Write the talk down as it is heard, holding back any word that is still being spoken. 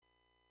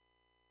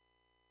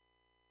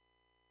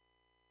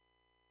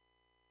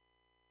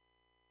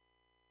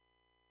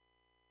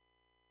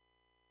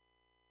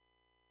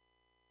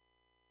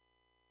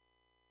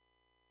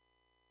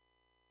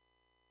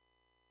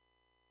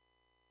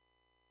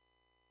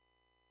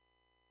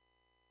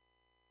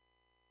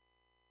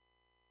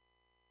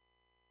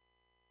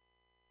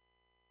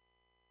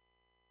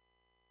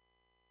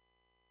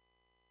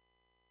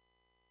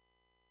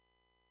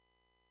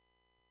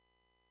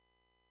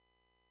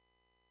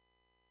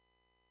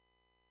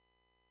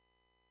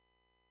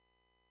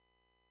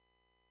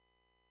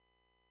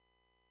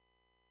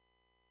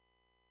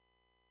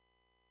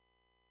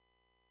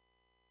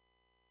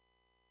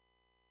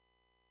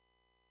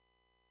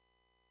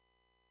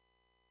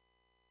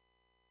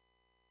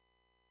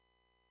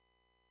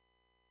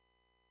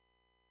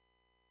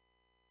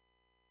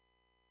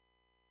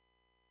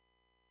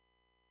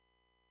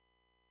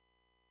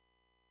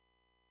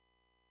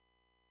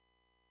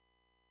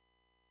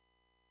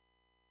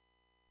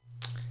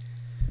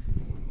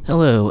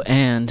Hello,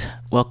 and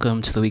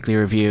welcome to the Weekly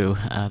Review.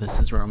 This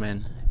is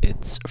Roman.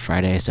 It's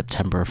Friday,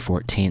 September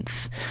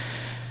 14th.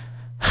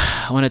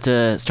 I wanted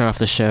to start off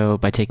the show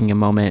by taking a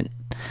moment.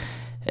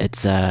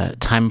 It's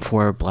Time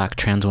for Black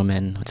Trans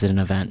Women. It's an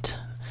event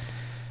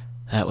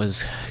that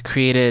was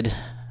created.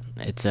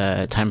 It's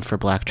a Time for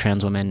Black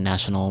Trans Women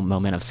National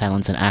Moment of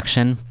Silence and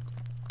Action,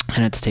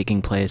 and it's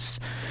taking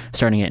place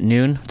starting at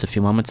noon. It's a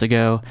few moments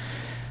ago,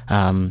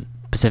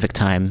 Pacific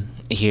time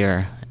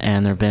here,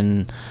 and there have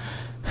been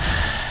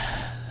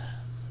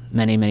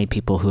many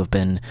people who have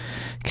been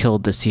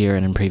killed this year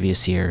and in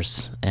previous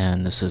years.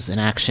 And this is an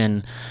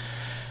action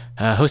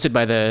hosted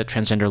by the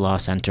Transgender Law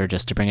Center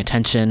just to bring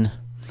attention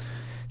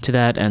to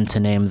that and to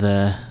name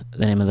the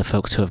name of the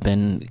folks who have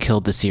been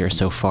killed this year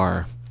so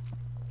far.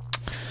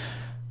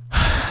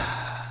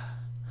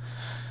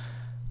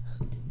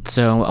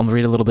 So I'll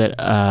read a little bit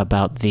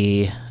about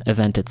the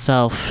event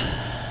itself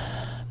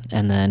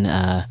and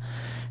then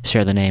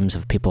share the names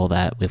of people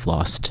that we've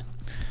lost.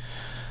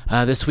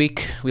 This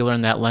week, we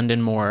learned that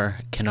London Moore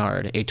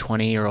Kennard, a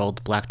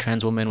 20-year-old black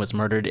trans woman, was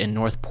murdered in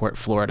Northport,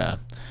 Florida.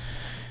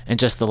 In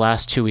just the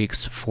last 2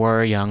 weeks,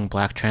 4 young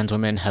black trans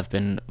women have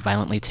been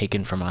violently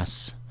taken from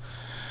us.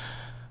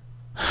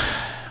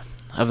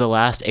 Of the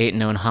last 8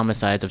 known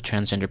homicides of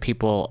transgender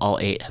people, all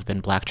 8 have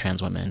been black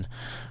trans women.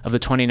 Of the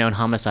 20 known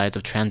homicides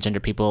of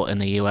transgender people in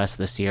the U.S.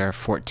 this year,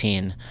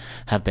 14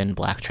 have been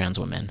black trans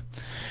women.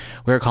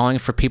 We are calling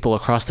for people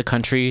across the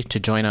country to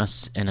join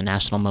us in a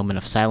national moment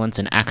of silence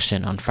and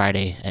action on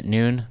Friday at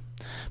noon,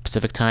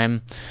 Pacific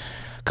time.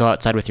 Go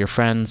outside with your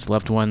friends,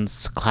 loved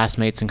ones,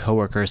 classmates, and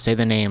coworkers. Say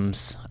the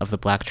names of the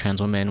black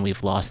trans women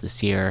we've lost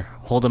this year.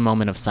 Hold a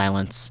moment of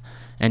silence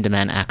and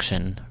demand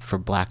action for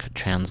black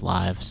trans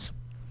lives.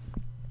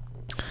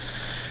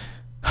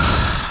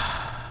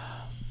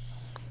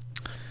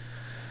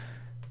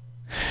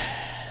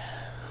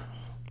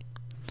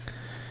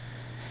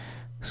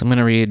 So I'm going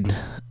to read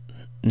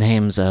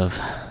names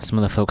of some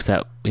of the folks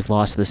that we've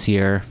lost this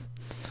year.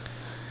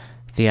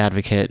 The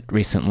Advocate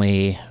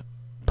recently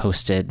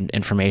posted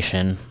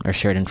information or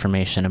shared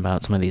information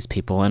about some of these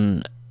people,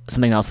 and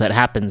something else that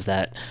happens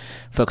that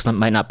folks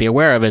might not be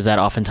aware of is that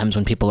oftentimes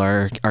when people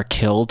are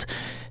killed,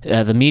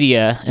 the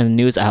media and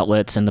news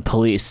outlets and the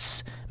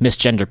police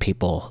misgender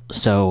people,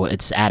 so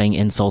it's adding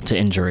insult to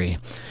injury.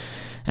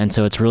 And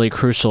so it's really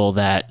crucial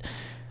that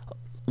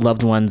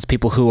loved ones,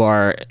 people who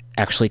are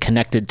actually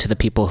connected to the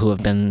people who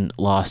have been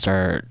lost,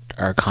 are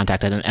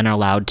contacted and are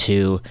allowed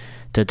to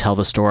tell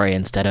the story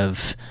instead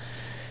of,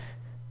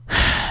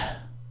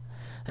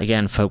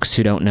 again, folks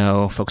who don't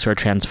know, folks who are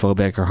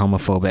transphobic or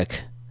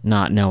homophobic,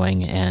 not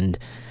knowing and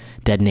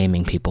dead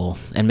naming people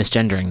and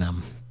misgendering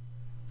them.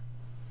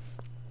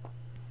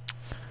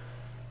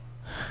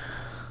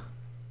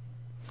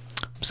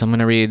 So I'm going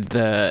to read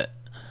the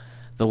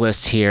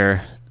list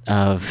here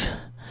of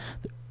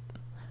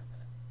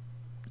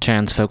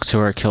trans folks who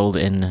were killed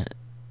in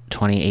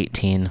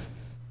 2018.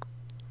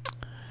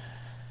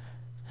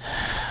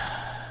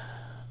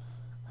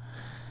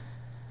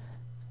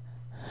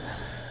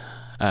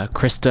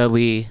 Krista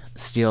Lee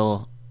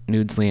Steele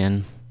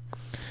Nudslian,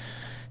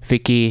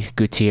 Vicky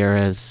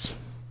Gutierrez,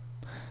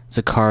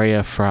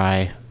 Zakaria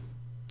Fry,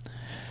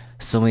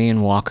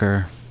 Celine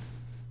Walker,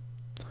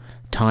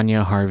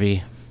 Tanya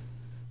Harvey,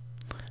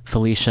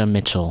 Felicia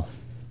Mitchell,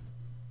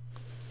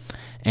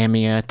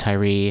 Amia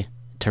Tyree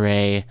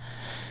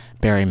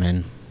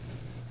Berryman,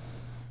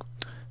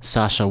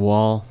 Sasha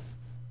Wall,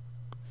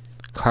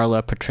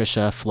 Carla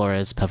Patricia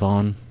Flores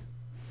Pavon,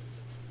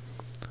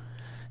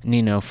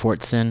 Nino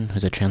Fortson,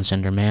 who's a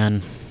transgender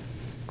man,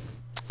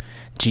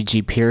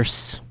 Gigi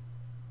Pierce,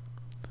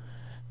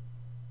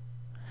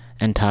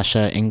 and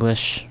Tasha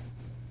English,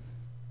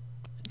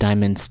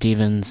 Diamond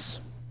Stevens,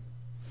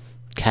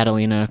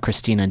 Catalina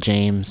Christina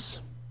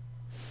James,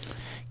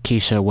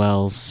 Keisha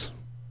Wells,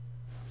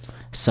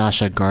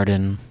 Sasha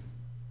Garden,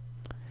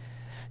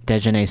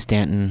 Dejanay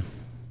Stanton,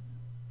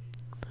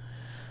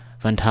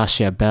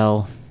 Vantasia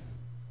Bell,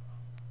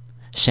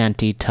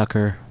 Shanti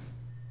Tucker,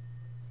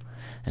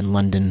 and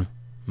London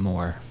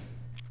Moore.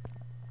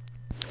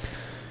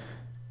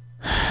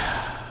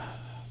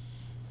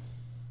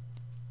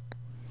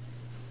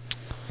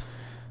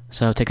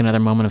 So I'll take another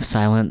moment of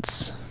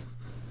silence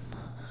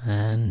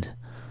and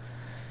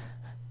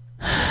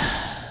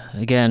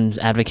again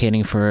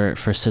advocating for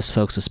cis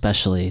folks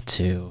especially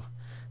to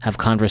have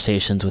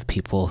conversations with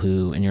people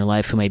who in your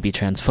life who may be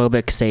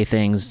transphobic, say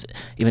things,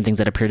 even things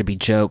that appear to be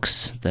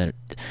jokes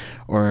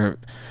or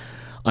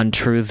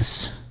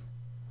untruths,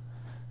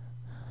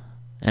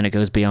 and it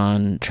goes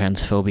beyond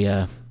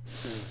transphobia,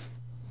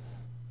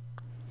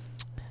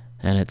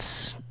 and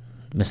it's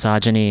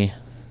misogyny,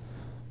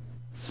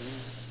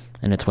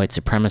 and it's white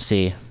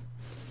supremacy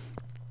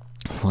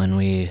when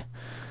we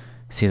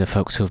see the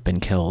folks who have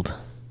been killed.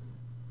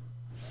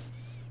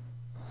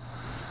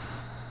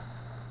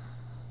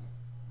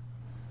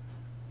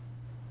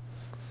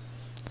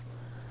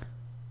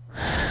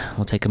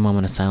 We'll take a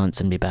moment of silence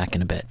and be back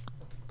in a bit.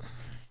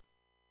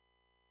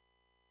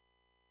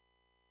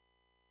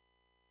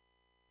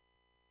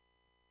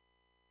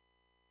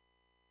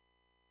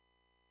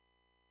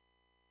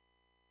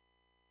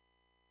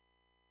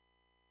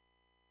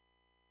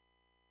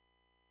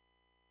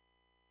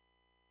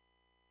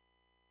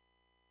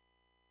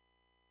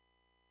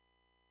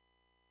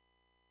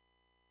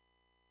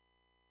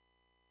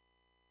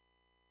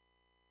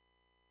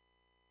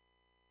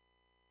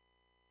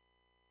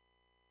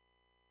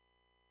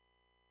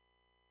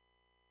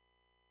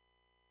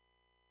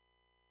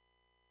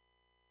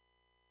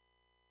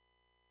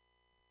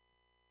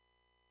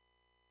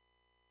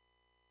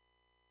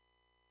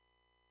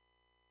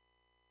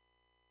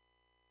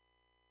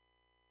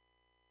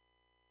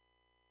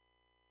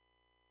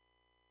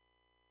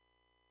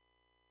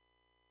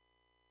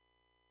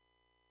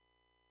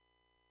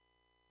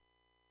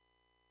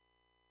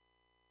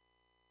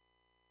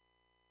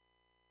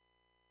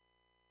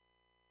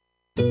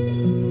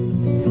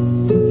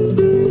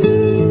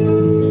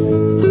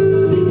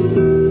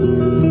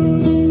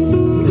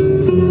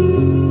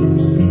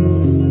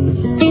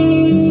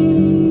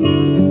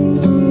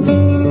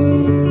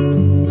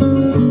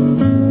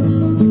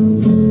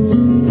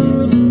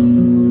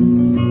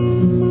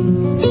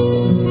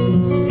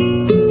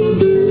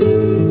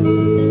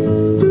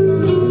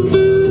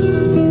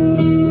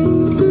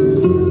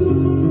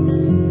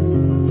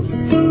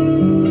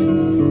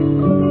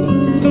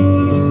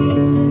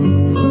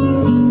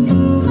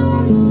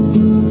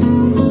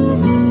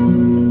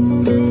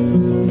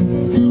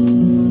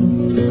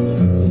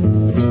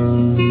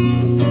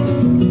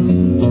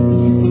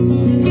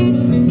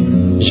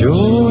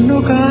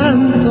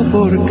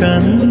 por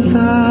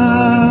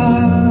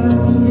cantar,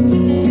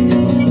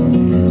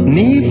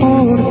 ni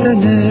por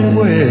tener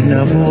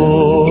buena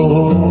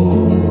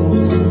voz.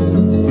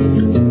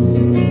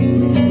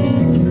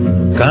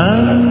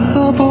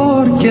 Canto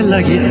porque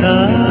la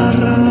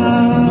guitarra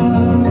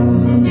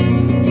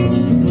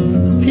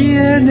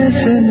tiene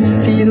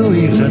sentido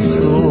y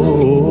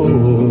razón,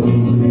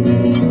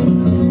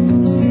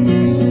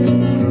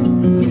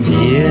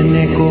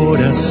 tiene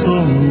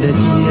corazón de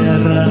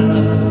tierra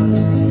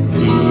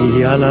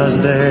y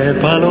alas de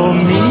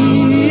palomita.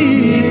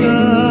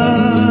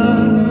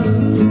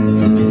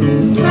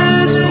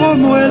 Es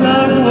como el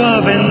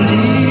agua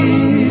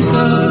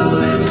bendita,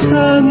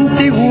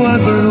 santigua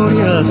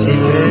gloria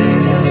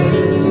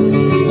silencias.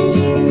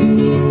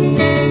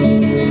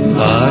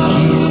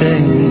 Aquí se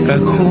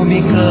encajó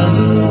mi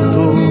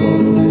canto,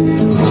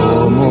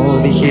 como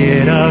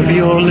dijera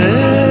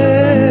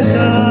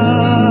Violeta.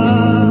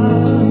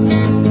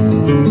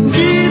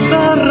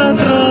 Guitarra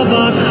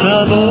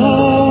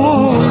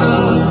trabajadora,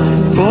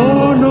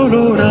 con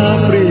olor a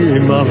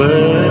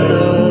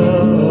primavera.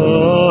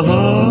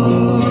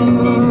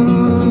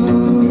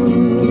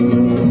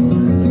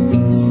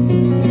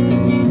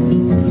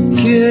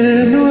 Que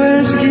no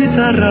es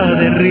guitarra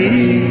de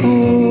rico,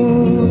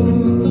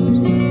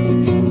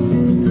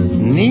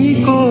 ni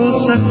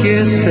cosa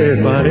que se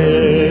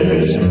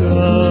parezca.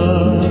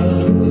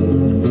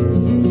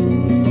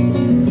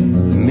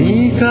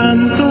 Mi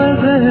canto es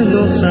de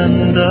los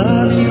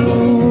andarios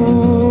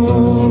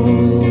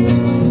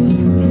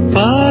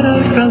para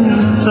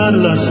alcanzar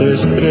las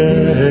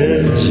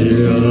estrellas.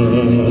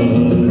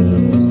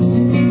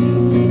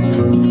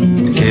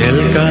 Que el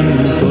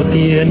canto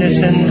tiene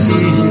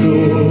sentido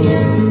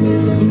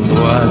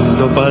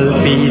cuando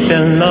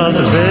palpiten las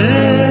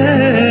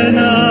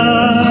venas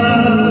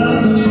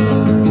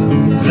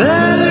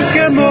del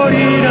que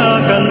morirá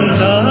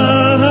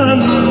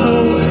cantando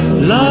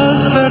las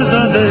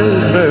verdades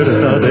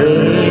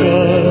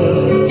verdaderas.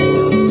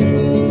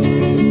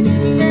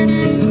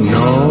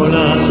 No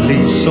las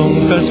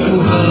lisonjas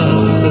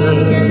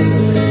fugaces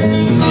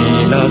ni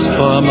las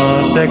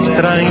famas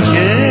extranjeras,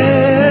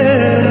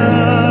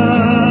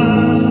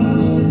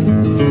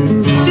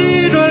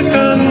 sino el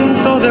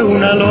canto de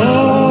una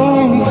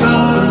lonja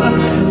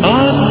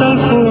hasta el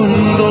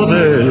fondo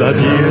de la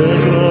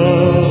tierra.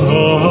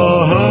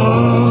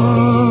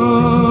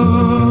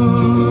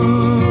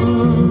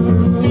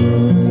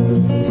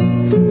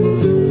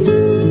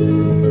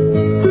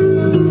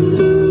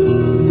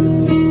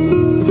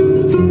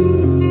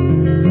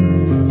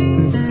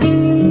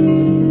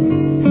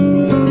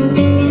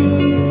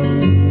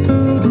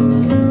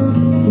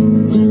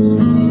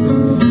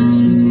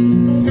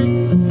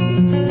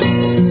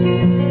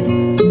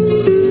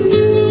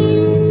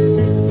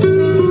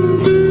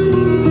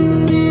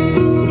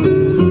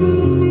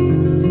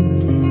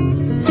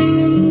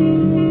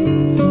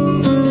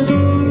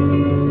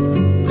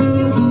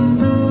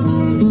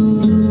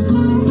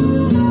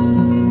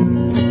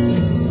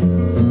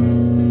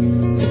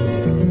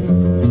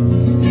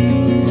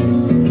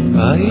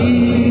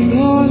 Ahí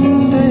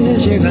donde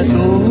llega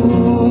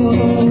todo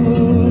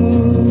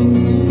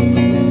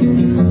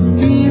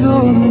y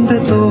donde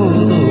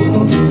todo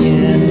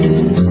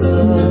comienza,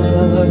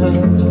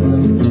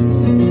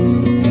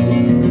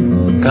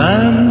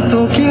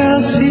 canto que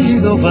ha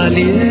sido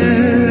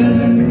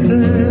valiente,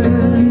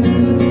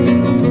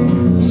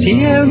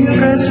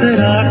 siempre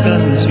será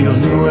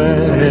canción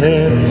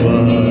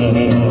nueva,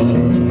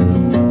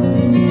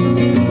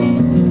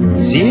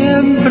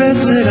 siempre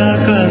será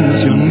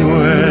canción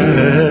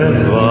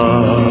nueva,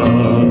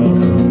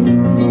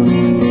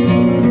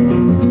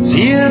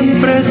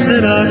 siempre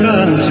será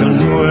canción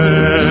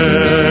nueva.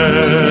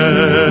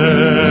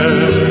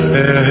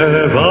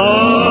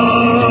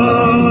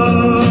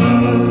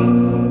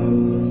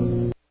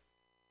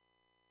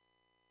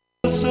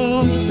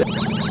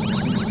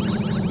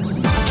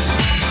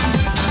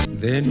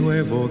 De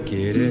nuevo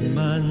quieren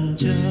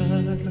manchar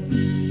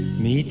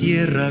mi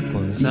tierra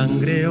con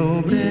sangre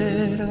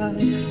obrera,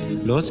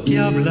 los que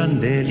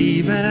hablan de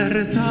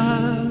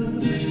libertad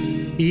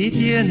y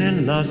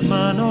tienen las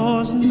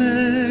manos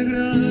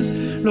negras,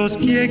 los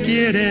que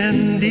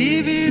quieren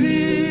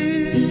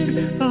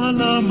dividir a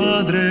la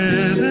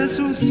madre de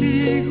sus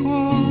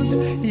hijos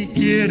y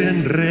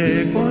quieren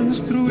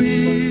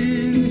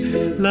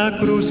reconstruir la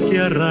cruz que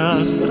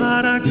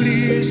arrastrará a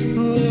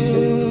Cristo.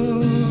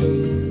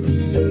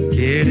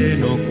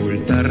 Quieren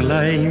ocultar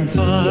la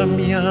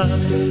infamia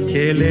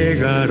que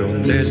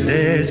legaron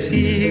desde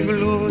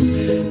siglos,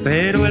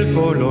 pero el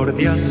color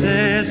de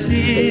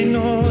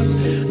asesinos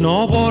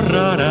no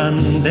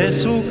borrarán de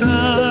su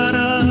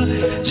cara.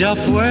 Ya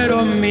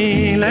fueron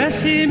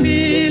miles y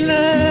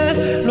miles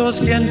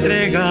los que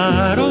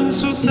entregaron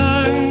su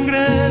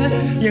sangre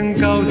y en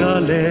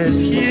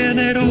caudales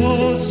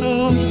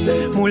generosos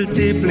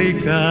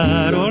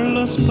multiplicaron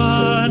los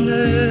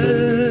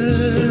panes.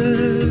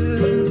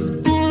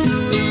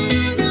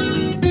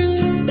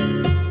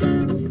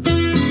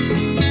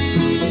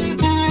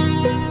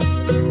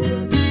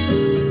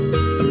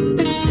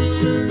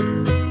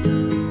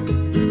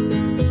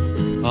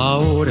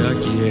 Ahora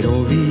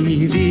quiero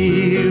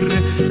vivir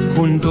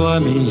junto a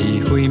mi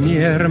hijo y mi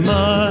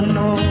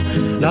hermano,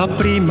 la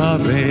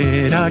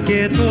primavera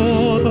que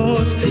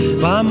todos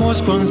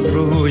vamos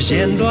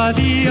construyendo a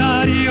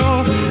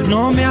diario.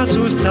 No me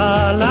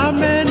asusta la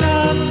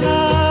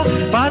amenaza,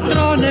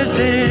 patrones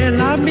de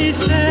la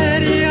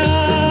miseria.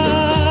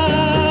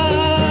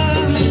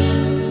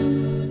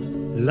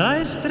 La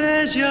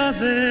estrella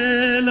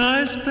de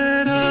la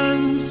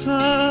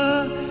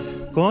esperanza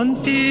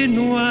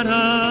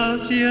continuará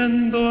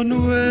siendo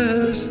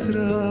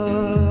nuestra.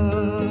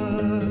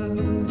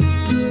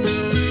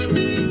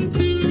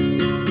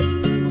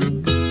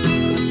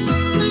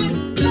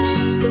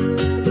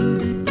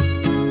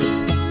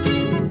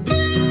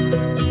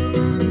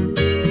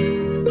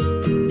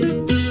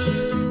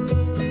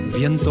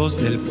 Vientos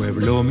del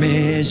pueblo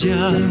me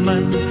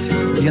llaman,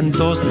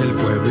 vientos del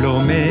pueblo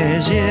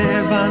me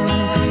llevan,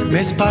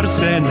 me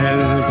esparcen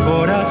el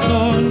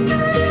corazón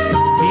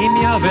y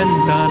me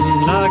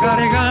aventan la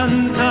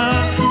garganta,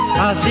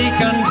 así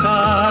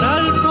cantar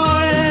al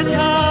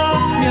poeta,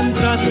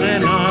 mientras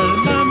el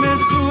alma me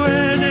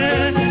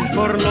suene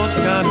por los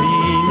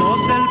caminos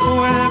del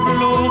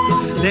pueblo,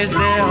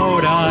 desde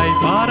ahora y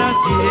para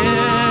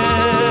siempre.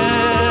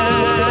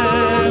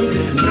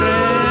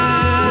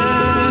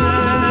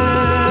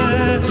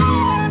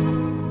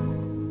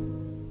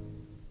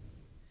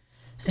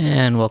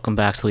 And welcome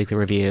back to the Weekly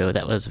Review.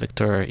 That was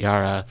Victor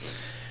Jara.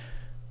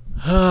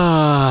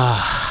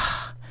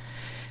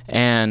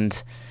 And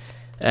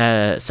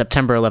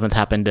September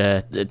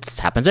 11th it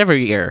happens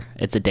every year.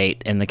 It's a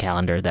date in the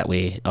calendar that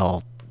we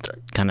all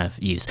kind of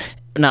use.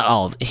 Not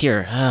all.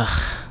 Here.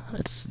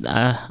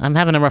 I'm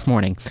having a rough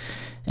morning.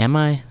 Am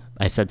I?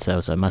 I said so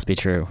it must be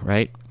true,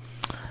 right?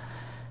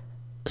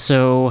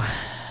 So,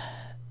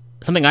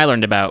 something I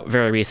learned about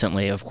very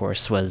recently, of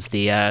course, was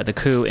the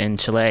coup in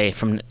Chile in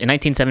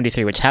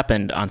 1973, which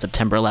happened on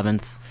September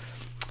 11th.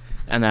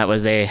 And that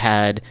was they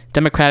had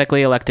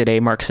democratically elected a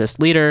Marxist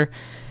leader,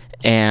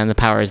 and the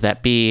powers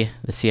that be,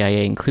 the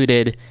CIA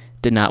included,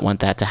 did not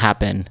want that to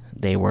happen.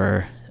 They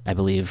were, I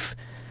believe,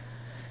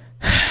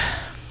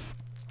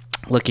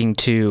 looking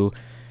to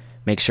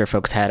make sure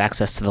folks had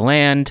access to the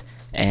land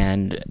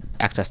and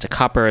access to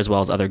copper as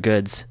well as other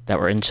goods that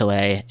were in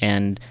Chile,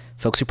 and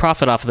folks who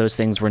profit off of those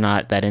things were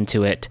not that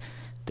into it.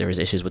 There was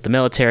issues with the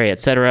military,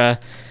 etc.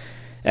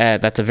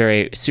 That's a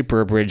very super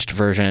abridged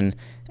version,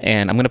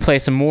 and I'm going to play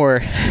some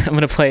more. I'm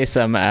going to play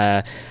some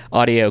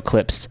audio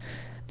clips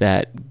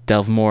that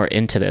delve more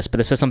into this. But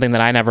this is something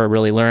that I never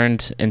really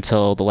learned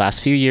until the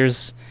last few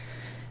years,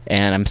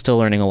 and I'm still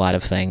learning a lot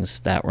of things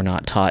that were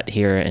not taught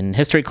here in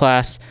history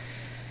class.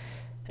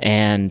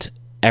 And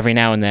every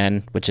now and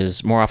then, which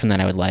is more often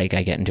than I would like,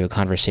 I get into a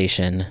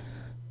conversation,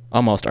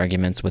 almost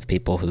arguments with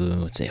people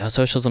who say, oh,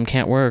 socialism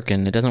can't work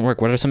and it doesn't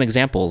work. What are some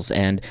examples?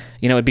 And,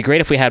 it'd be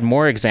great if we had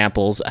more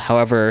examples.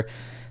 However,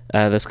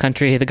 this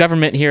country, the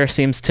government here and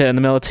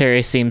the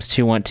military seems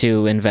to want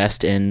to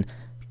invest in,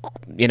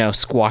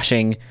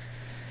 squashing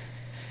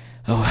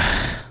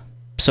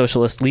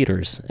socialist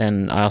leaders.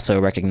 And I also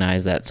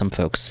recognize that some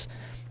folks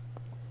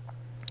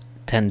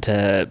tend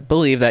to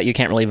believe that you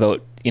can't really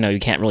vote, you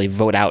can't really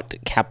vote out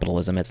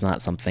capitalism. It's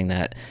not something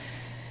that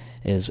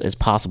is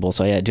possible.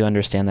 So yeah, I do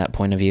understand that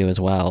point of view as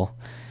well.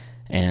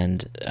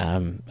 And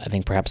I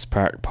think perhaps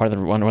part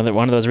of one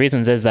of those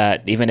reasons is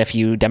that even if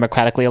you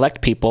democratically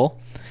elect people,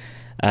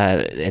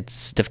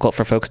 it's difficult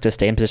for folks to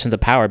stay in positions of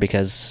power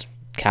because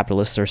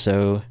capitalists are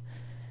so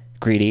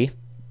greedy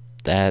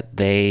that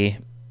they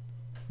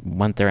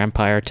want their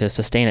empire to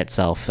sustain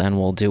itself and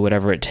will do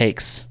whatever it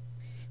takes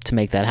to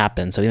make that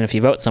happen. So even if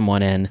you vote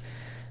someone in,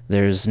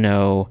 there's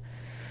no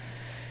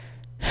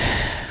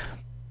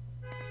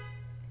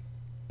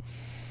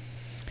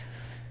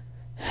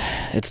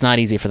it's not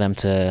easy for them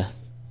to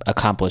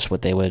accomplish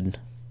what they would,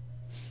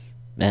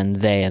 and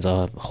they as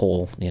a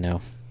whole,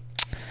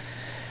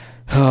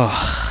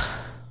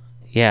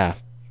 yeah.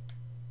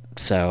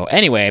 So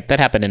anyway,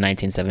 that happened in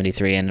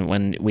 1973, and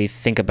when we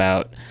think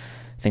about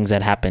things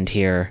that happened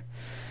here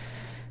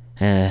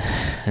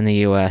in the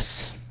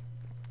U.S.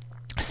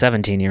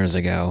 17 years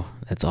ago,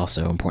 it's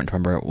also important to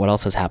remember what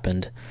else has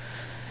happened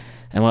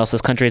and what else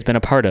this country has been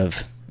a part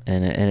of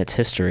in its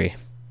history.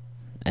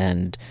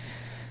 And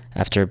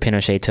after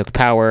Pinochet took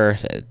power,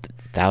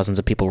 thousands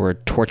of people were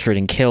tortured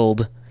and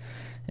killed,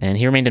 and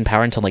he remained in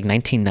power until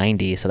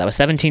 1990, so that was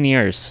 17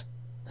 years.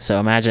 So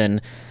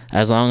imagine,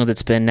 as long as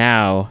it's been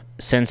now,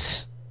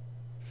 since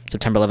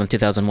September 11th,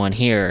 2001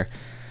 here,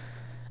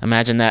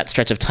 imagine that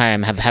stretch of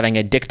time having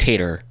a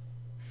dictator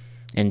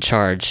in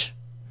charge.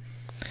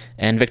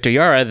 And Victor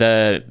Jara,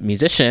 the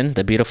musician,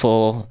 the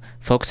beautiful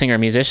folk singer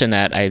musician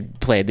that I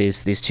played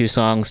these two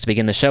songs to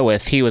begin the show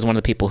with, he was one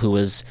of the people who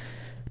was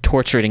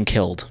tortured and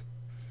killed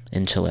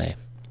in Chile.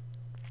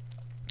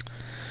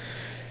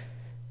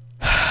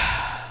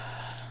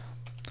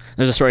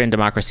 There's a story in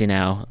Democracy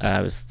Now!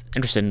 I was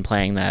interested in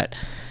playing that.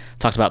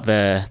 Talked about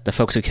the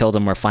folks who killed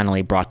him were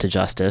finally brought to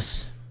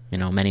justice,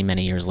 many,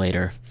 many years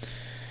later.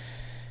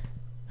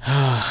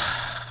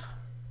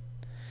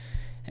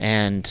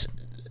 And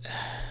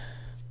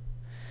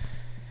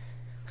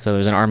So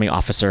there's an Army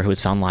officer who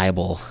was found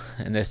liable.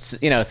 And this,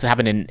 this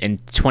happened in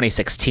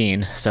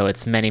 2016, so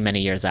it's many, many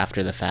years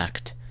after the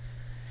fact.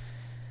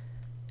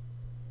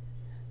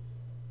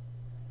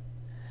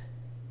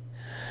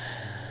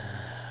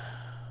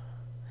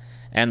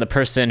 And the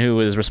person who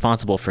was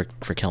responsible for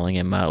killing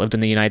him lived in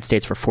the United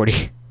States for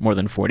more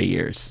than 40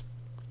 years.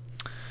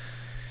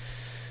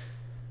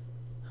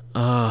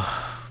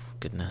 Oh,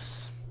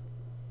 goodness.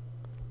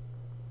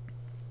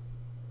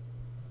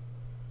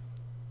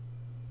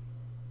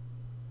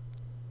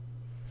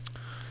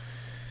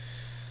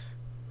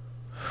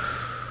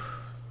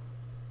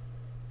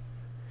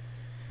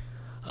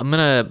 I'm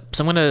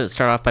gonna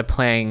start off by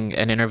playing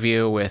an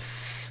interview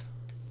with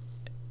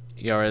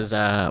Yara's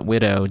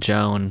widow,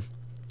 Joan.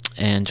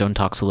 And Joan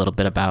talks a little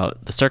bit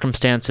about the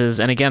circumstances.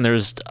 And again,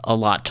 there's a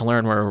lot to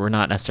learn where we're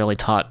not necessarily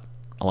taught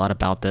a lot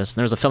about this. And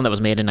there was a film that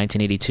was made in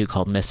 1982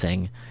 called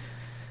Missing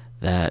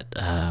that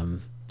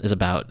is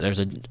about, there's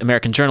an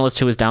American journalist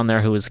who was down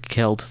there who was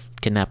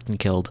kidnapped and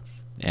killed.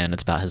 And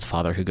it's about his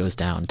father who goes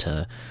down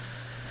to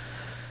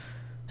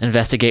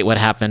investigate what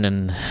happened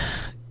and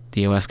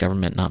the U.S.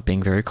 government not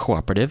being very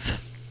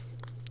cooperative.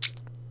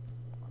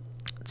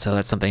 So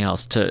that's something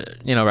else to,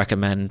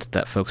 recommend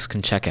that folks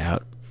can check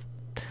out.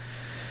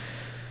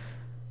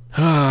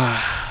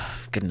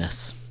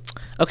 Goodness.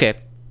 Okay,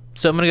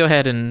 so I'm going to go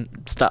ahead and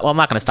stop. Well, I'm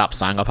not going to stop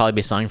sawing. I'll probably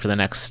be sawing for the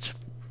next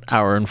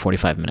hour and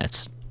 45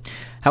 minutes.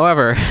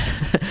 However,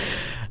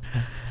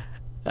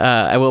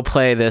 I will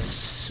play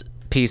this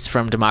piece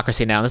from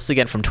Democracy Now! This is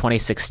again from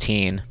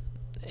 2016,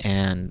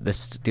 and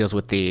this deals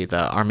with the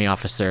army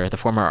officer, the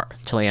former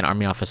Chilean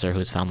army officer who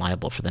was found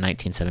liable for the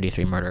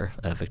 1973 murder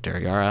of Victor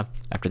Jara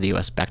after the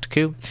U.S. backed a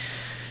coup.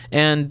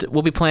 And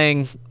we'll be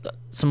playing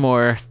some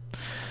more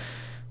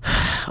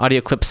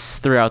audio clips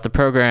throughout the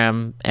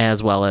program,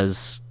 as well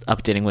as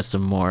updating with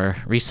some more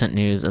recent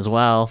news as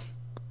well.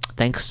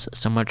 Thanks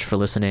so much for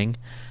listening,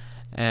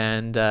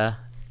 and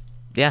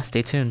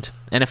stay tuned.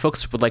 And if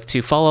folks would like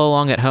to follow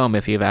along at home,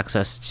 if you're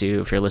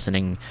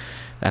listening,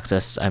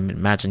 I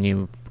imagine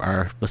you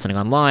are listening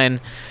online,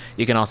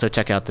 you can also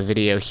check out the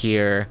video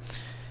here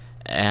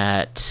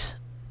if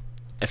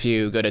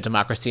you go to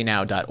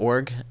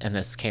democracynow.org, and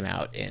this came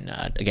out in,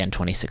 again,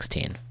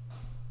 2016.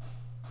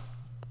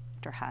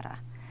 Hara.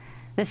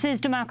 This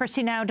is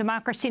Democracy Now!,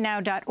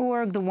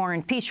 democracynow.org, the War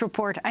and Peace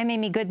Report. I'm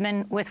Amy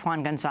Goodman with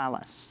Juan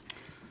Gonzalez.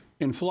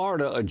 In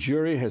Florida, a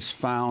jury has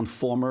found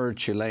former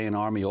Chilean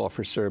Army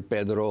officer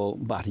Pedro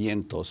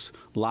Barrientos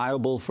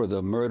liable for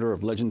the murder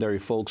of legendary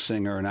folk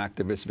singer and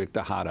activist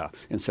Victor Jara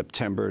in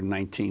September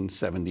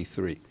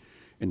 1973.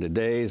 In the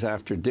days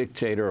after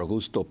dictator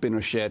Augusto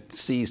Pinochet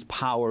seized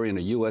power in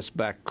a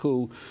U.S.-backed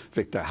coup,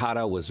 Victor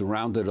Jara was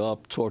rounded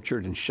up,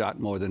 tortured, and shot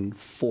more than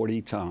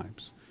 40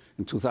 times.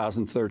 In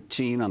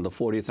 2013, on the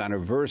 40th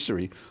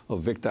anniversary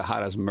of Victor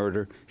Jara's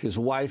murder, his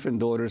wife and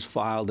daughters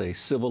filed a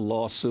civil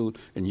lawsuit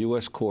in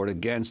U.S. court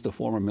against the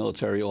former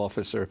military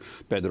officer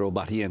Pedro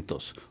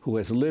Barrientos, who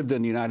has lived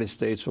in the United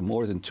States for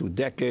more than 2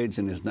 decades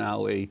and is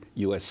now a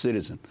U.S.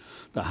 citizen.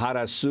 The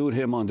Jara sued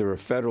him under a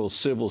federal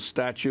civil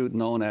statute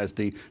known as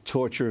the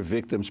Torture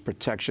Victims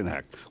Protection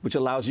Act, which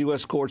allows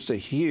U.S. courts to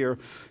hear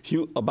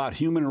about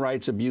human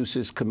rights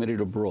abuses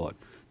committed abroad.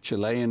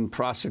 Chilean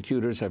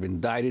prosecutors have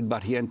indicted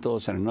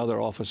Barrientos and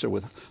another officer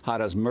with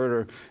Jara's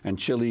murder, and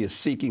Chile is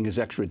seeking his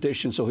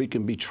extradition so he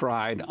can be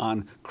tried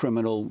on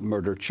criminal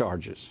murder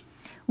charges.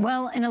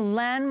 Well, in a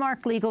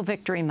landmark legal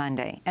victory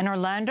Monday, an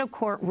Orlando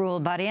court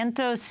ruled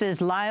Barrientos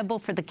is liable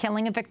for the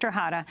killing of Victor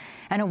Jara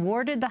and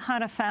awarded the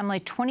Jara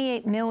family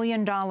 $28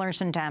 million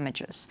in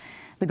damages.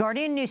 The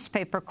Guardian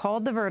newspaper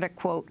called the verdict,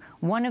 quote,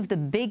 one of the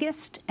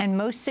biggest and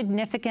most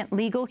significant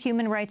legal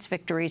human rights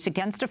victories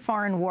against a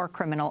foreign war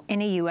criminal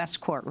in a U.S.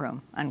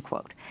 courtroom,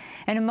 unquote.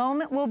 In a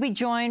moment, we'll be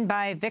joined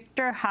by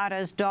Victor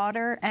Jara's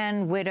daughter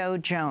and widow,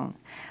 Joan.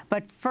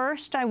 But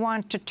first, I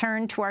want to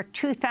turn to our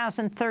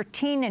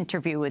 2013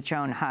 interview with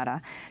Joan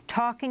Jara,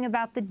 talking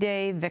about the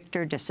day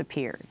Victor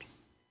disappeared.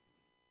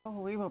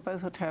 We were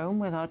both at home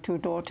with our 2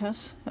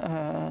 daughters.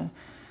 There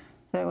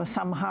was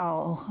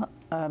somehow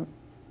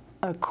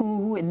a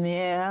coup in the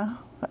air.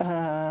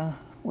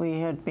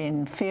 We had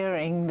been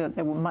fearing that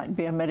there might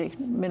be a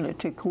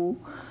military coup.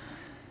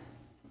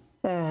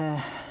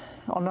 On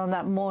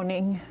that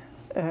morning,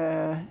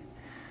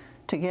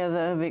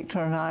 together,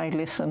 Victor and I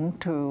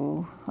listened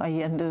to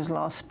Allende's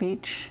last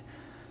speech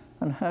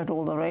and heard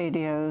all the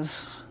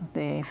radios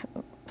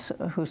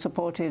who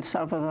supported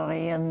Salvador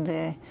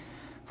Allende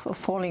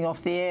falling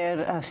off the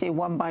air, I see,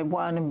 one by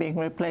one, and being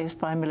replaced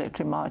by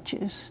military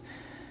marches.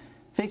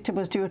 Victor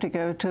was due to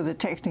go to the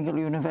Technical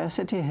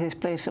University, his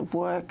place of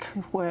work,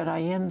 where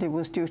Allende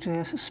was due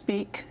to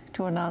speak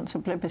to announce a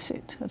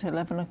plebiscite at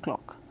 11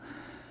 o'clock.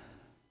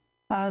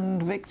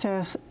 And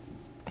Victor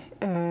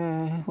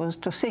was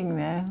to sing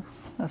there,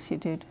 as he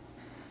did.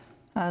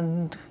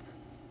 And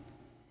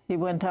he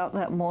went out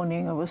that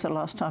morning. It was the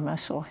last time I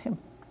saw him.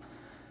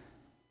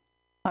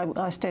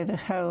 I stayed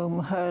at home,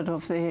 heard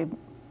of the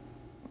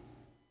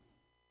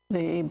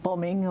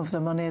bombing of the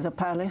Moneda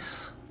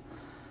Palace,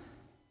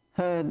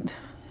 heard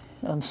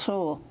and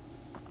saw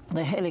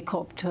the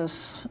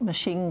helicopters,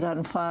 machine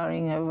gun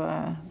firing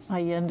over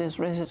Allende's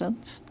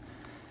residence.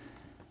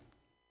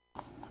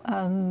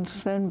 And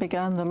then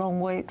began the long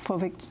wait for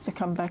Victor to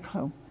come back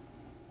home.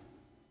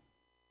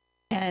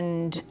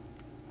 And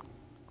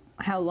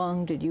how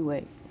long did you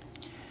wait?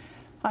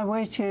 I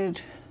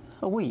waited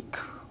a week,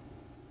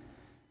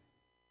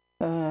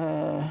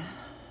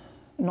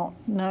 not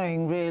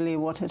knowing really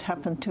what had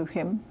happened to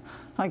him.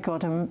 I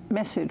got a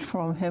message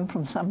from him,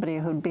 from somebody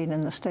who'd been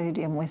in the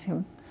stadium with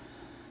him.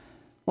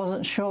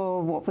 Wasn't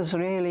sure what was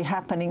really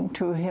happening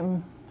to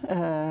him,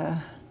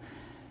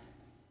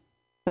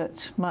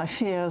 but my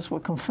fears were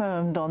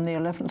confirmed on the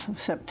 11th of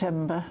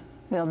September,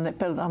 on the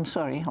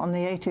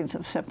 18th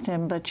of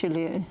September,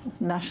 Chile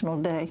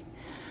National Day,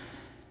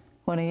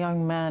 when a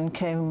young man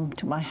came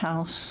to my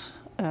house,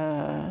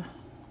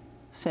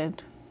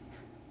 said,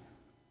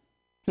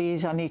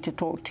 "Please, I need to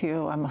talk to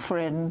you. I'm a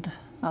friend.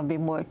 I've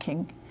been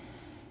working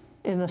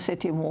in the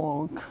city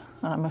morgue.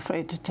 I'm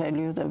afraid to tell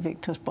you that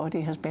Victor's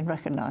body has been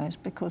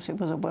recognized because it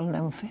was a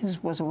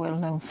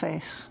well-known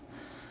face.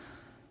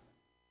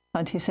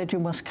 And he said, you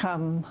must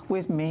come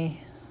with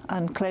me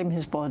and claim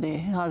his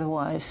body,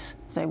 otherwise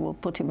they will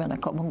put him in a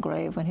common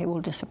grave and he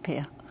will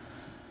disappear."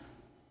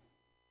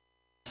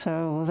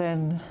 So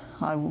then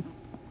I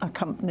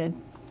accompanied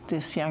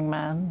this young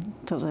man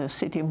to the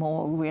city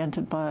morgue. We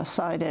entered by a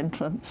side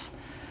entrance.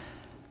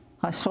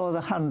 I saw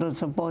the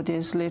hundreds of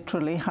bodies,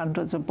 literally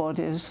hundreds of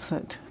bodies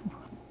that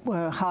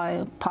were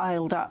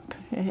piled up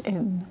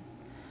in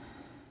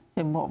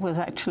what was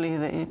actually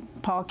the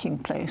parking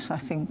place, I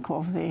think,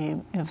 of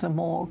the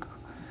morgue.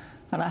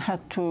 And I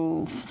had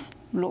to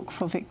look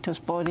for Victor's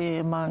body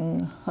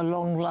among a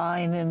long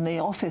line in the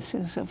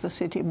offices of the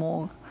city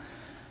morgue.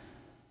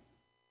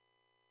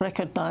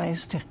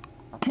 Recognized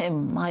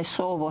him. I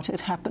saw what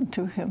had happened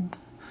to him.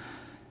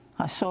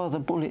 I saw the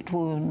bullet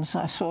wounds.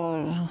 I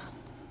saw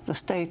the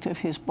state of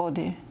his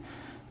body.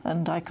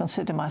 And I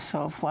consider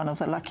myself one of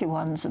the lucky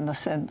ones in the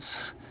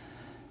sense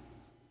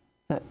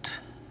that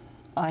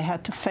I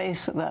had to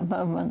face at that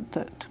moment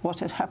that what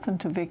had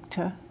happened to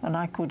Victor, and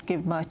I could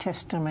give my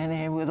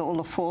testimony with all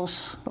the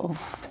force of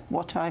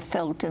what I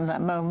felt in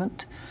that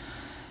moment,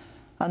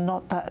 and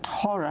not that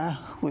horror,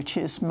 which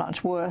is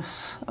much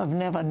worse, of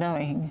never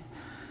knowing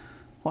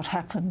what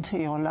happened to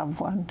your loved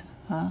one,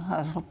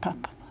 as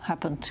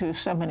happened to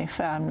so many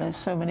families,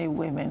 so many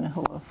women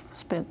who have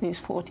spent these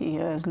 40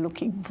 years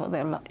looking for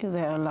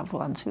their loved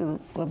ones who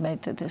were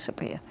made to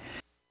disappear.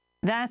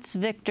 That's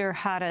Victor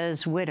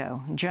Jara's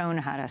widow,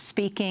 Joan Jara,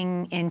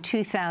 speaking in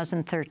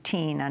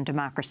 2013 on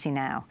Democracy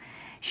Now!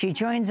 She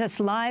joins us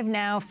live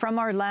now from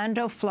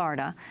Orlando,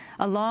 Florida,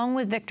 along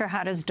with Victor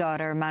Jara's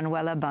daughter,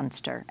 Manuela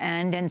Bunster.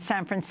 And in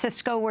San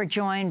Francisco, we're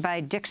joined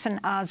by Dixon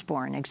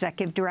Osborne,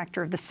 Executive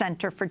Director of the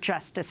Center for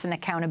Justice and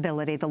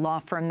Accountability, the law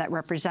firm that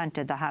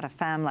represented the Jara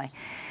family.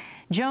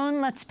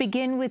 Joan, let's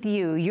begin with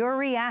you. Your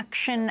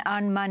reaction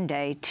on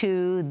Monday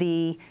to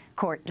the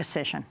court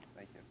decision.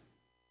 Thank you.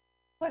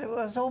 Well, it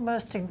was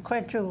almost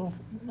incredible.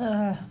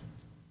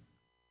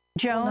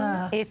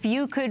 Joan, if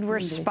you could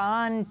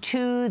respond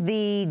to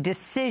the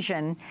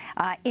decision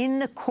in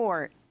the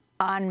court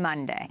on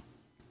Monday.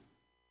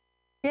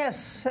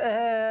 Yes.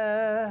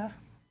 Well,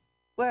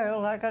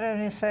 I can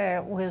only say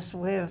it was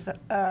with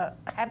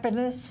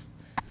happiness,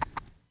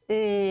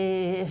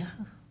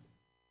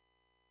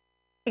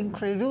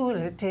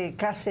 incredulity,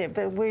 casi,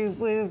 but we've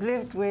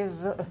lived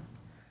with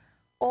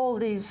all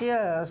these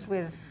years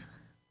with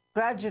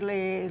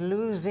gradually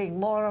losing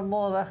more and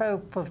more the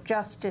hope of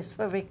justice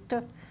for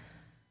Victor.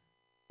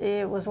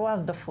 It was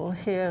wonderful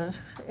here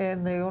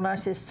in the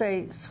United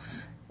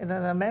States, in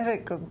an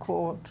American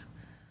court,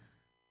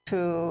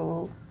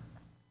 to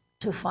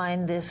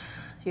find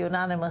this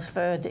unanimous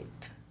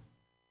verdict.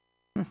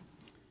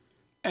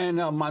 And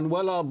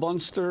Manuela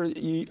Bunster,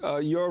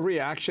 your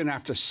reaction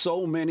after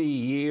so many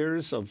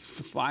years of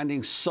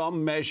finding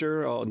some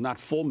measure, or not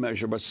full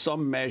measure, but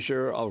some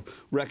measure of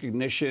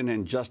recognition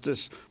and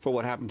justice for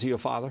what happened to your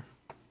father?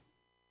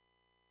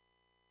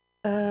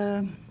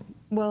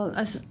 Well,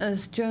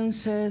 as Joan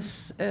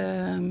says,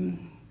 I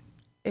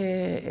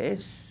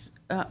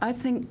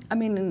think, I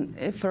mean,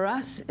 for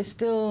us, it's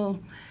still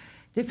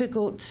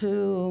difficult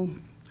to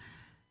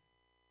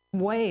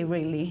weigh,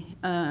 really,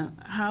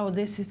 how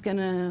this is going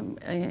to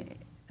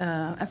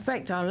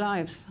affect our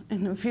lives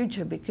in the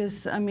future,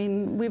 because, I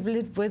mean, we've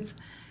lived with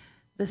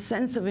the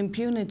sense of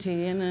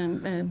impunity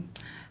and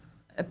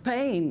a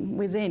pain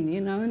within,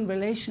 you know, in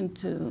relation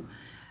to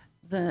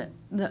the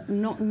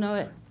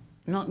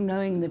not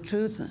knowing the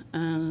truth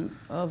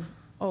of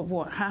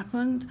what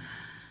happened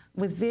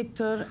with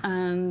Victor,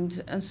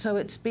 and so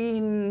it's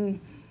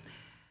been,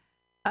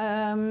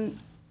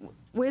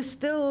 we're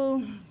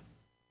still,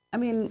 I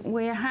mean,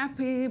 we're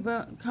happy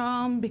but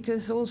calm,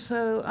 because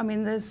also, I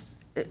mean, there's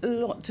a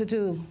lot to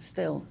do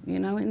still, you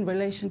know, in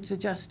relation to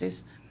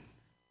justice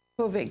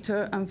for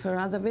Victor and for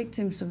other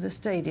victims of the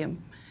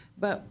stadium.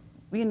 But,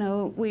 you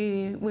know,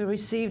 we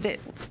received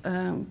it,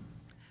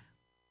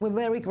 we're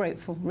very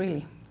grateful,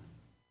 really.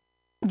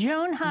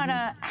 Joan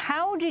Jara,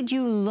 how did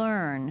you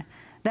learn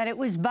that it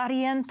was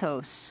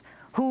Barrientos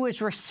who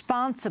was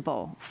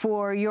responsible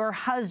for your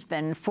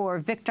husband, for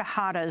Victor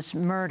Jara's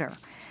murder,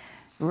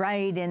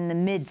 right in the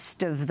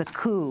midst of the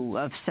coup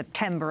of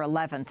September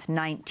 11th,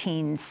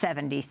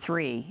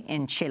 1973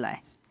 in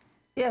Chile?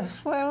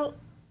 Yes, well,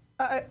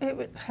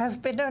 it has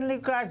been only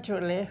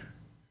gradually.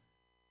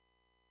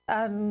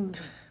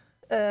 And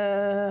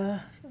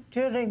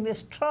during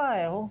this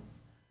trial,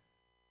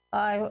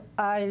 I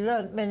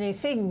learnt many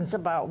things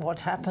about what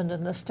happened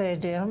in the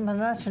stadium, and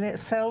that in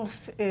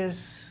itself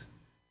is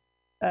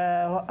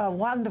a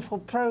wonderful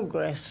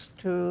progress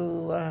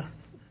to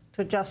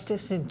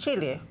justice in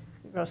Chile,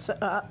 because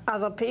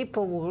other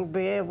people will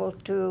be able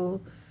to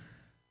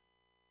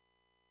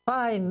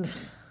find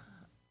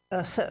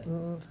a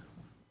certain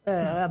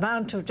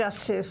amount of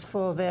justice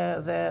for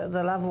their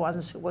loved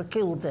ones who were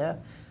killed there.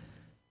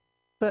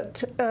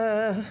 But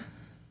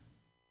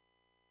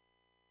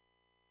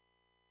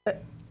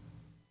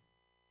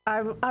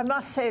I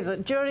must say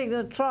that during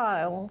the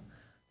trial,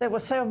 there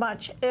was so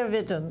much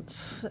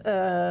evidence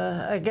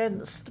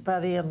against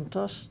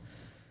Barrientos,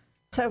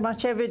 so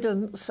much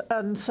evidence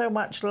and so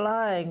much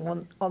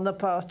lying on the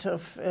part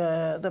of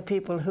the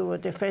people who were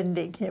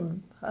defending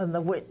him and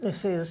the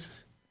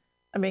witnesses.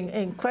 I mean,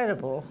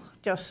 incredible,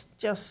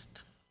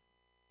 just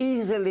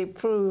easily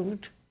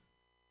proved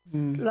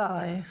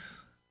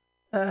lies,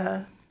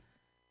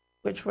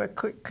 which were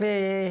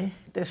quickly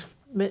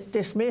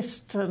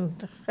dismissed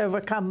and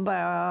overcome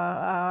by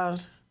our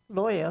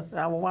lawyers,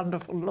 our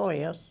wonderful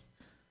lawyers.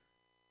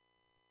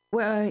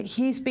 Well,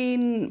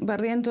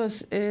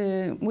 Barrientos,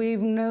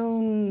 we've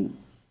known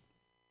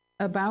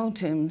about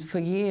him for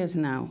years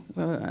now,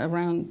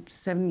 around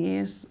 7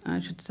 years, I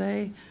should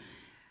say.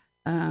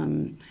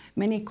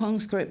 Many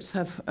conscripts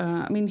have,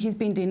 I mean, he's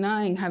been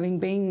denying having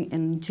been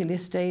in Chile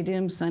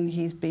stadiums, and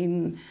he's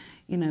been,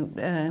 you know,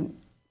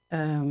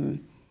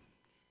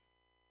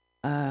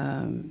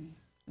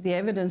 the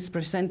evidence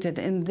presented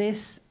in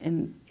this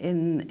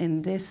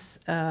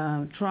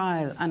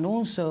trial, and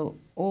also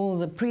all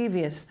the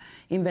previous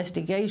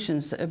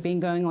investigations that have been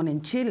going on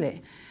in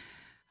Chile,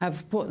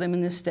 have put them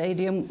in the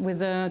stadium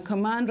with a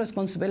command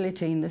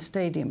responsibility in the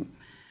stadium.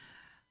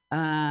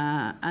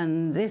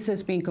 And this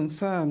has been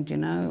confirmed, you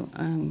know,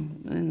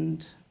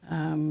 and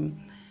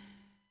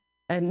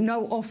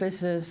no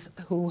officers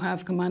who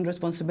have command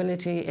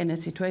responsibility in a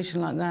situation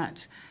like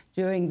that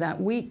during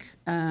that week,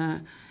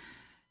 that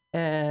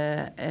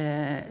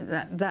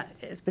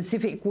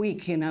specific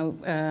week, you know,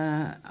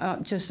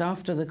 just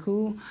after the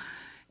coup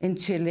in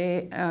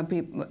Chile,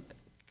 people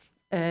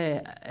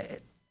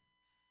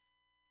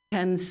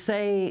can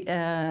say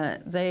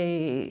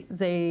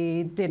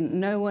they didn't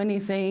know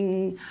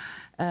anything,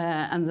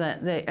 and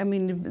that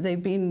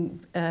they've been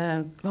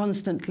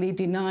constantly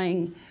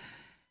denying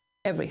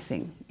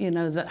everything, you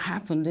know, that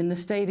happened in the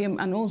stadium,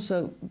 and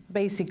also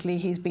basically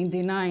he's been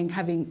denying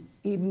having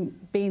even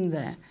been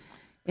there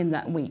in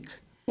that week.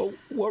 Well,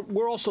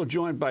 we're also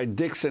joined by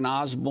Dixon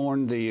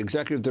Osborne, the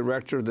executive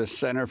director of the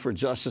Center for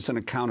Justice and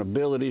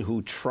Accountability,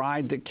 who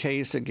tried the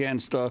case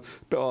against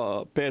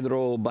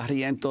Pedro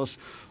Barrientos.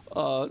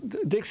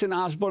 Dixon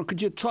Osborne,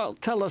 could you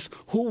tell us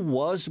who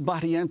was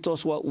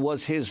Barrientos, what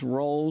was his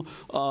role,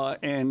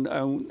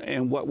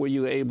 and what were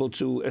you able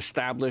to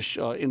establish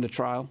in the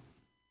trial?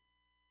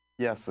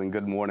 Yes, and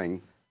good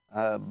morning.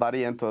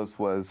 Barrientos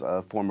was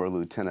a former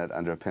lieutenant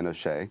under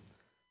Pinochet,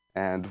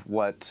 and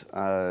what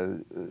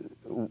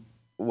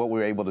we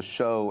were able to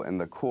show in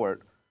the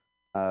court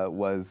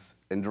was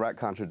in direct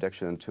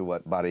contradiction to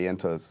what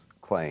Barrientos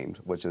claimed,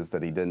 which is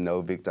that he didn't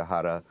know Victor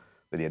Jara,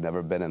 that he had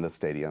never been in the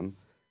stadium.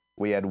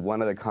 We had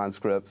one of the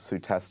conscripts who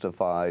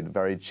testified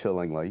very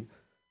chillingly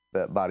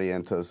that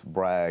Barrientos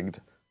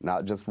bragged,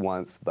 not just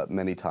once, but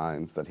many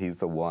times, that he's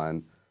the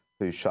one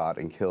who shot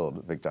and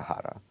killed Victor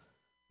Jara.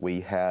 We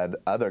had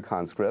other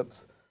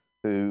conscripts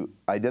who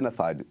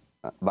identified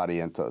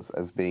Barrientos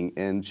as being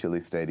in Chile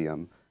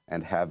Stadium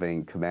and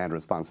having command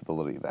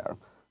responsibility there,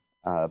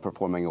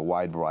 performing a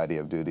wide variety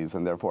of duties,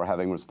 and therefore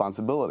having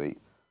responsibility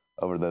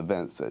over the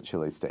events at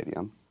Chile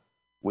Stadium.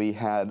 We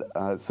had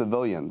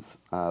civilians.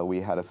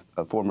 We had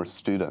a former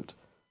student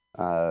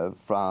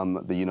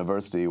from the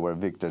university where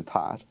Victor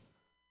taught,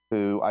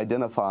 who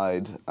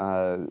identified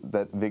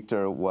that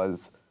Victor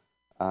was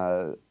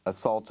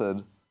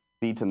assaulted,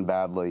 beaten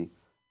badly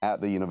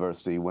at the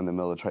university when the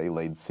military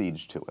laid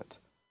siege to it.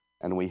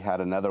 And we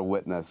had another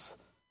witness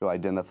who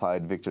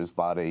identified Victor's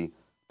body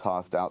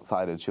tossed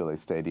outside of Chile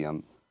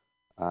Stadium.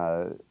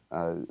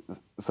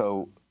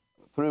 So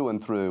through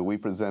and through, we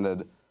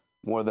presented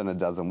more than a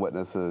dozen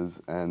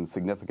witnesses and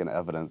significant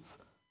evidence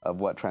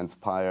of what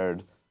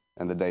transpired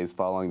in the days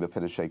following the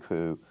Pinochet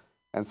coup,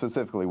 and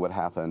specifically what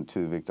happened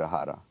to Victor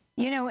Jara.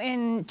 You know,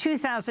 in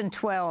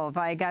 2012,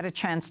 I got a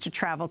chance to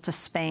travel to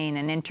Spain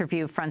and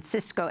interview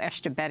Francisco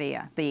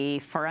Echeverria, the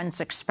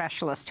forensic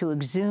specialist who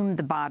exhumed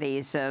the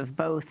bodies of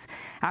both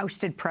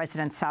ousted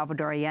President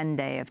Salvador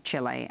Allende of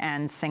Chile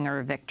and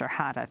singer Victor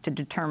Jara to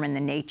determine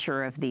the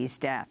nature of these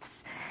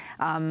deaths.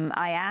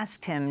 I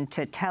asked him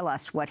to tell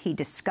us what he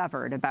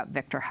discovered about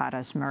Victor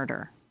Jara's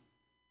murder.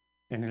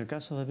 What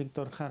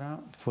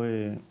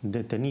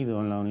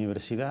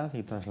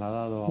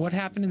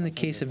happened in the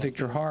case of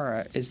Victor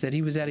Jara is that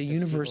he was at a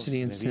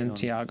university in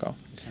Santiago,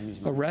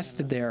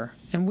 arrested there,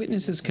 and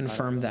witnesses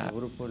confirmed that.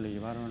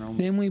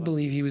 Then we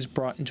believe he was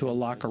brought into a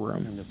locker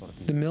room.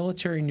 The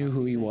military knew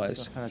who he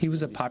was. He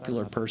was a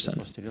popular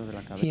person.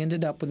 He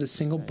ended up with a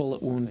single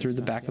bullet wound through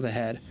the back of the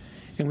head,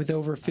 and with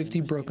over 50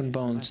 broken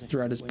bones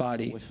throughout his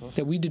body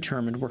that we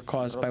determined were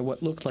caused by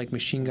what looked like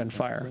machine gun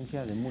fire.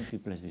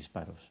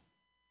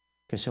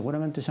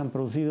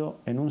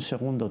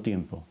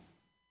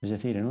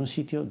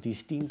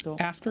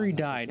 After he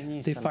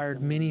died, they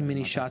fired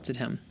many shots at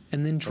him,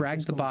 and then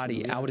dragged the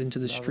body out into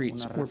the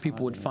streets where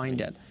people would find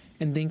it,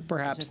 and think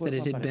perhaps that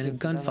it had been a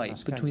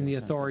gunfight between the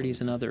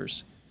authorities and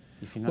others.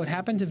 What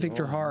happened to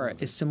Victor Jara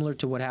is similar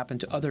to what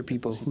happened to other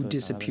people who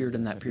disappeared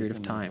in that period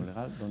of time.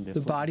 The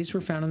bodies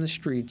were found on the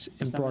streets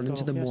and brought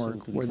into the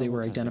morgue where they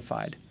were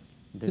identified.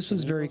 This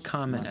was very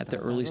common at the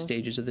early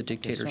stages of the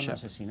dictatorship.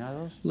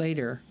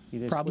 Later,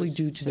 probably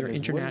due to their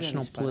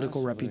international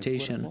political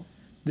reputation,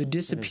 the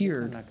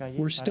disappeared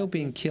were still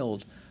being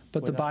killed,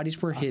 but the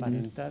bodies were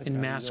hidden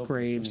in mass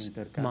graves,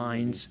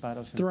 mines,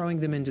 throwing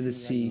them into the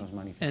sea,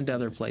 and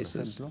other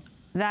places.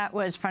 That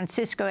was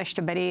Francisco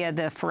Echeverria,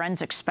 the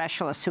forensic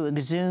specialist who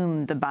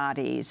exhumed the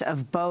bodies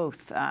of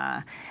both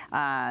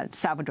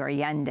Salvador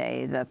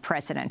Allende, the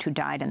president who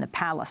died in the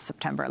palace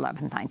September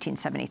 11,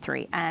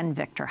 1973, and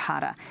Victor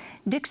Jara.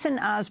 Dixon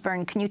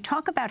Osborne, can you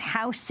talk about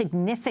how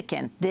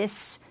significant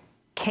this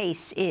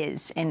case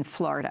is in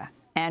Florida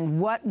and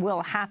what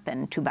will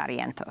happen to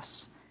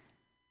Barrientos?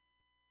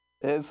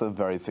 It's a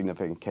very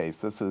significant case.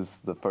 This is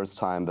the first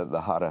time that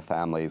the Jara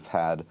families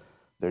had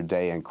their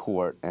day in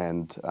court,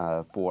 and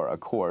for a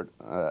court,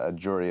 a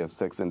jury of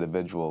 6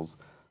 individuals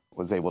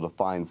was able to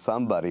find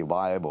somebody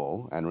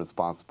liable and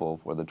responsible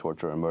for the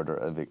torture and murder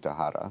of Victor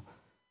Jara.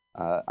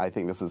 I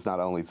think this is not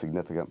only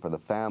significant for the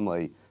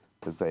family,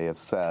 as they have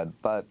said,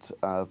 but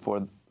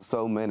for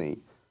so many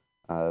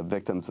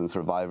victims and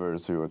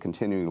survivors who are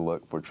continuing to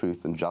look for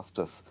truth and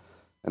justice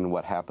in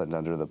what happened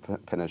under the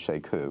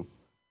Pinochet coup.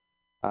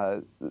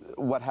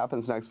 What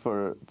happens next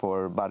for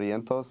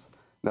Barrientos?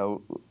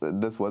 No,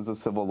 this was a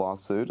civil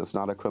lawsuit. It's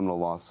not a criminal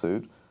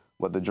lawsuit.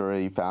 What the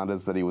jury found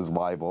is that he was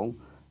liable,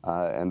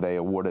 and they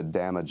awarded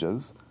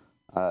damages.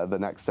 The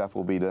next step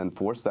will be to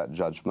enforce that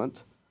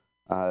judgment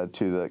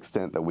to the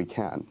extent that we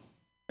can.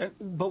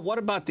 But what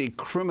about the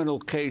criminal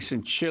case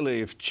in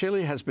Chile? If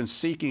Chile has been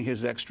seeking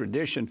his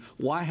extradition,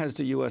 why has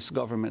the U.S.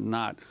 government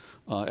not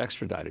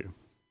extradited him?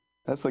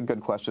 That's a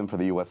good question for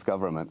the U.S.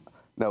 government.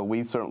 No,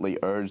 we certainly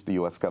urge the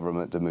U.S.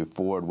 government to move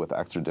forward with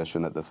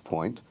extradition at this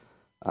point.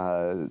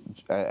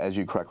 As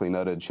you correctly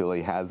noted,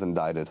 Chile has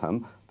indicted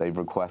him. They've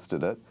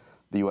requested it.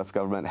 The U.S.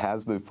 government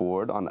has moved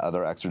forward on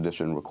other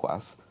extradition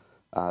requests.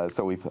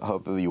 So we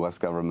hope that the U.S.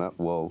 government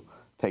will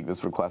take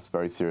this request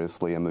very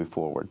seriously and move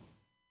forward.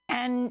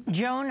 And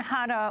Joan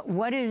Jara,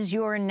 what is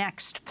your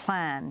next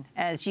plan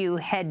as you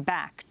head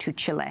back to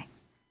Chile?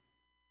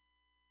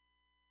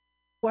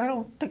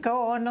 Well, to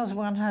go on as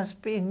one has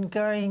been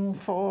going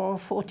for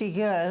 40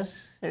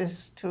 years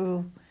is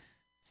to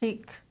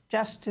seek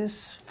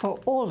justice for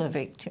all the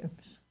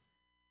victims.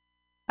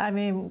 I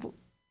mean,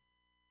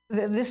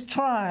 this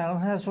trial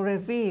has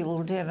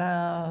revealed in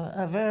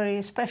a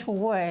very special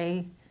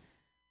way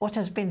what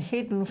has been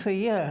hidden for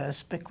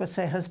years, because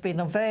there has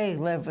been a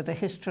veil over the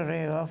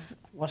history of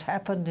what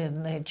happened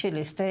in the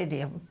Chile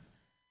Stadium.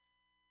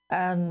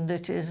 And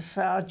it is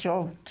our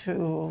job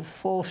to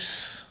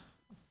force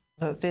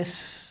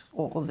this,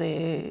 or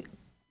the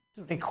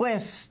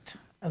request,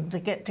 and to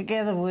get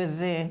together with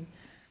the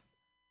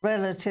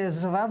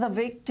relatives of other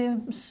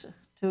victims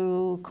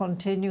to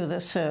continue the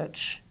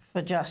search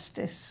for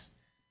justice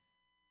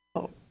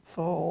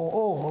for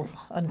all,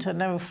 and to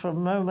know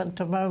from moment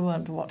to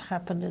moment what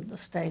happened in the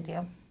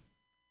stadium.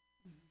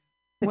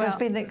 It has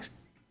been,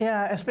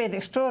 it's been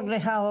extraordinary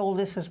how all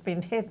this has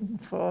been hidden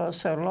for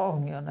so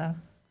long, you know.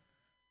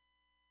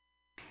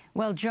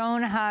 Well,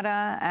 Joan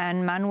Jara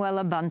and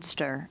Manuela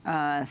Bunster,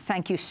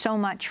 thank you so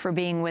much for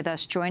being with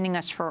us, joining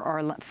us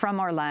from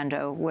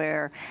Orlando,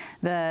 where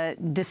the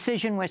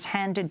decision was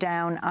handed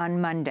down on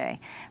Monday.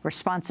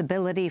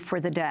 Responsibility for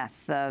the death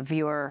of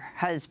your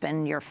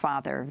husband, your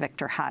father,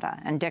 Victor Jara.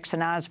 And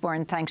Dixon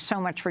Osborne, thanks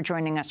so much for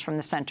joining us from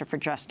the Center for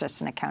Justice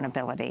and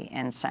Accountability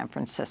in San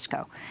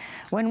Francisco.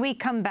 When we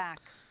come back...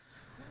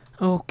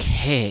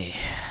 Okay.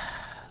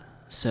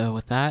 So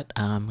with that,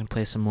 I'm going to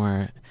play some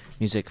more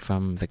music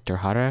from Victor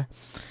Jara,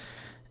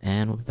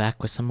 and we'll be back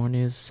with some more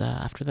news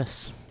after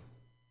this.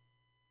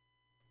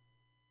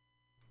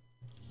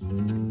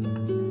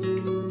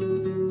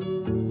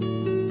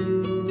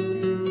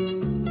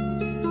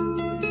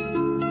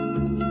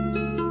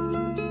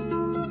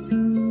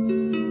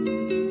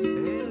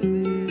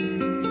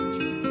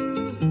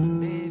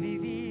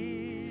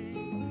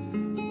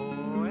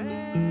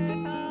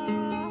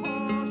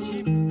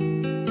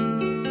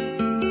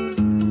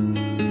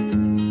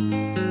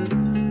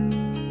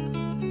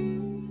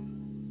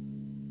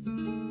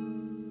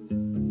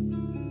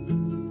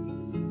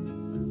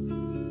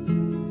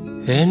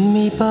 En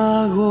mi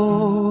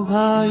pago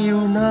hay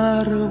un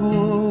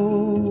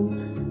árbol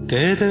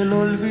que del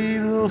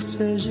olvido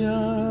se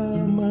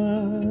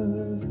llama,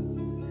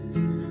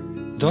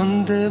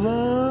 donde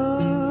van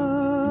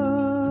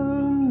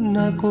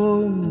a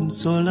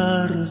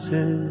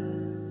consolarse,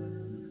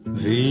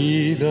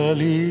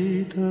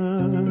 Vidalita,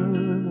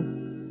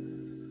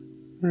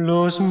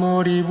 los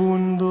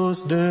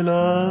moribundos del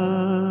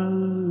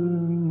alma.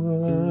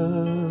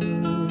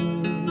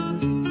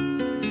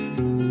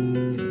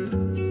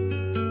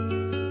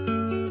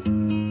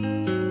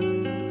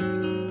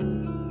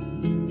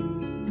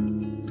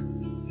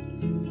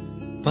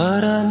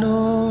 Para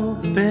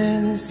no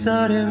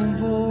pensar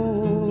en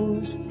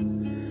vos,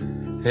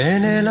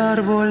 en el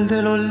árbol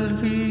del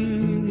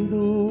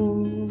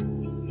olvido,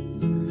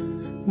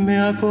 me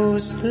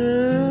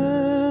acosté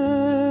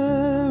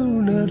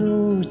una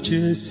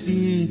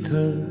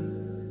nochecita,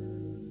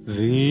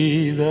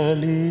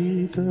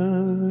 Vidalita,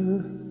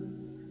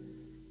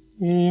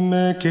 y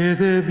me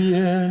quedé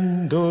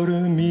bien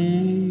dormido.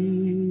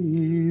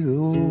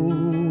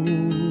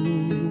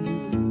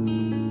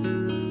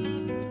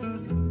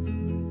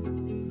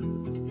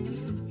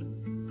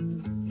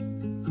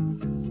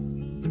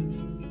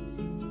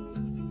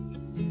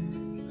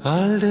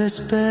 Al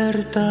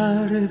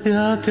despertar de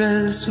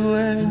aquel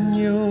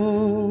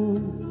sueño,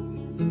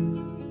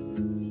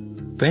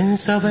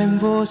 pensaba en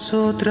vos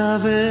otra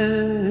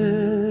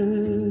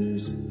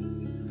vez,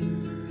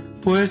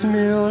 pues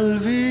me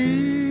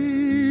olvidé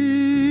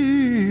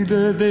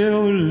de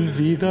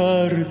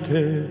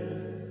olvidarte,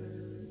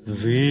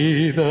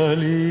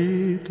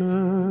 Vidalita,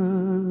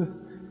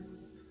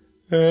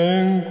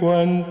 en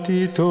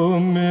cuantito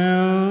me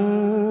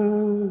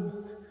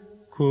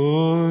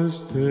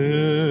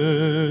acosté.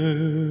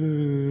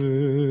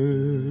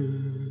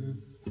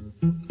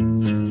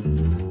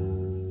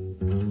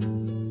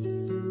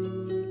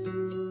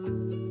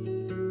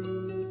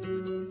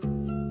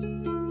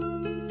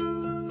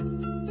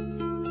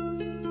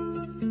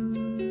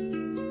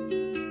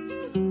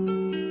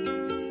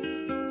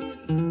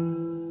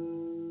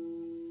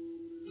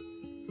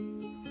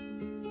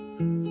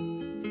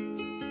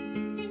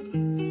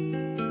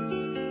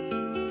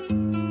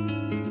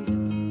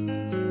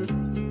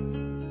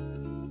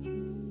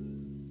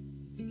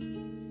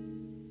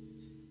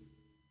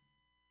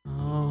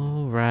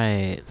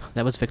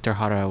 That was Victor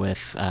Jara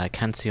with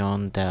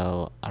Canción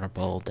del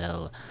Árbol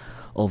del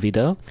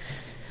Olvido.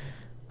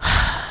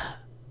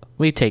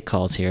 We take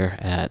calls here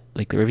at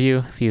Weekly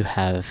Review. If you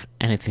have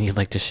anything you'd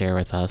like to share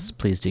with us,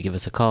 please do give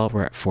us a call.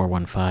 We're at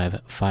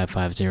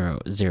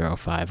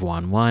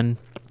 415-550-0511.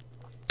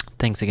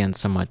 Thanks again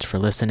so much for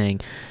listening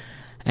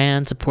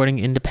and supporting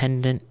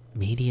independent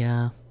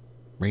media,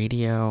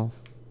 radio,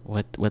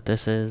 what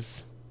this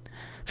is.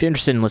 If you're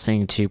interested in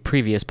listening to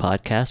previous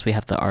podcasts, we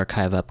have the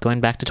archive up going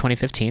back to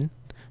 2015.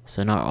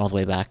 So not all the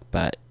way back,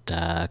 but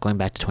going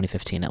back to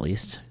 2015 at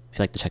least. If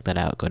you'd like to check that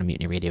out, go to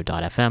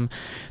MutinyRadio.fm.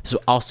 There's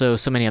also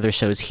so many other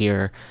shows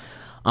here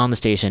on the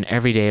station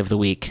every day of the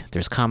week.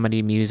 There's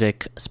comedy,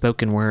 music,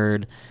 spoken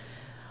word,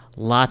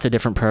 lots of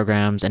different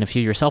programs. And if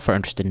you yourself are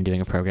interested in doing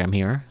a program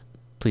here,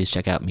 please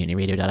check out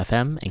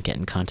MutinyRadio.fm and get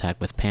in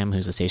contact with Pam,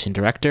 who's the station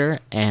director,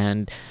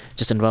 and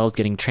just involves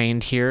getting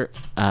trained here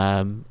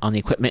on the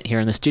equipment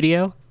here in the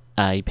studio.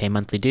 You pay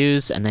monthly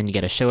dues, and then you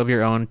get a show of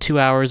your own 2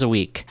 hours a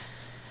week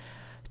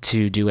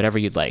to do whatever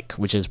you'd like,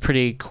 which is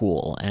pretty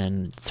cool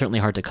and certainly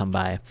hard to come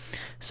by.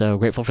 So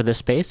grateful for this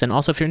space. And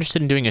also, if you're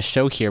interested in doing a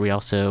show here, we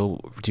also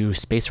do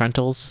space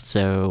rentals.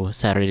 So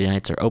Saturday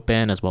nights are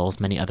open, as well as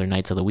many other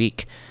nights of the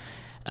week.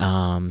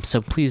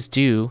 So please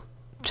do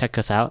check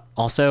us out.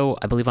 Also,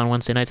 I believe on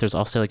Wednesday nights, there's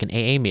also like an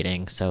AA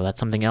meeting. So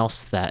that's something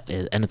else that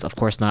is, and it's of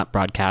course not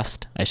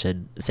broadcast. I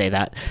should say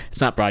that.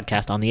 It's not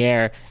broadcast on the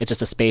air. It's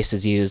just a space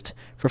is used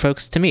for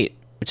folks to meet,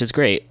 which is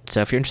great.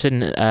 So if you're interested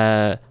in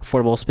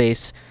affordable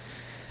space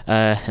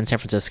in San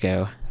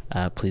Francisco,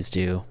 please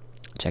do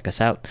check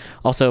us out.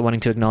 Also wanting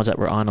to acknowledge that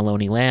we're on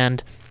Ohlone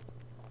land,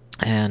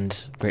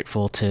 and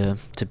grateful to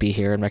be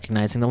here and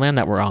recognizing the land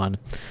that we're on.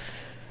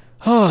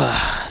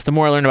 Oh, the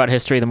more I learn about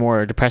history, the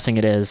more depressing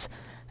it is,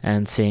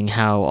 and seeing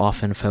how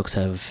often folks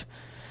have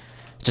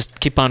just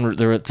keep on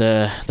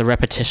the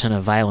repetition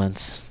of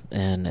violence,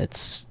 and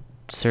it's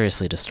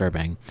seriously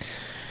disturbing.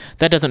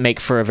 That doesn't make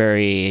for a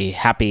very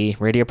happy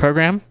radio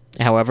program.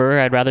 However,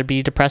 I'd rather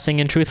be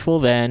depressing and truthful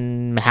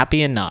than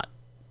happy and not.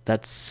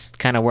 That's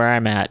kind of where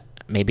I'm at.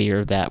 Maybe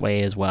you're that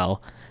way as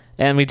well.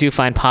 And we do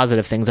find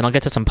positive things, and I'll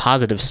get to some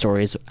positive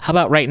stories. How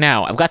about right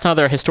now? I've got some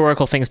other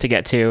historical things to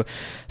get to,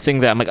 seeing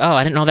that I'm like, oh,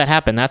 I didn't know that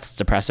happened. That's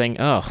depressing.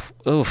 Oh,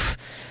 oof.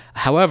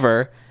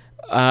 However,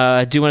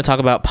 I do want to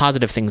talk about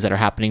positive things that are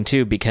happening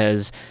too,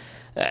 because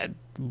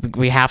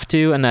we have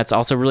to, and that's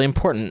also really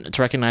important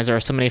to recognize there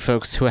are so many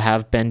folks who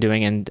have been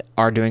doing and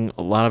are doing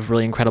a lot of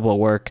really incredible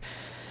work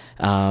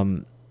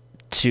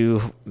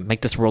to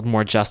make this world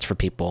more just for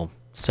people.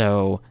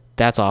 So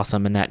that's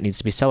awesome, and that needs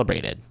to be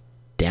celebrated.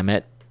 Damn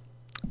it.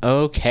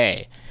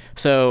 Okay.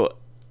 So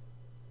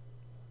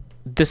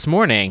this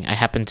morning, I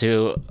happened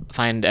to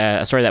find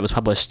a story that was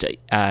published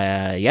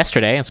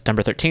yesterday on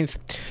September 13th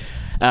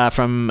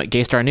from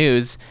Gay Star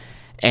News.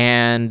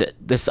 And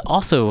this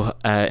also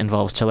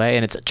involves Chile,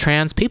 and it's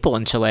trans people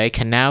in Chile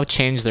can now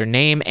change their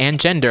name and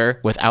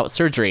gender without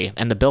surgery.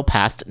 And the bill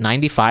passed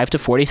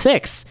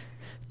 95-46.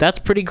 That's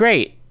pretty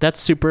great. That's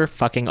super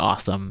fucking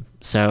awesome.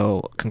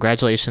 So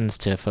congratulations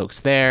to folks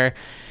there.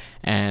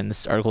 And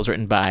this article is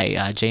written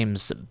by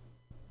James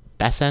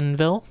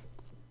Bessenville.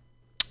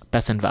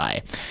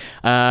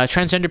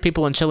 Transgender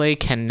people in Chile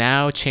can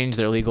now change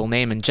their legal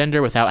name and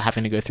gender without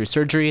having to go through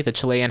surgery. The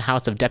Chilean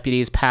House of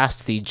Deputies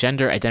passed the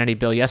Gender Identity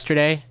Bill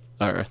yesterday,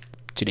 or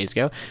 2 days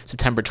ago,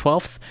 September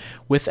 12th,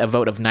 with a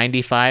vote of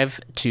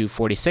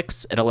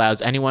 95-46. It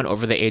allows anyone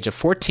over the age of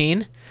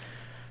 14.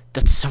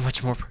 That's so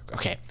much more.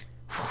 Okay.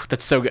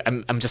 That's so good.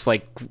 I'm just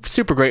like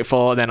super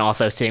grateful, and then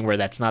also seeing where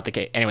that's not the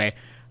case. Anyway,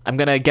 I'm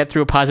going to get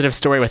through a positive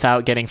story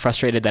without getting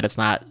frustrated that it's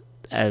not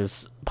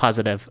as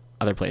positive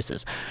other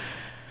places.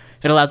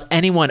 It allows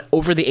anyone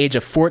over the age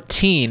of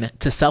 14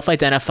 to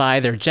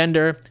self-identify their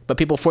gender, but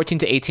people 14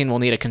 to 18 will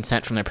need a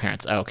consent from their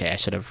parents. Oh, okay, I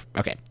should have...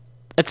 Okay.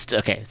 It's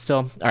okay.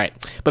 Still, all right.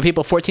 But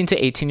people 14 to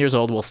 18 years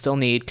old will still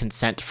need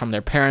consent from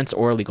their parents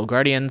or legal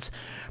guardians.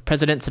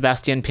 President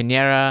Sebastián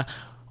Piñera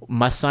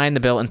must sign the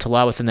bill into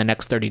law within the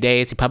next 30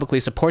 days. He publicly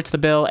supports the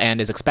bill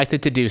and is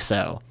expected to do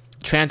so.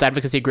 Trans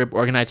advocacy group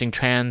organizing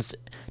trans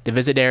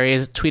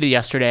divisidaries tweeted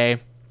yesterday,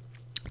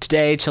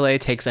 "Today, Chile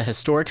takes a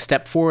historic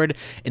step forward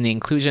in the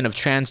inclusion of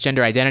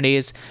transgender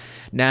identities.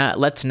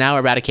 Let's now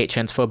eradicate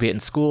transphobia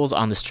in schools,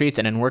 on the streets,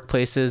 and in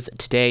workplaces.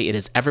 Today, it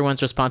is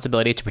everyone's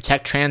responsibility to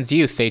protect trans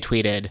youth," they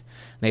tweeted.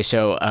 They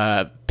show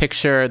a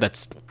picture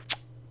that's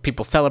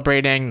people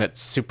celebrating. That's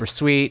super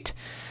sweet.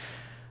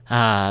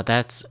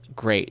 That's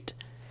great.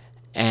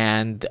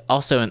 And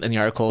also in the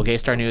article, Gay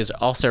Star News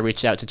also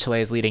reached out to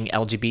Chile's leading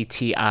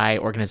LGBTI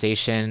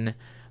organization.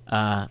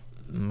 I'm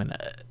going to...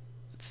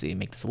 Let's see,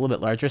 make this a little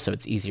bit larger so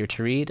it's easier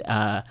to read.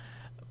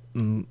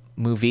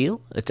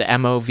 Movil, it's a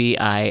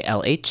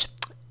MOVILH,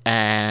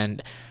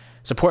 and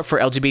support for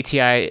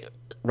LGBTI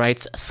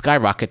rights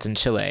skyrockets in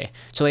Chile.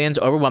 Chileans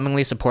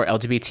overwhelmingly support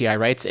LGBTI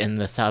rights in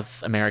the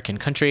South American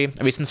country.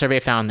 A recent survey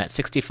found that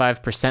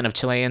 65% of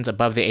Chileans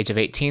above the age of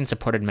 18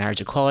 supported marriage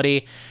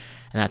equality,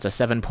 and that's a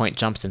 7-point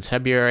jump since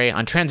February.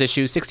 On trans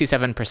issues,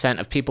 67%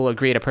 of people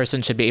agreed a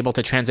person should be able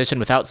to transition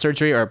without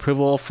surgery or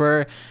approval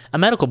for a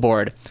medical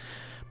board,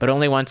 but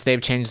only once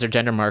they've changed their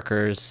gender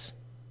markers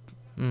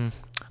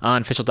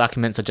on official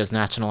documents such as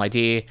national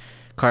ID,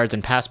 cards,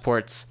 and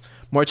passports.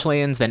 More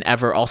Chileans than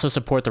ever also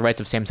support the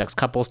rights of same-sex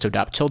couples to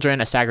adopt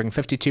children. A staggering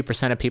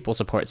 52% of people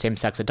support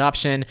same-sex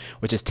adoption,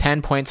 which is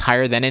 10 points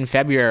higher than in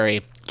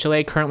February.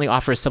 Chile currently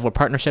offers civil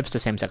partnerships to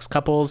same-sex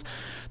couples.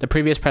 The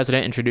previous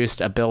president introduced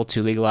a bill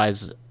to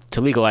legalize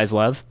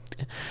love.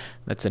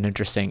 That's an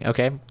interesting,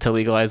 to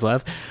legalize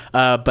love.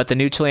 But the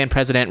new Chilean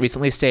president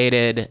recently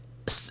stated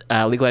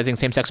legalizing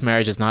same-sex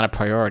marriage is not a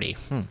priority.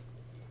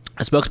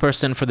 A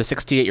spokesperson for the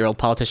 68-year-old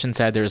politician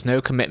said there is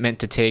no commitment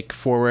to take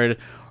forward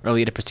or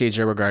lead a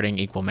procedure regarding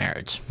equal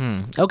marriage.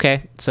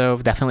 Okay, so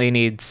definitely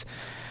needs...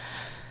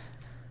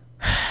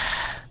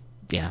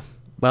 yeah,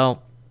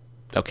 well,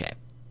 okay.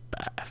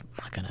 I'm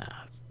not going to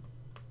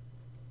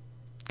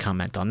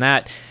comment on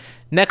that.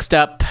 Next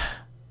up,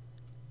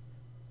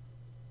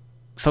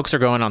 folks are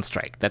going on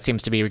strike. That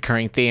seems to be a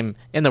recurring theme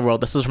in the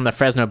world. This is from the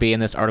Fresno Bee,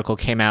 and this article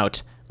came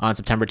out on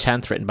September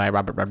 10th, written by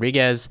Robert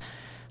Rodriguez.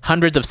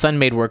 Hundreds of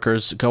Sunmade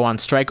workers go on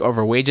strike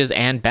over wages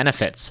and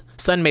benefits.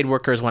 Sunmade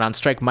workers went on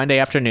strike Monday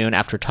afternoon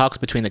after talks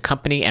between the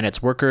company and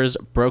its workers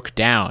broke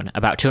down.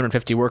 About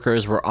 250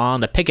 workers were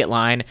on the picket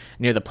line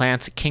near the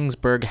plant's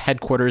Kingsburg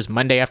headquarters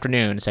Monday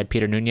afternoon, said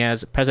Peter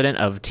Nunez, president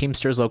of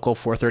Teamsters Local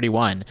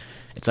 431.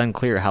 It's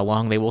unclear how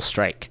long they will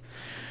strike.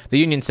 The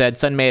union said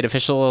Sunmade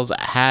officials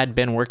had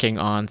been working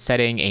on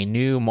setting a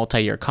new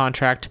multi-year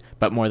contract,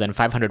 but more than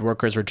 500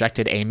 workers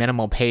rejected a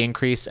minimal pay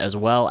increase, as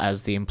well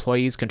as the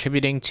employees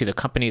contributing to the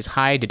company's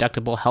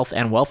high-deductible health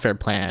and welfare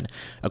plan,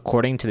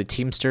 according to the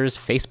Teamsters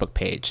Facebook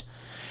page.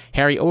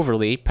 Harry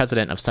Overly,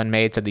 president of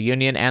Sunmade, said the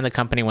union and the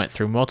company went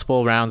through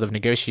multiple rounds of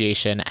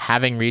negotiation,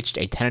 having reached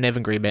a tentative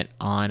agreement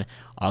on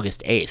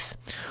August 8th.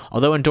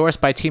 Although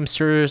endorsed by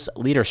Teamsters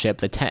leadership,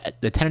 the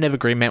tentative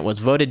agreement was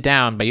voted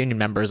down by union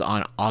members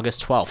on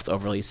August 12th,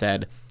 Overly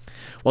said.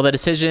 While the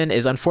decision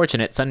is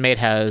unfortunate, Sunmade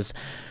has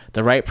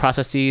the right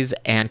processes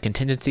and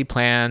contingency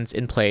plans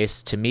in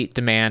place to meet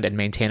demand and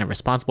maintain a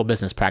responsible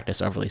business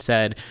practice, Overly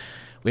said.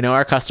 We know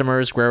our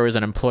customers, growers,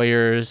 and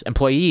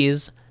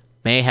employees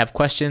may have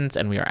questions,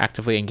 and we are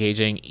actively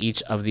engaging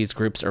each of these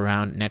groups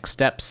around next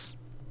steps.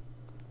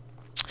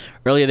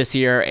 Earlier this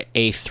year,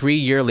 a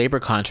 3-year labor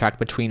contract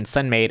between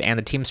Sunmade and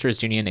the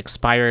Teamsters Union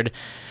expired.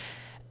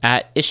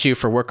 At issue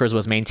for workers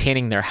was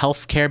maintaining their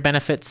health care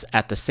benefits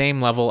at the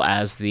same level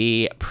as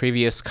the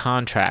previous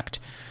contract.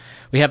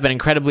 We have been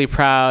incredibly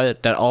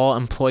proud that all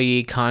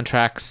employee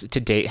contracts to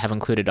date have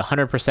included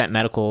 100%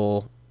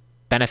 medical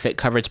benefit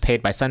coverage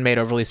paid by Sunmade,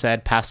 Overly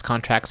said. Past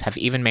contracts have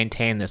even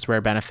maintained this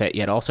rare benefit,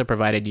 yet also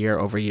provided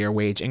year-over-year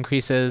wage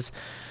increases.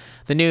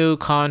 The new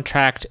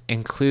contract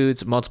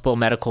includes multiple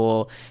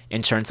medical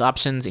insurance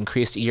options,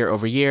 increased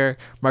year-over-year,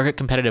 market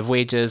competitive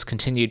wages,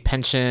 continued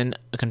pension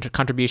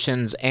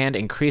contributions, and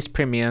increased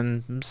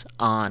premiums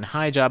on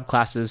high job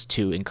classes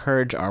to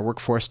encourage our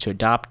workforce to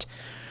adopt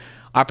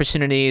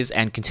opportunities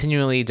and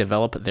continually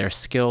develop their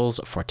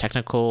skills for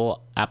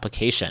technical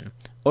application.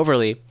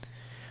 Overly,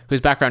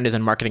 whose background is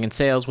in marketing and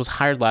sales, was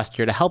hired last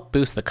year to help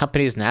boost the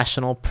company's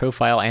national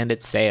profile and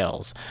its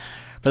sales.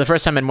 For the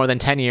first time in more than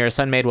 10 years,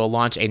 Sunmade will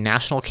launch a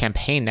national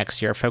campaign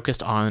next year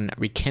focused on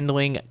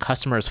rekindling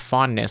customers'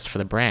 fondness for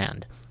the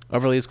brand.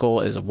 Overly's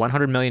goal is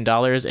 $100 million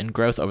in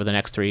growth over the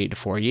next 3 to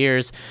 4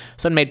 years.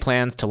 Sunmade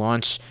plans to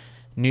launch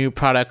new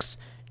products,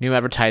 new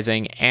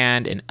advertising,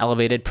 and an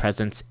elevated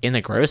presence in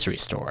the grocery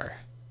store.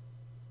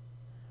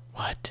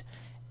 What?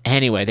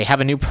 Anyway, they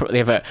have an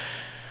image.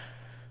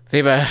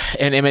 They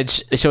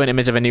show an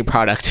image of a new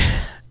product,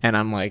 and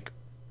I'm like,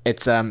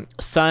 it's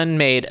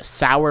Sun-Made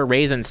sour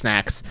raisin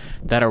snacks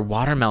that are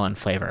watermelon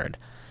flavored.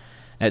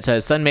 It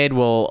says Sun-Made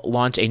will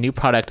launch a new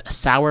product,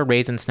 sour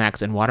raisin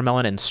snacks in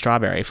watermelon and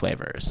strawberry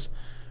flavors.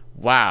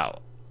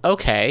 Wow.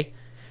 Okay,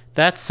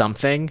 that's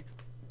something.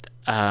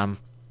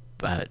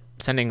 But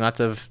sending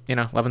lots of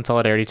love and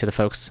solidarity to the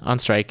folks on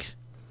strike,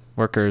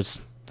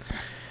 workers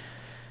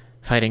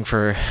fighting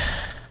for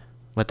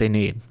what they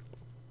need.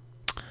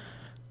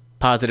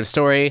 Positive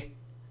story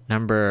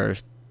number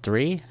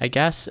 3, I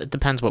guess. It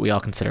depends what we all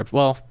consider.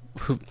 Well,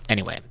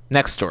 anyway,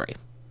 next story.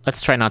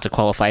 Let's try not to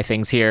qualify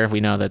things here. We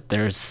know that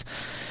there's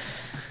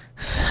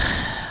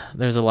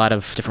a lot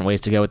of different ways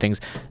to go with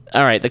things.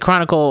 All right, the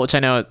Chronicle, which I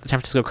know, San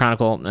Francisco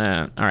Chronicle,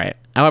 all right.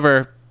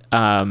 However,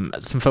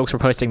 some folks were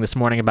posting this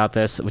morning about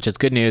this, which is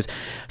good news.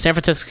 San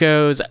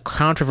Francisco's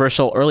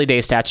controversial early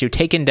day statue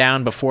taken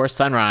down before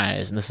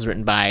sunrise. And this is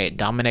written by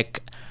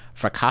Dominic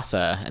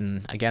Fracassa,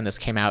 and again, this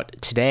came out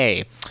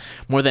today.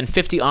 More than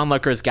 50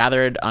 onlookers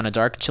gathered on a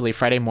dark, chilly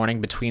Friday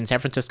morning between San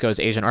Francisco's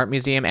Asian Art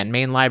Museum and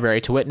Main Library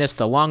to witness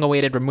the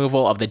long-awaited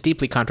removal of the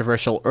deeply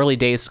controversial early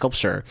days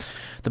sculpture.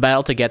 The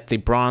battle to get the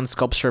bronze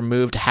sculpture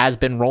moved has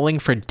been rolling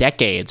for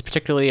decades,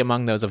 particularly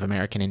among those of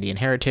American Indian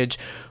heritage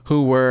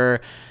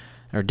or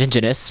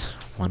indigenous,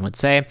 one would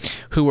say,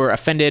 who were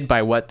offended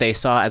by what they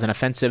saw as an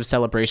offensive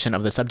celebration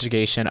of the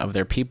subjugation of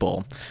their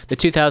people. The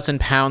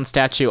 2,000-pound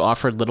statue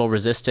offered little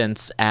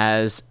resistance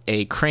as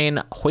a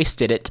crane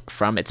hoisted it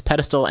from its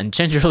pedestal and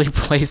gingerly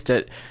placed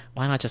it.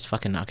 Why not just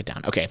fucking knock it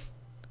down? Okay,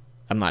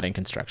 I'm not in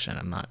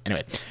construction.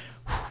 Anyway.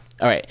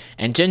 All right,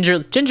 and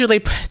gingerly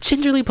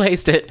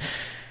placed it.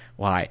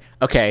 Why?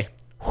 Okay,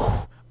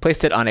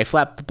 placed it on a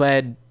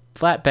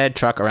flatbed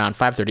truck around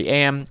 5:30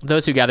 a.m.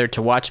 Those who gathered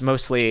to watch,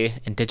 mostly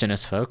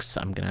indigenous folks,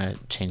 I'm going to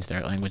change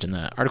their language in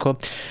the article,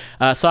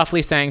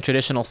 softly sang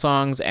traditional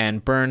songs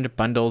and burned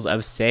bundles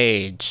of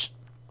sage.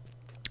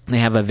 They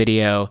have a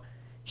video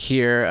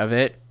here of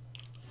it,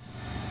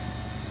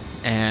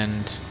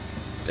 and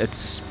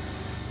it's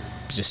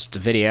just a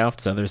video,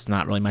 so there's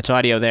not really much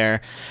audio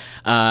there.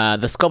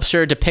 The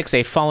sculpture depicts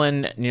a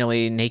fallen,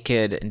 nearly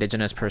naked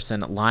indigenous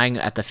person lying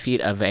at the feet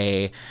of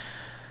a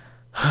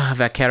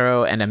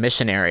vaquero and a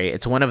missionary.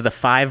 It's one of the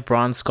 5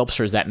 bronze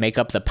sculptures that make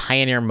up the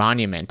Pioneer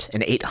Monument,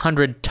 an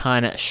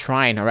 800-ton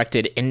shrine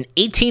erected in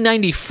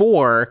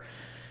 1894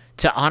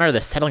 to honor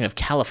the settling of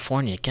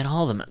California. Get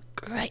all of them.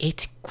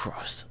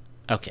 Gross.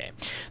 Okay.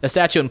 The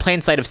statue in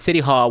plain sight of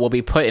City Hall will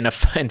be put in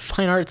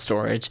fine art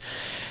storage,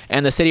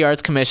 and the City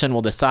Arts Commission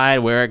will decide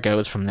where it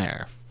goes from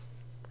there.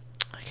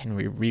 Can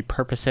we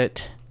repurpose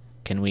it?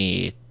 Can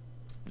we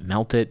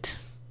melt it?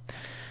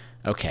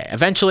 Okay.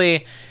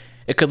 Eventually,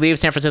 it could leave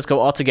San Francisco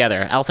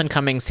altogether. Alton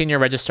Cummings, senior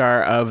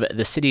registrar of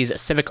the city's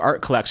civic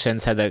art collection,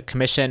 said the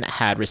commission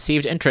had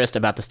received interest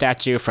about the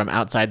statue from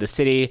outside the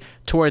city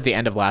toward the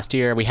end of last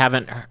year. We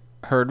haven't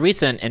heard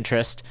recent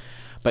interest,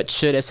 but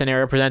should a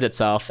scenario present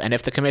itself, and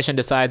if the commission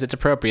decides it's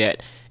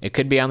appropriate, it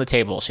could be on the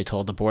table, she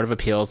told the Board of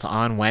Appeals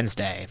on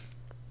Wednesday.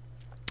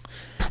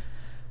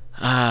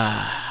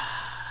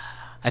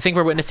 I think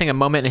we're witnessing a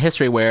moment in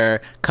history where,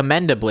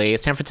 commendably,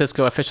 San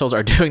Francisco officials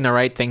are doing the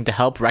right thing to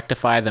help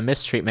rectify the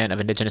mistreatment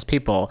of indigenous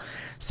people,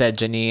 said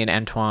Janine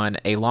Antoine,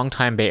 a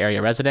longtime Bay Area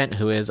resident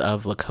who is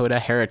of Lakota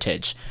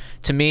heritage.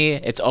 To me,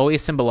 it's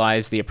always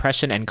symbolized the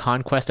oppression and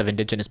conquest of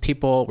indigenous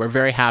people. We're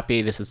very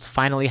happy this is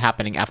finally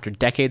happening after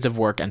decades of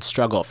work and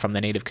struggle from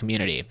the Native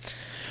community.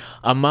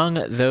 Among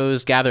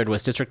those gathered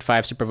was District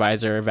 5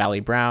 Supervisor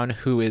Valley Brown,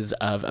 who is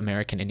of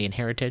American Indian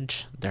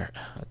heritage.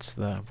 That's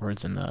the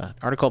words in the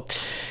article.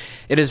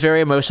 It is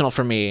very emotional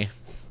for me.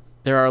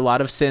 There are a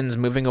lot of sins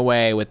moving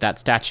away with that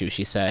statue,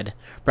 she said.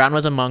 Brown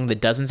was among the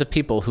dozens of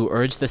people who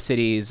urged the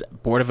city's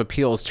Board of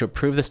Appeals to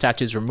approve the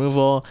statue's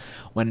removal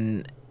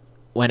when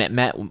it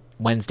met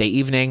Wednesday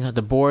evening,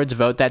 the board's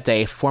vote that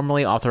day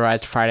formally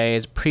authorized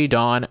Friday's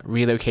pre-dawn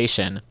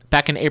relocation.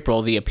 Back in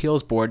April, the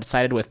appeals board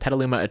sided with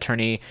Petaluma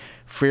attorney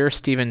Freer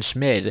Stephen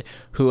Schmid,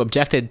 who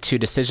objected to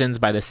decisions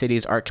by the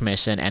city's Art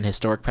Commission and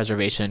Historic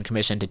Preservation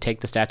Commission to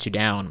take the statue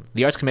down.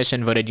 The Arts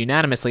Commission voted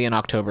unanimously in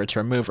October to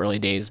remove Early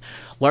Days,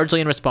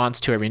 largely in response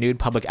to a renewed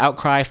public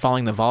outcry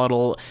following the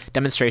volatile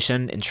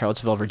demonstration in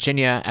Charlottesville,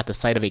 Virginia, at the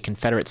site of a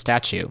Confederate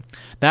statue.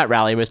 That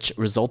rally, which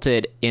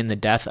resulted in the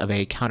death of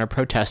a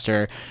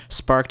counter-protester,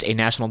 sparked a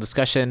national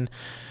discussion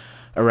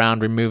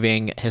around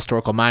removing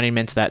historical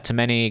monuments that to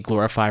many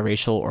glorify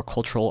racial or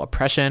cultural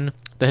oppression.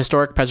 The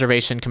Historic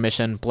Preservation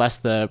Commission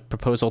blessed the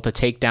proposal to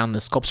take down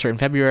the sculpture in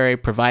February,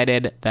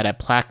 provided that a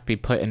plaque be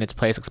put in its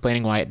place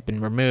explaining why it had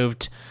been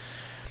removed.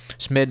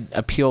 Schmid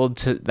appealed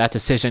to that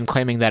decision,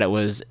 claiming that it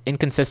was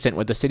inconsistent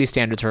with the city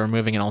standards for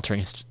removing and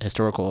altering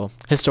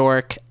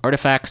historic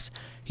artifacts.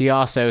 He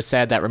also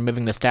said that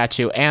removing the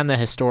statue and the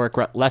historic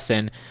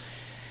lesson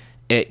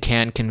it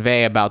can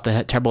convey about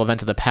the terrible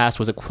events of the past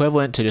was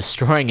equivalent to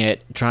destroying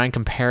it, drawing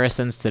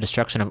comparisons to the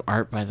destruction of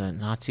art by the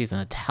Nazis and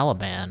the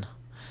Taliban.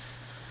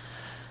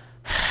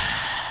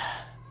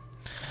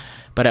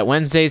 But at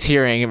Wednesday's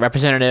hearing,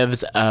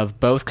 representatives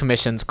of both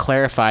commissions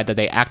clarified that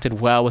they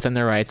acted well within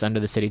their rights under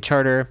the city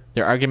charter.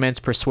 Their arguments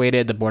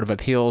persuaded the Board of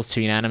Appeals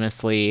to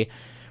unanimously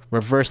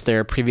reverse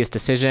their previous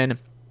decision.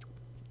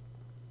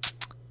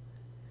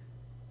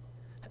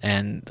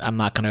 And I'm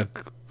not going to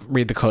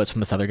read the quotes from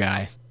this other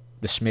guy.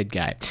 The Schmid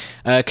guy,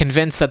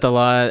 convinced that the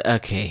law.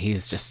 Okay,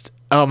 he's just.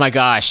 Oh my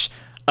gosh.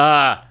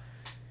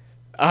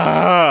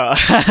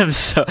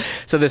 So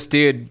this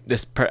dude,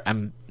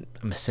 I'm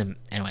assuming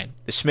anyway.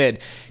 The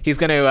Schmid, he's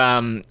going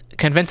to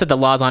convinced that the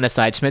law's on his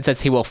side. Schmid says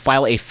he will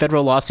file a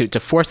federal lawsuit to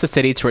force the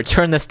city to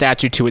return the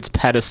statue to its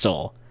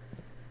pedestal.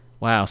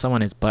 Wow,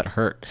 someone is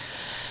butthurt.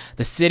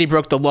 The city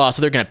broke the law,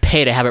 so they're going to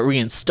pay to have it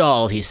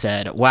reinstalled, he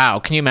said. Wow,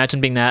 can you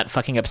imagine being that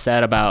fucking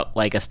upset about,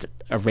 like, a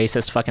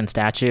racist fucking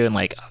statue and,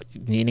 like,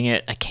 needing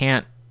it? I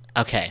can't.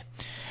 Okay.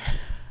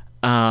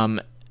 Oh,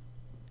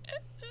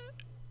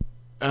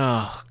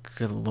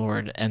 good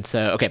lord. And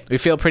so, okay, we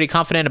feel pretty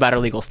confident about our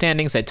legal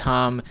standing, said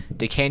Tom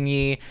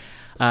DeCaney,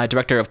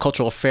 Director of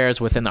Cultural Affairs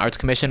within the Arts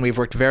Commission. We've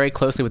worked very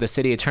closely with the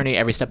city attorney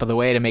every step of the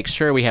way to make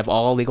sure we have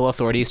all legal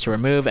authorities to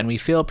remove, and we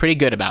feel pretty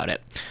good about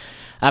it.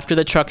 After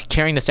the truck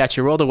carrying the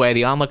statue rolled away,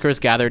 the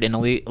onlookers gathered in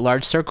a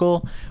large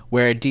circle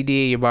where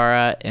Didi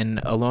Ybarra, an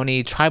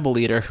Ohlone tribal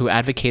leader who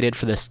advocated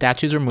for the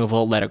statue's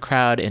removal, led a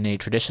crowd in a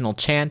traditional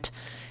chant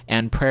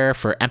and prayer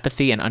for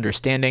empathy and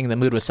understanding. The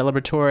mood was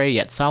celebratory,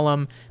 yet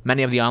solemn.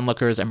 Many of the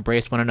onlookers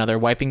embraced one another,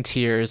 wiping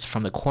tears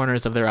from the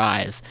corners of their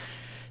eyes.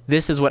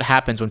 This is what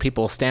happens when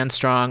people stand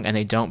strong and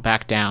they don't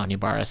back down,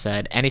 Ybarra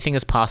said. Anything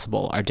is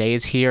possible. Our day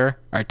is here.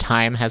 Our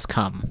time has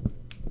come.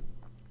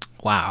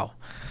 Wow.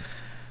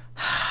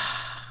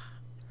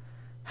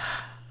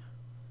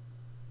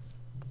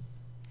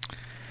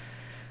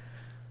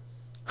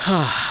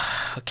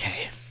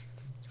 Okay.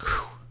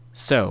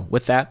 So,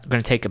 with that, we're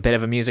going to take a bit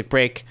of a music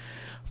break.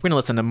 We're going to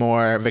listen to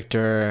more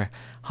Victor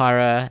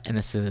Jara, and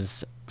this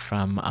is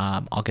from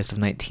August of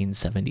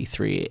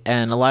 1973.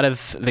 And a lot of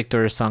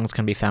Victor's songs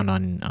can be found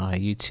on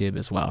YouTube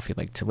as well if you'd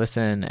like to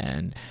listen,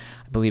 and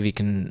I believe you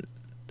can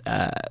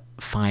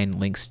find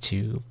links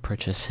to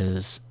purchase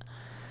his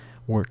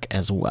work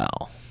as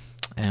well.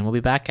 And we'll be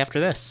back after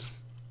this.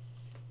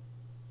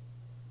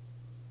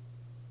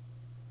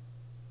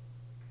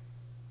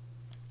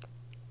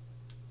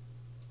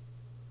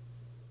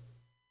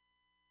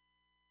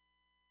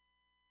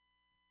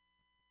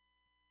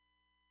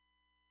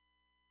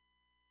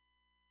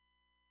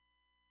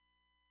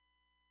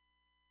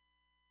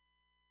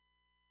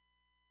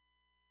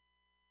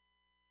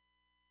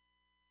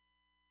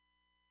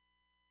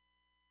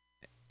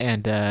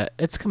 And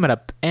it's coming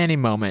up any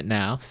moment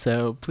now,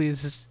 so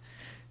please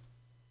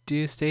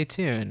do stay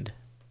tuned.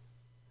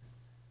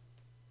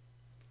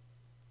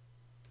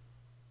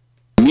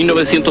 En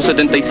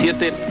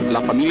 1977, la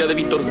familia de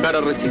Víctor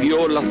Jara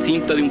recibió la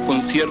cinta de un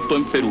concierto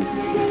en Perú.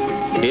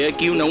 He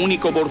aquí una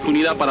única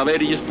oportunidad para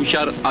ver y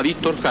escuchar a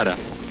Víctor Jara.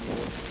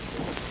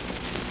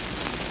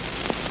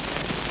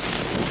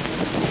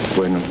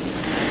 Bueno,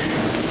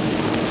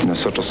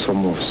 nosotros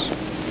somos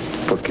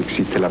porque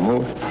existe el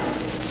amor.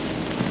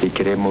 Y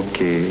queremos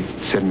que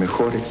ser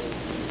mejores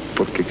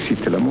porque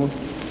existe el amor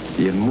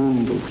y el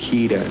mundo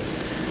gira,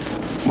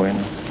 bueno,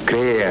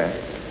 crea,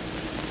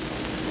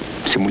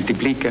 se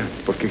multiplica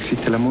porque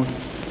existe el amor.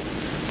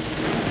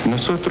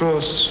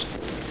 Nosotros,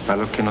 a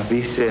los que nos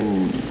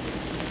dicen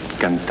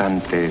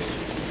cantantes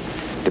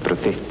de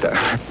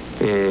protesta,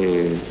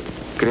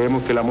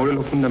 creemos que el amor es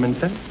lo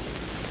fundamental.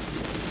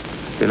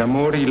 El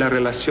amor y la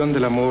relación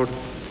del amor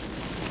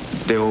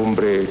de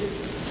hombre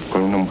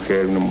con una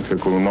mujer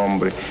con un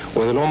hombre,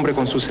 o del hombre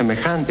con su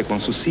semejante,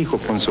 con sus hijos,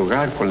 con su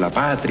hogar, con la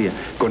patria,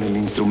 con el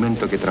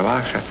instrumento que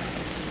trabaja,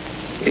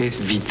 es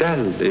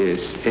vital,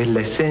 es la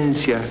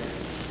esencia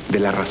de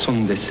la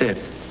razón de ser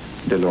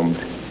del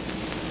hombre.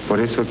 Por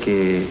eso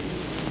que,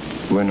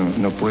 bueno,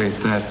 no puede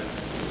estar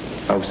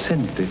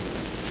ausente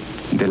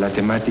de la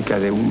temática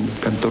de un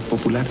cantor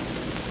popular.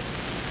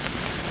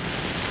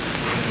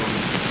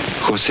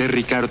 José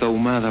Ricardo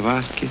Ahumada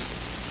Vázquez,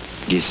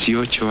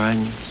 18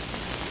 años,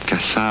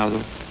 casado,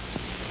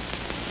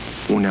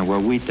 una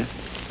guagüita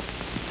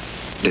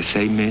de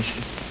 6 meses.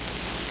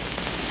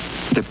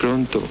 De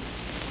pronto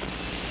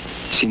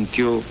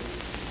sintió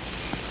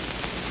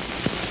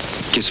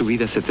que su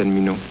vida se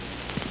terminó.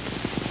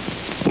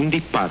 Un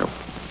disparo.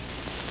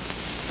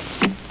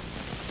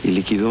 Y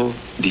liquidó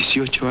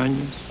 18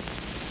 años,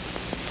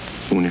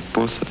 una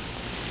esposa,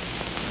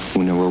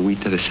 una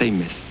guagüita de 6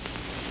 meses.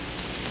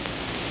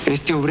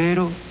 Este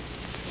obrero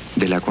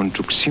de la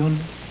construcción,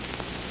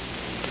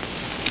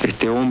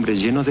 este hombre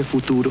lleno de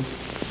futuro,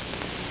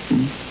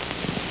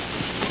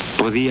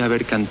 podía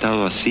haber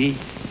cantado así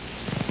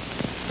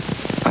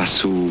a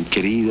su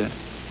querida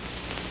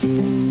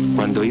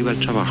cuando iba al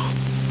trabajo.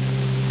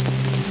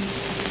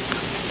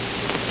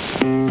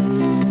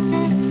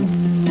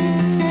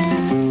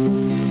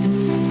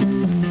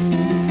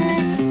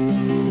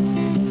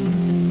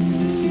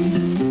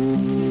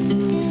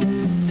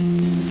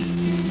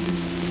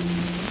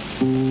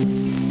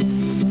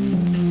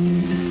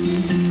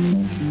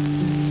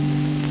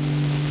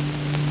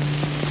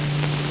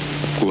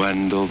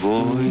 Cuando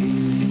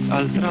voy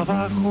al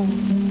trabajo,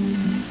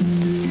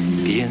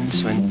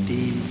 pienso en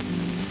ti.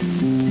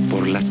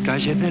 Por las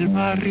calles del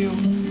barrio,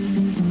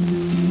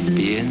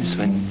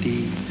 pienso en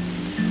ti.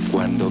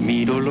 Cuando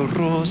miro los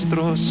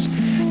rostros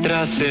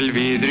tras el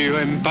vidrio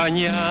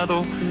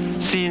empañado,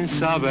 sin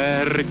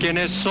saber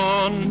quiénes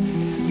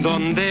son,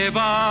 dónde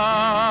va.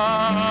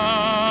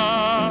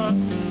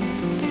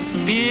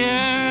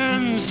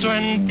 Pienso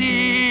en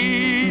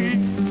ti,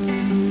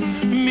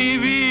 mi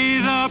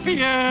vida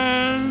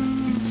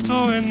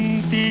pienso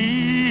en ti.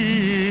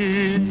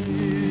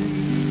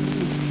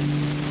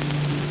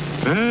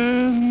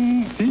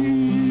 En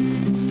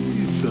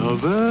ti,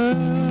 saber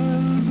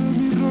de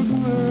mi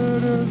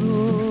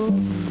recuerdo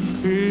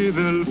y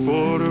del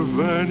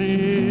porvenir,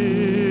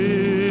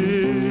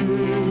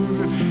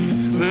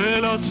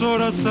 de las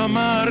horas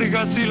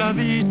amargas y la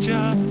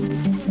dicha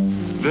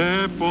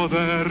de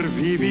poder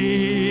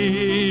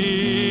vivir,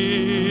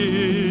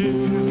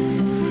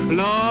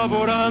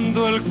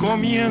 laborando el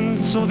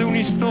comienzo de una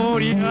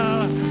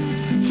historia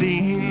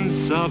sin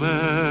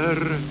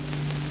saber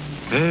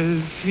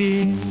el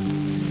fin.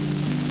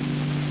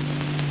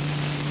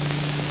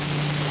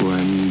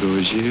 Cuando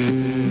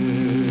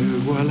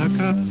llego a la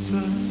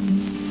casa,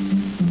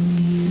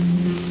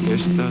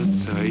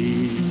 estás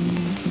ahí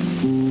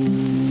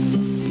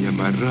y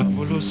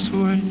amarramos los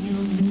sueños.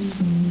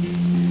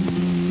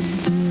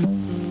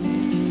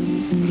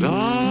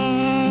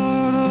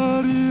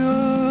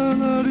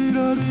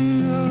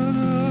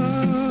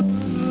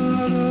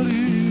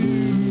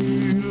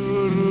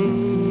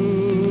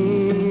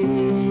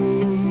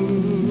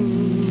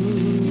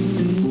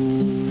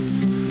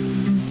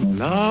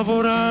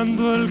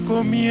 Laborando el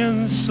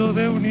comienzo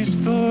de una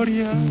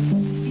historia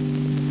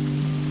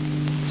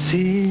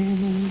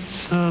sin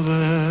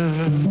saber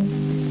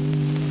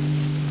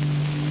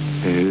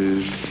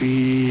el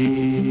fin.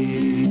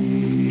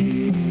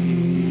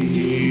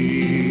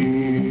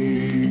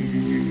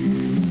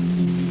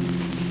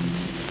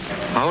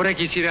 Ahora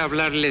quisiera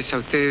hablarles a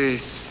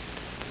ustedes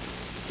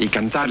y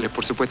cantarles,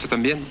 por supuesto,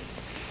 también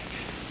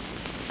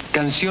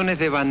canciones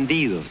de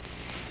bandidos.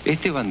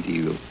 Este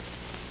bandido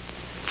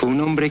fue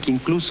un hombre que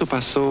incluso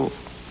pasó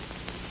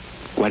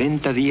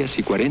 40 días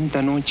y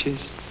 40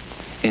 noches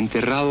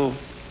enterrado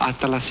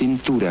hasta la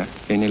cintura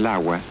en el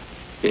agua,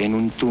 en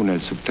un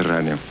túnel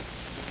subterráneo,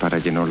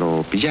 para que no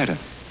lo pillaran.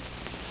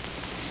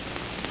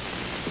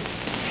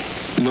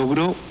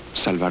 Logró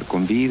salvar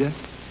con vida,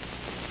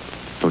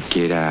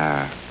 porque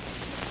era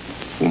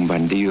un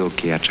bandido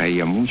que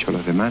atraía mucho a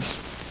los demás.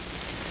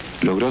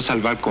 Logró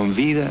salvar con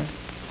vida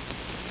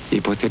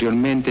y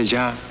posteriormente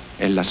ya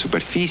en la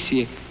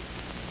superficie,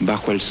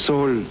 bajo el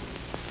sol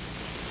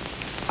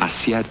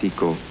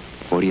asiático,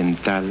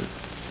 oriental,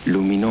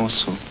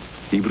 luminoso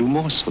y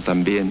brumoso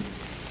también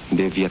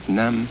de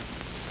Vietnam,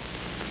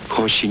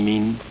 Ho Chi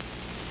Minh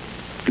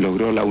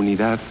logró la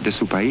unidad de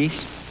su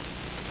país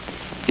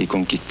y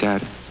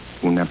conquistar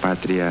una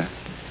patria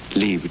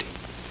libre.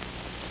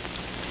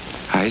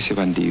 A ese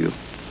bandido,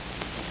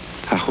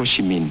 a Ho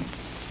Chi Minh,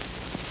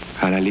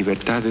 a la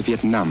libertad de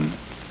Vietnam,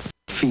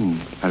 fin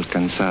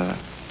alcanzada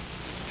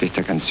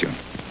esta canción.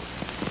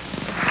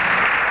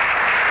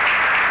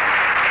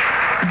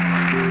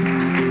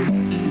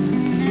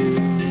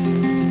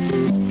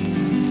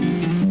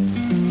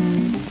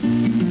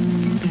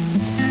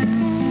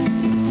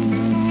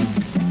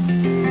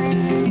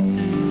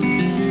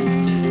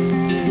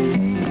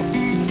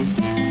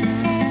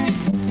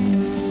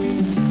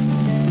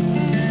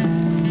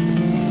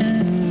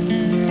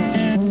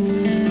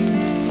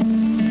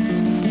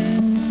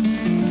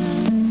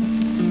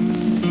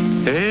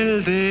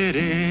 El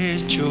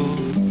derecho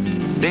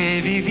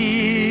de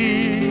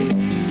vivir,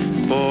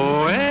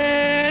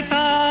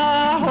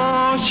 poeta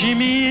Ho Chi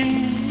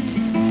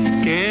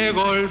Minh, que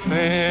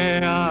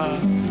golpea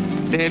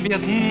de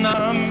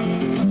Vietnam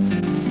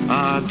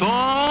a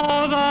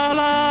toda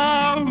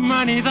la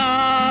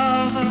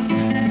humanidad.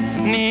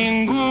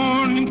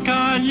 Ningún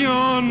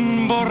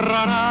cañón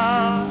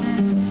borrará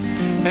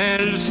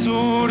el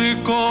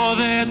surco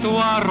de tu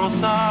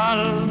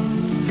arrozal,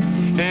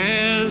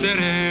 el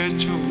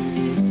derecho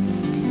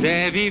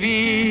de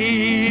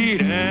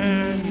vivir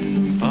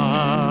en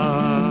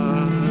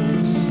paz.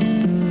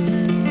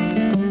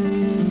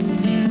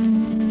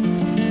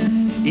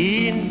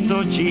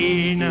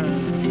 Indochina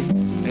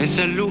es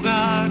el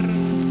lugar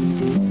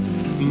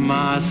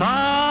más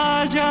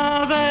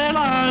allá del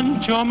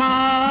ancho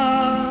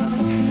mar,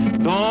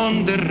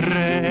 donde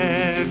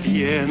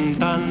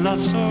revientan la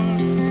sol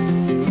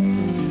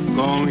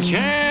con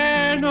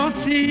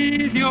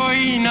genocidio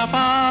y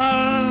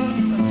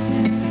napalm.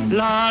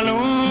 La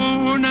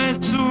luna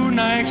es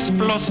una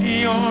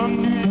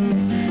explosión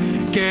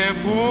que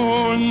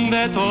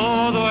funde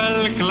todo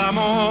el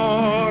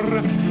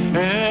clamor,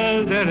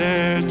 el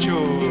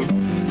derecho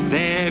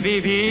de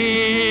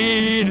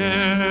vivir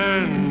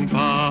en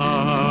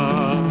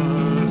paz.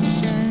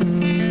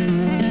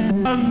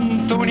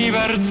 Canto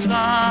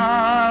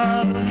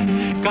universal,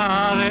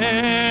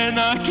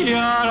 cadena que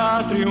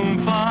hará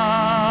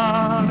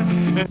triunfar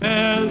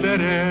el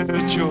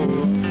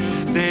derecho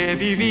de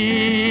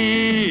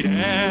vivir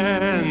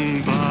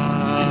en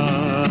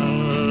paz.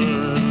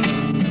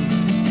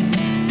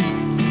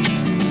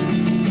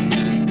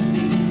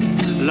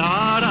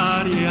 La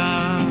ra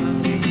ria,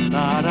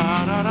 la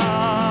ra ra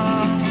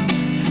ra,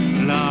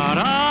 la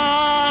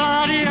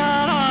ra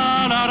ria,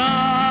 la ra ra,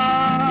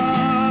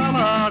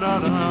 la ra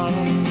ra,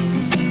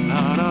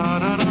 la ra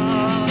ra ra,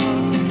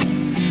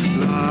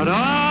 la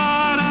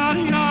ra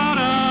ria,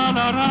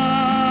 la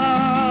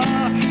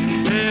ra.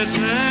 Es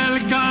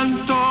el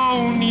canto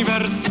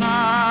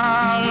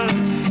universal,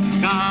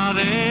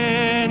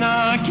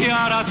 cadena que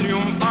hará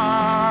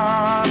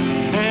triunfar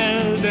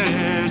el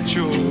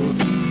derecho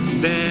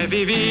de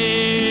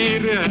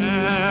vivir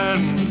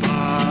en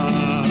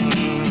paz,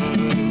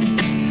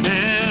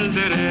 el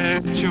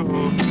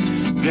derecho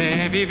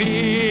de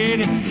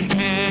vivir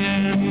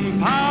en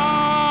paz.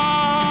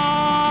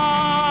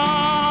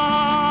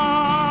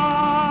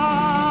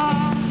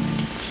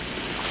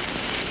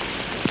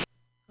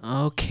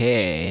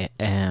 Okay,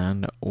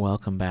 and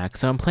welcome back.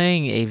 So I'm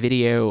playing a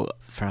video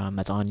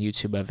that's on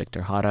YouTube of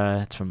Victor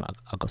Jara. It's from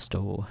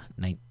Agosto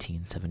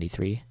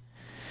 1973.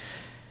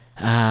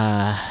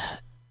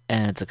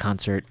 And it's a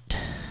concert,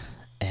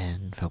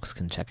 and folks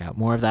can check out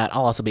more of that.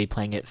 I'll also be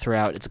playing it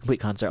throughout. It's a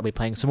complete concert. I'll be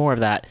playing some more of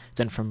that. It's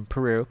in from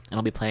Peru, and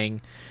I'll be playing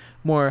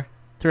more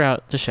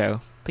throughout the show.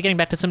 But getting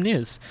back to some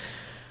news.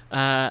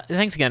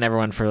 Thanks again,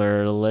 everyone,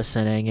 for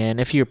listening. And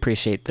if you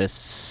appreciate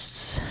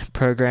this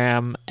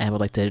program and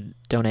would like to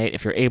donate,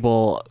 if you're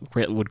able,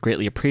 would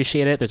greatly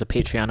appreciate it. There's a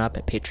Patreon up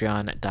at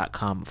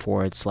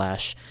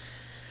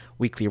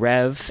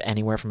patreon.com/weeklyrev.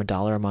 Anywhere from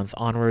 $1 a month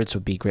onwards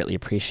would be greatly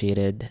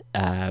appreciated.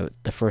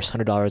 The first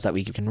 $100 that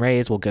we can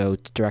raise will go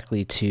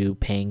directly to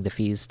paying the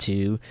fees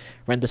to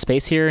rent the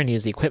space here and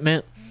use the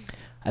equipment.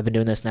 I've been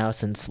doing this now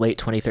since late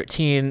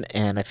 2013,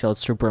 and I feel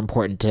it's super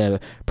important to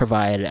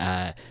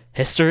provide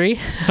history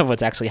of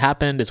what's actually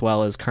happened, as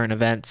well as current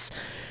events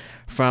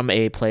from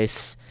a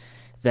place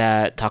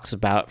that talks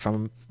about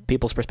from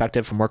people's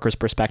perspective, from workers'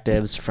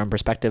 perspectives, from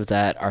perspectives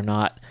that are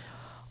not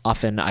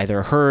often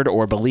either heard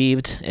or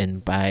believed in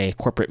by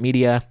corporate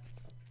media,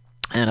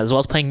 and as well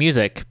as playing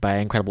music by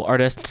incredible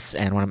artists.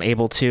 And when I'm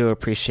able to,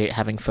 appreciate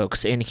having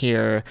folks in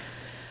here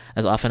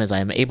as often as I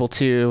am able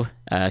to,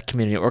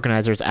 community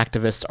organizers,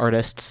 activists,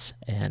 artists.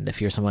 And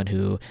if you're someone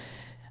who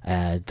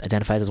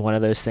identifies as one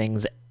of those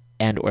things,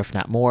 and or if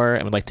not more,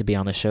 and would like to be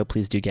on the show,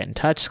 please do get in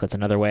touch. That's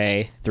another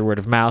way, through word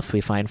of mouth, we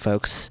find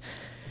folks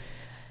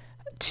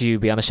to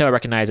be on the show. I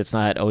recognize it's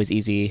not always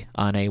easy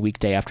on a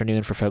weekday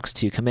afternoon for folks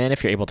to come in.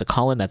 If you're able to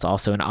call in, that's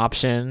also an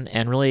option.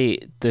 And really,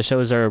 the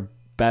shows are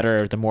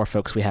better the more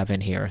folks we have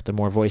in here. The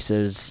more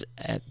voices,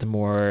 the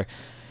more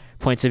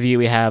points of view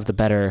we have, the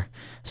better.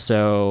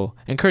 So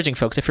encouraging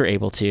folks, if you're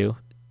able to,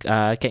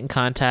 get in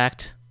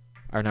contact.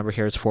 Our number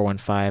here is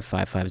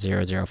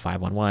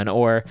 415-550-0511,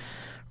 or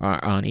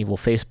on Evil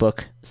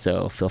Facebook,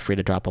 so feel free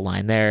to drop a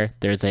line there.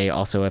 There's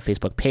also a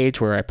Facebook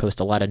page where I post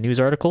a lot of news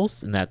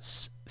articles, and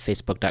that's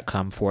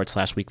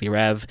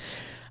facebook.com/weeklyrev.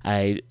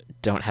 I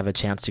don't have a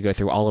chance to go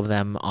through all of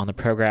them on the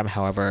program.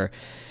 However,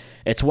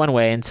 it's one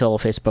way, until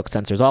Facebook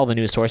censors all the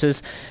news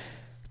sources,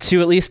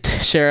 to at least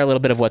share a little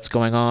bit of what's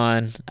going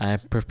on. I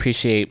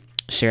appreciate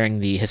sharing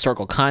the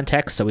historical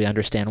context so we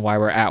understand why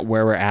we're at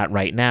where we're at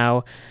right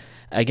now.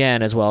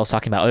 Again, as well as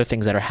talking about other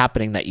things that are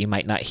happening that you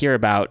might not hear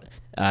about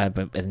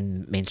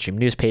in mainstream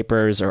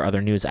newspapers or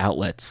other news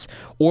outlets,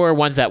 or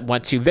ones that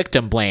want to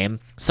victim blame,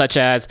 such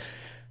as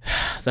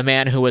the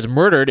man who was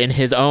murdered in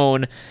his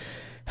own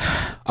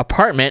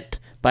apartment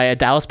by a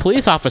Dallas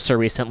police officer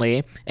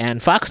recently,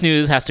 and Fox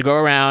News has to go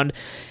around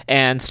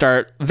and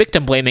start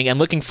victim blaming and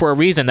looking for a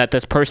reason that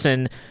this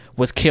person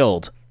was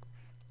killed,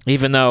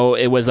 even though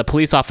it was a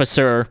police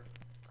officer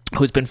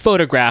who's been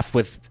photographed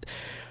with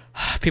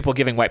people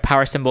giving white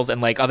power symbols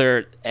and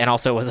and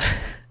also was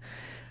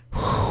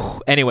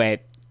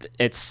anyway,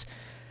 it's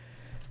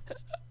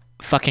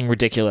fucking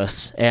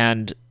ridiculous.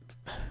 And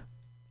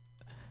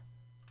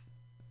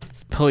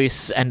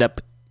police end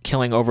up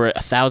killing over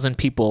 1,000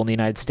 people in the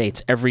United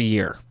States every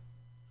year.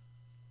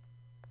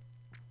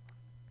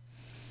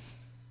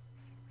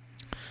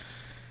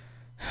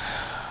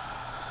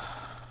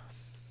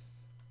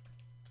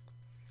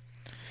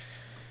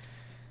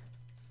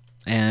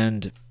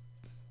 And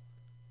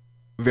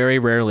very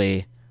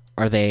rarely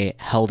are they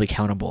held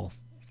accountable.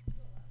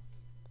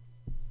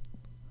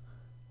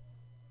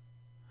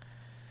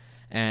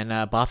 And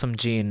Botham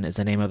Jean is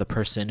the name of the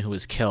person who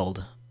was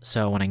killed.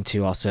 So wanting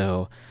to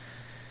also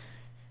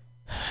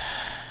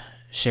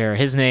share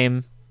his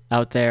name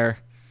out there.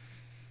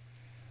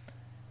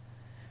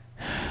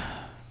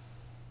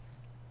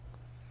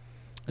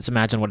 Let's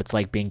imagine what it's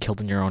like being killed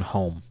in your own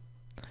home,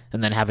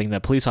 and then having the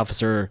police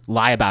officer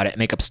lie about it,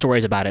 make up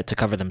stories about it to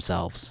cover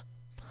themselves.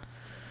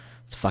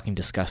 It's fucking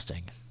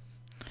disgusting.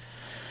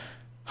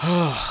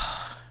 Oh.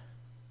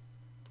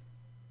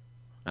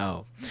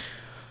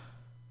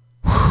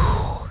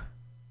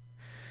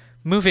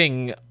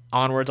 Moving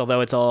onwards,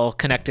 although it's all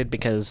connected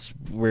because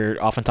we're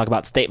often talking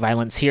about state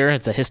violence here.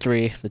 It's a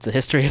history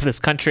of this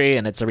country,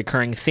 and it's a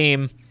recurring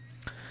theme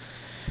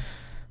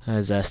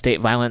as state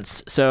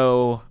violence.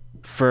 So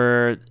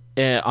on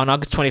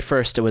August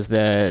 21st, it was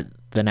the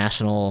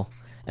national,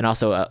 and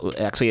also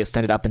actually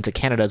extended up into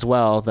Canada as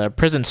well, the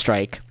prison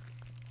strike.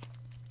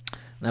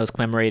 That was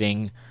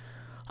commemorating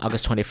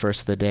August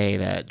 21st, the day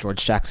that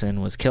George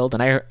Jackson was killed.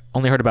 And I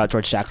only heard about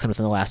George Jackson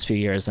within the last few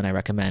years, and I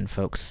recommend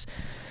folks.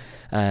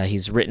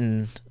 He's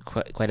written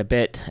quite a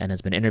bit and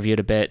has been interviewed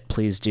a bit.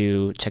 Please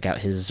do check out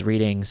his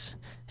writings,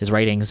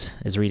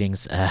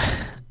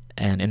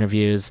 and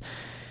interviews.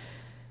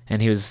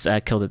 And he was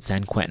killed at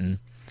San Quentin.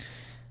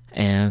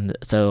 And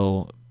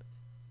so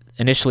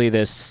initially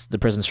the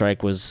prison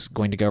strike was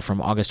going to go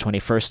from August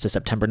 21st to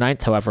September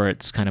 9th. However,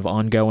 it's kind of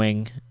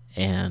ongoing,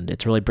 and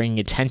it's really bringing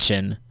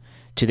attention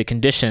to the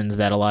conditions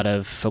that a lot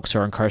of folks who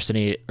are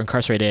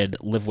incarcerated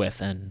live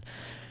with. And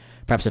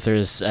perhaps if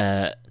there's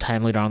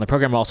time later on in the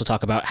program, we'll also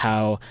talk about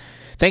how,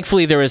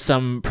 thankfully, there was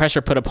some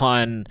pressure put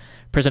upon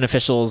prison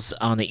officials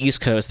on the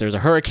East Coast. There's a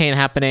hurricane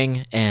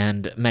happening,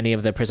 and many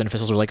of the prison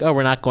officials were like, oh,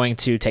 we're not going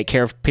to take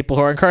care of people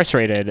who are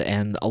incarcerated.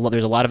 And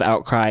there's a lot of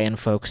outcry, and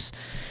folks,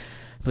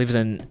 I believe it's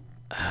in...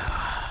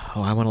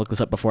 I want to look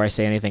this up before I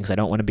say anything because I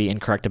don't want to be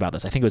incorrect about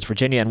this. I think it was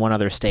Virginia and one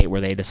other state where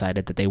they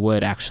decided that they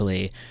would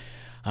actually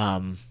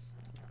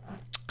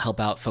help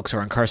out folks who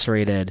are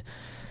incarcerated.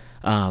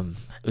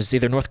 It was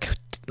either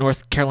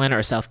North Carolina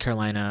or South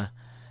Carolina,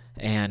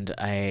 and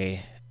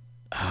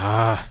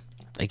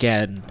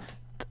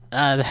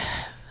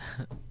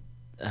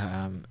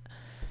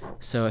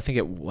so I think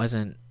it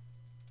wasn't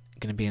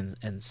going to be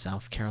in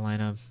South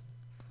Carolina.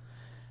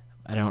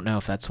 I don't know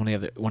if that's one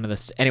of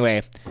the.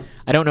 Anyway,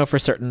 I don't know for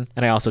certain,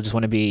 and I also just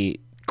want to be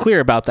clear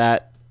about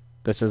that.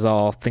 This is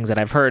all things that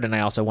I've heard, and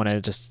I also want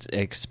to just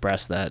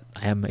express that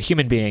I am a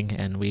human being,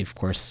 and we of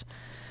course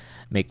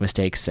make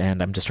mistakes,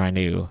 and I'm just trying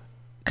to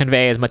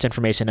convey as much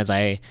information as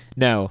I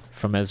know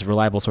from as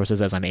reliable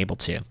sources as I'm able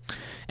to.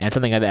 And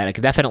something that I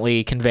could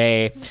definitely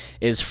convey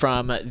is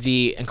from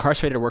the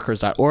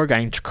incarceratedworkers.org. I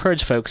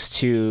encourage folks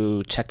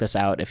to check this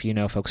out if you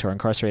know folks who are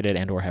incarcerated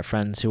and or have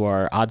friends who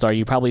are. Odds are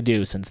you probably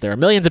do, since there are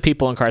millions of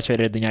people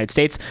incarcerated in the United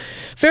States.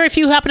 Very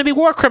few happen to be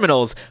war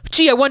criminals.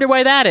 Gee, I wonder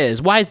why that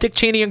is. Why is Dick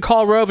Cheney and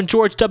Karl Rove and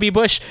George W.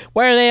 Bush,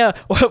 why are they,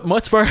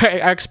 most of our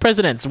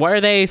ex-presidents, why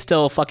are they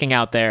still fucking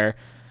out there?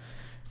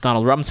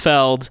 Donald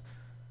Rumsfeld.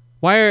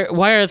 Why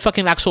are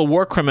fucking actual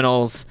war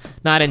criminals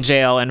not in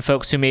jail, and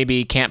folks who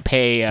maybe can't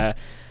pay a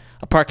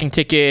parking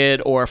ticket,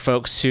 or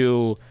folks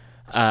who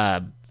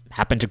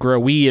happen to grow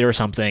weed or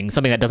something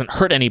that doesn't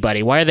hurt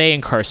anybody, why are they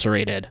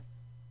incarcerated?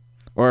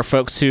 Or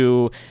folks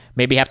who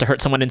maybe have to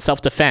hurt someone in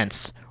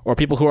self-defense, or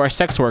people who are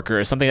sex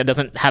workers, something that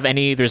doesn't have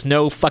any, there's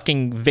no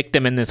fucking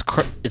victim in this,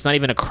 it's not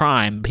even a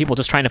crime, people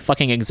just trying to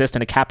fucking exist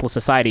in a capitalist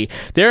society,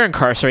 they're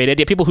incarcerated,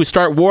 yet people who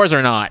start wars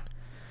are not.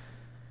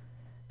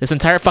 This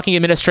entire fucking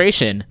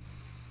administration.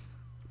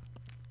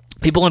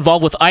 People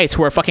involved with ICE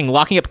who are fucking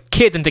locking up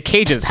kids into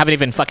cages. Haven't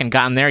even fucking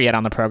gotten there yet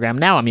on the program.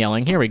 Now I'm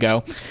yelling. Here we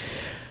go.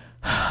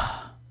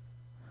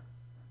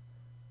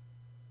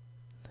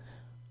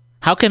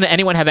 How can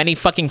anyone have any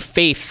fucking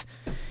faith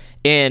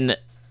in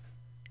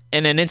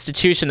an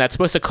institution that's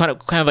supposed to kind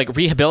of like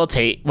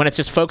rehabilitate when it's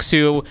just folks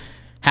who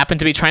happen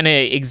to be trying to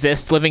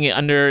exist living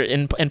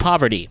in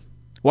poverty?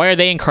 Why are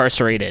they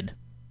incarcerated?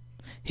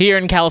 Here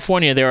in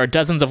California, there are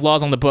dozens of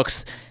laws on the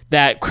books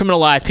that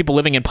criminalize people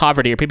living in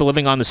poverty or people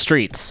living on the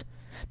streets.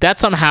 That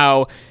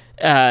somehow,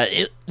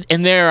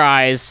 in their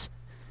eyes,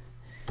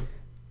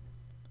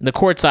 the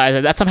court's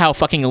eyes, that's somehow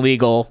fucking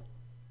illegal.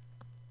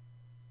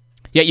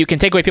 Yet you can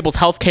take away people's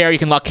health care, you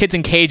can lock kids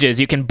in cages,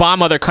 you can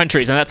bomb other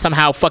countries, and that's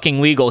somehow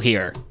fucking legal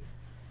here.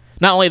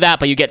 Not only that,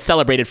 but you get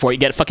celebrated for it, you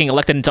get fucking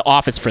elected into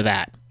office for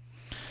that.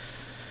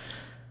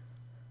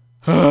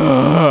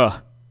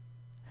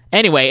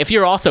 Anyway, if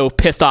you're also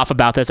pissed off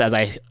about this, as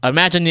I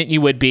imagine that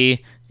you would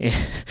be,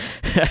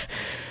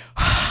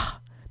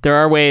 there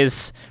are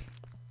ways,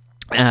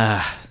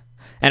 and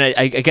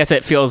I guess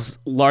it feels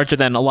larger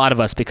than a lot of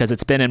us because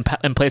it's been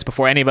in place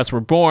before any of us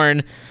were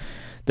born,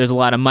 there's a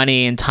lot of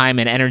money and time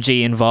and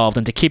energy involved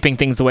into keeping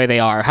things the way they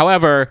are.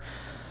 However,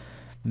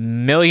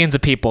 millions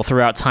of people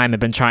throughout time have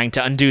been trying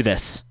to undo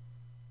this,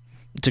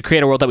 to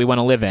create a world that we want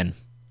to live in.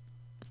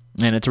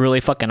 And it's really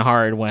fucking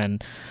hard when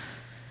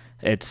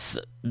it's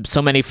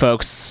so many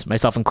folks,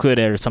 myself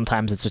included, or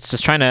sometimes it's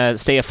just trying to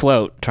stay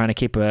afloat, trying to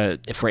keep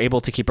if we're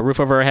able to keep a roof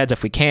over our heads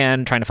if we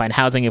can, trying to find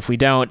housing if we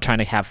don't, trying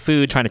to have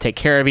food, trying to take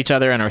care of each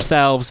other and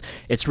ourselves.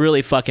 It's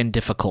really fucking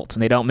difficult,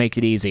 and they don't make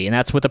it easy, and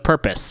that's with a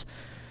purpose.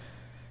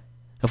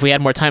 If we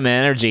had more time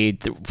and energy,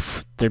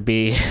 there'd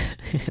be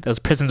those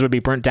prisons would be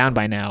burnt down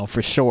by now,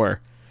 for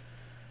sure.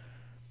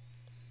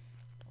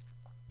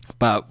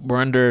 But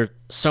we're under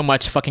so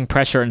much fucking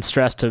pressure and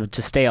stress to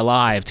stay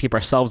alive, to keep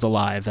ourselves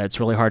alive, that it's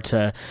really hard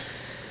to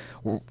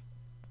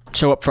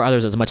show up for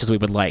others as much as we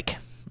would like.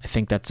 I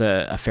think that's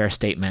a fair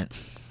statement.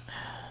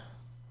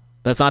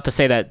 That's not to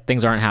say that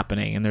things aren't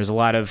happening, and there's a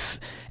lot of,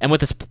 and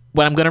with this,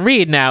 what I'm going to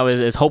read now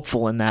is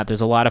hopeful in that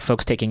there's a lot of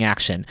folks taking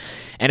action.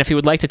 And if you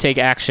would like to take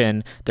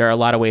action, there are a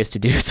lot of ways to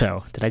do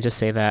so. Did I just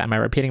say that? Am I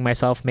repeating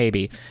myself?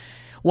 Maybe.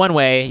 One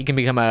way, you can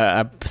become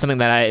something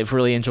that I've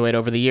really enjoyed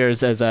over the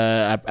years as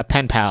a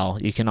pen pal.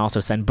 You can also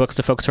send books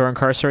to folks who are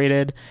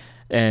incarcerated.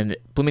 And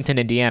Bloomington,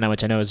 Indiana,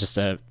 which I know is just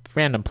a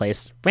random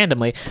place,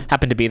 randomly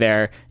happened to be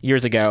there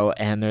years ago,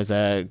 and there's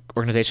a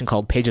organization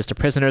called Pages to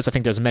Prisoners. I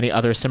think there's many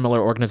other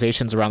similar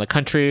organizations around the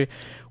country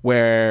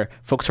where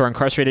folks who are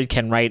incarcerated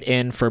can write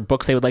in for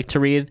books they would like to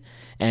read,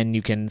 and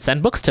you can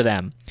send books to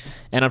them.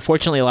 And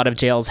unfortunately, a lot of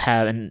jails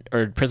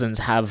or prisons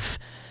have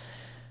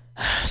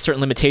certain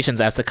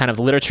limitations as to kind of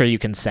literature you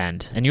can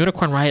send. And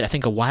Unicorn Riot, I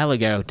think a while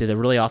ago, did a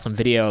really awesome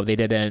video. They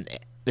did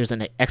there's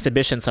an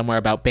exhibition somewhere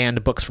about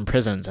banned books from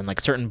prisons, and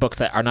like certain books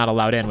that are not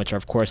allowed in, which are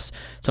of course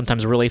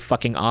sometimes really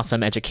fucking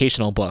awesome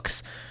educational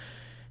books.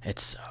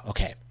 It's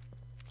okay.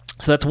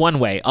 So that's one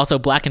way. Also,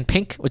 Black and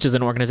Pink, which is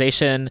an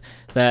organization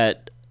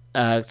that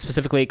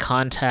specifically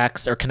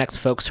contacts or connects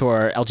folks who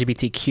are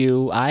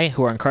LGBTQI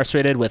who are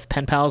incarcerated with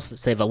pen pals.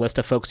 So they have a list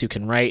of folks you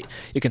can write.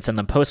 You can send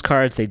them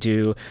postcards. They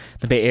do,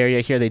 the Bay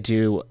Area here, they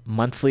do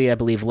monthly, I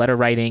believe, letter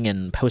writing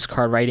and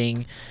postcard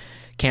writing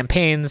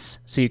campaigns.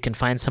 So you can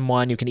find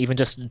someone, you can even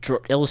just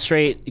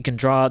illustrate, you can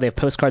draw. They have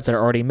postcards that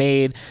are already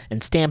made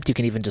and stamped. You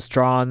can even just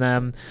draw on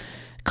them,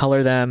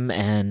 color them,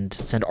 and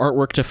send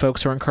artwork to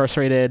folks who are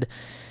incarcerated.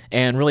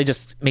 And really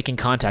just making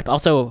contact.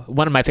 Also,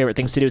 one of my favorite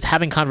things to do is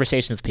having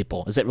conversations with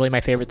people. Is it really my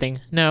favorite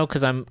thing? No,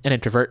 because I'm an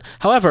introvert.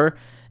 However,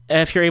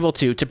 if you're able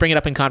to bring it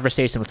up in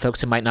conversation with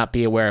folks who might not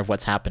be aware of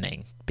what's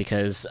happening,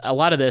 because a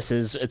lot of this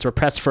it's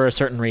repressed for a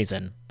certain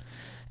reason.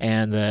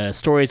 And the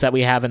stories that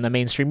we have in the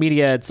mainstream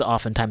media, it's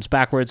oftentimes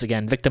backwards,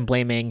 again, victim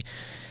blaming.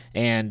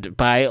 And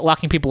by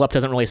locking people up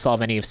doesn't really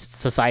solve any of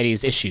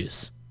society's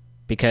issues.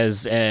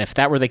 Because if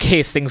that were the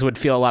case, things would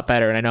feel a lot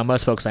better. And I know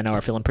most folks I know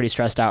are feeling pretty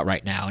stressed out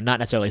right now, and not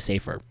necessarily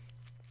safer.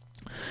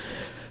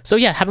 So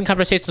yeah, having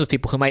conversations with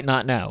people who might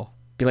not know.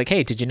 Be like,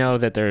 hey, did you know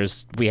that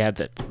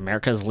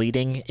America's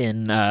leading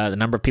in the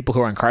number of people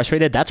who are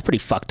incarcerated? That's pretty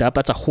fucked up.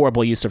 That's a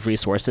horrible use of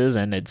resources,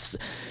 and it's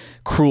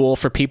cruel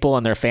for people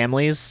and their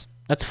families.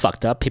 That's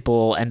fucked up.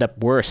 People end up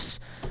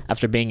worse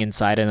after being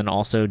inside, and then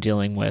also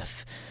dealing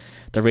with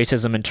the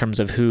racism in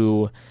terms of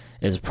who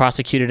is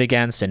prosecuted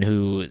against and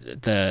who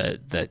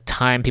the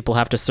time people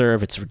have to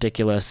serve. It's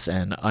ridiculous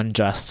and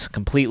unjust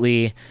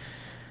completely.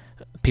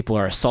 People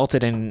are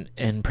assaulted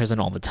in prison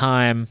all the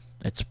time.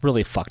 It's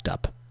really fucked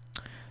up.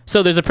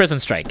 So there's a prison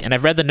strike, and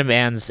I've read the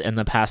demands in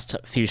the past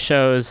few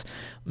shows.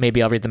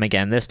 Maybe I'll read them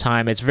again this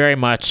time. It's very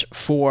much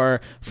for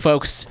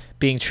folks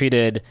being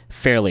treated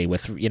fairly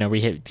with,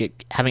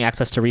 having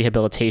access to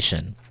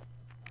rehabilitation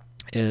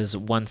is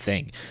one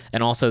thing.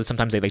 And also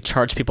sometimes they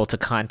charge people to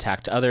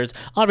contact others.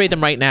 I'll read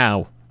them right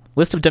now.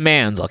 List of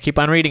demands. I'll keep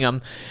on reading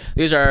them.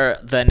 These are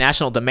the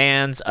national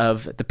demands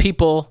of the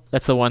people.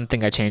 That's the one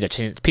thing I changed. I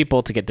changed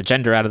people to get the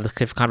gender out of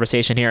the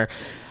conversation here.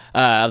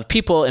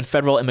 People in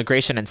federal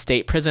immigration and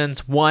state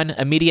prisons. 1,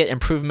 immediate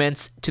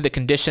improvements to the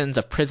conditions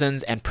of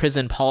prisons and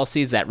prison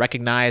policies that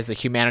recognize the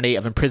humanity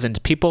of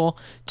imprisoned people.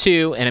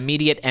 2, an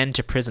immediate end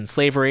to prison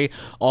slavery.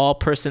 All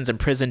persons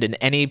imprisoned in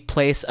any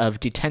place of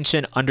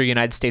detention under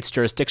United States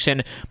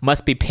jurisdiction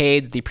must be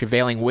paid the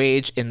prevailing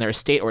wage in their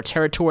state or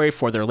territory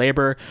for their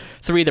labor.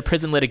 3, the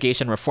Prison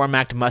Litigation Reform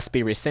Act must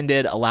be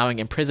rescinded, allowing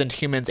imprisoned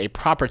humans a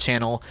proper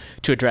channel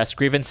to address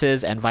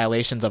grievances and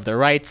violations of their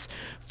rights.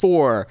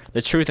 4,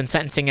 the Truth in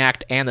Sentencing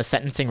Act and the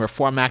Sentencing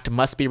Reform Act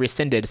must be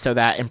rescinded so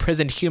that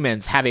imprisoned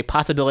humans have a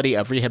possibility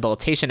of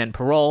rehabilitation and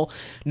parole.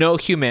 No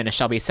human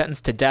shall be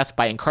sentenced to death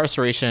by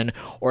incarceration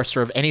or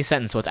serve any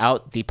sentence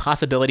without the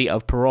possibility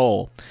of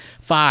parole.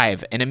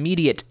 5, an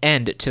immediate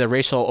end to the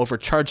racial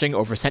overcharging,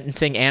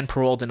 oversentencing, and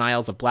parole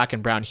denials of black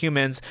and brown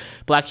humans.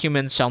 Black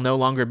humans shall no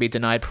longer be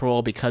denied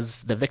parole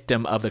because the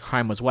victim of the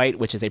crime was white,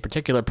 which is a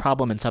particular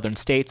problem in southern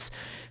states.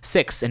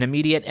 6, an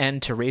immediate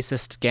end to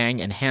racist gang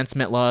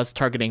enhancement laws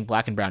targeting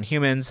black and brown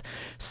humans.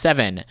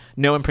 7,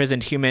 no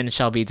imprisoned human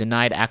shall be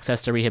denied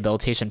access to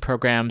rehabilitation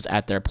programs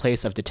at their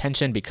place of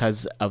detention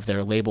because of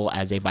their label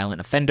as a violent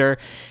offender.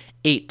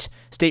 8.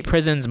 State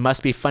prisons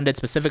must be funded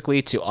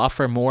specifically to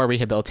offer more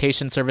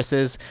rehabilitation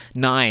services.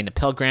 9.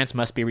 Pell Grants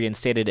must be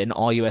reinstated in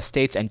all U.S.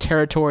 states and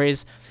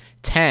territories.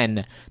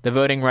 10. The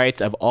voting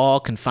rights of all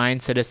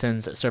confined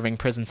citizens serving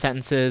prison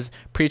sentences,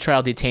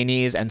 pretrial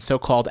detainees, and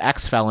so-called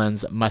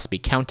ex-felons must be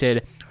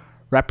counted.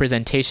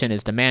 Representation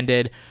is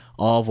demanded.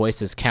 All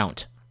voices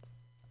count.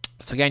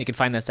 So again, you can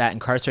find this at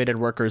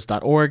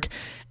incarceratedworkers.org.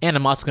 And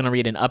I'm also going to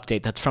read an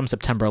update that's from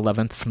September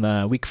 11th from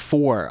the Week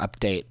 4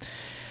 update.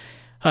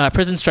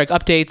 Prison strike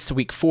updates,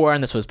 Week 4,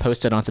 and this was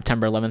posted on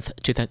September 11th,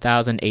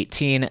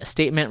 2018.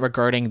 Statement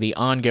regarding the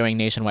ongoing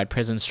nationwide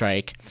prison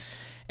strike.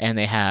 And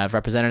they have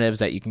representatives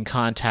that you can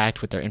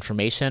contact with their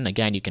information.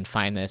 Again, you can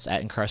find this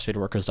at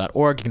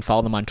incarceratedworkers.org. You can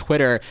follow them on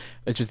Twitter,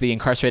 which is the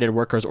Incarcerated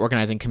Workers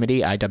Organizing Committee,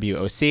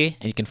 IWOC.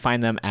 And you can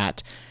find them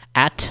at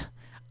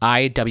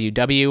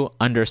IWW_IWOC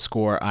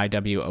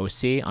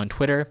on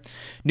Twitter.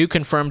 New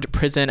confirmed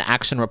prison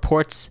action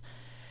reports,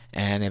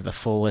 and they have the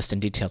full list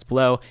and details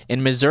below.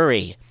 In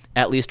Missouri,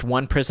 at least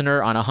one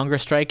prisoner on a hunger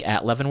strike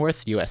at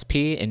Leavenworth,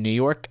 USP. In New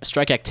York,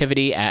 strike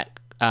activity at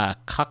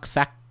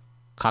Coxsackie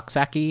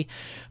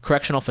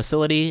Correctional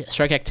Facility,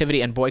 strike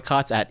activity and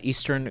boycotts at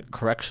Eastern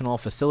Correctional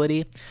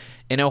Facility.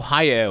 In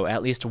Ohio,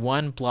 at least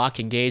one block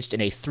engaged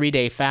in a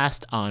 3-day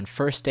fast on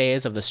first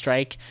days of the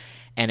strike,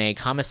 and a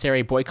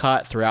commissary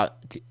boycott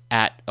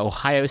at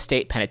Ohio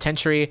State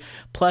Penitentiary,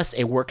 plus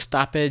a work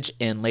stoppage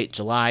in late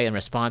July in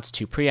response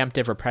to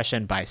preemptive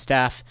repression by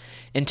staff.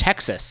 In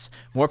Texas,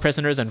 more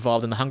prisoners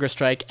involved in the hunger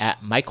strike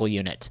at Michael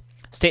Unit.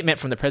 Statement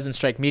from the prison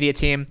strike media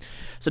team.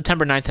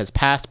 September 9th has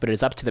passed, but it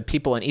is up to the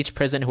people in each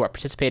prison who are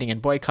participating in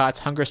boycotts,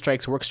 hunger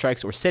strikes, work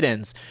strikes, or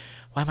sit-ins.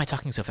 Why am I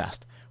talking so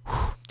fast?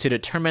 To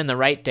determine the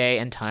right day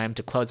and time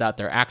to close out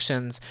their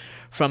actions.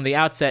 From the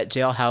outset,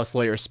 jailhouse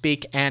lawyers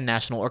speak, and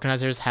national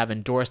organizers have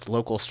endorsed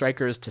local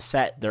strikers to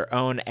set their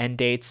own end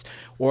dates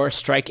or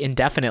strike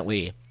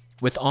indefinitely.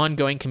 With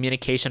ongoing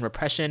communication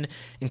repression,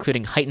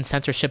 including heightened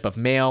censorship of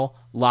mail,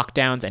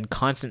 lockdowns, and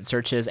constant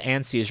searches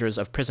and seizures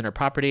of prisoner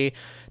property,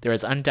 there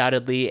is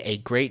undoubtedly a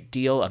great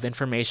deal of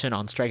information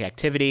on strike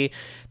activity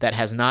that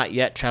has not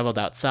yet traveled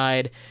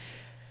outside.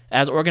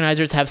 As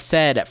organizers have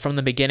said from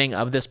the beginning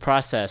of this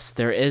process,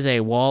 there is a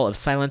wall of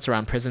silence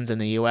around prisons in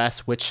the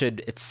U.S., which should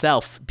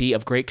itself be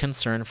of great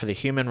concern for the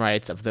human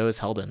rights of those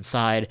held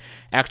inside.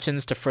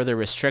 Actions to further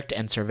restrict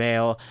and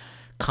surveil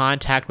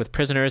contact with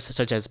prisoners,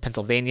 such as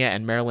Pennsylvania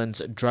and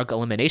Maryland's drug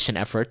elimination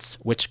efforts,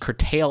 which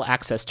curtail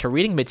access to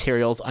reading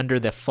materials under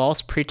the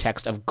false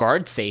pretext of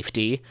guard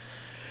safety,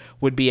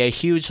 would be a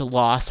huge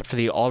loss for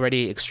the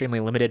already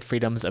extremely limited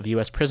freedoms of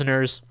U.S.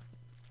 prisoners.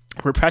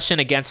 Repression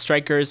against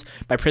strikers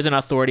by prison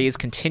authorities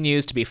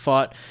continues to be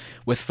fought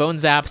with phone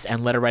zaps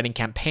and letter-writing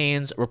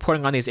campaigns.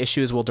 Reporting on these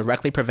issues will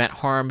directly prevent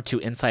harm to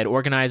inside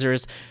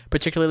organizers,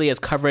 particularly as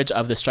coverage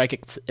of the strike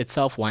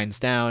itself winds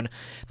down.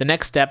 The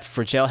next step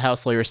for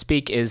Jailhouse Lawyers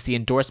Speak is the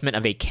endorsement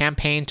of a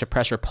campaign to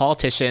pressure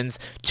politicians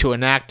to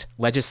enact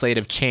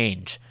legislative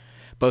change.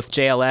 Both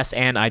JLS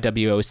and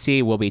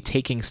IWOC will be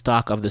taking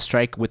stock of the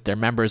strike with their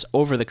members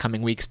over the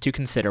coming weeks to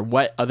consider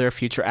what other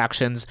future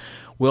actions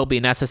will be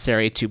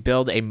necessary to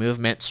build a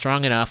movement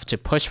strong enough to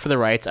push for the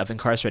rights of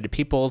incarcerated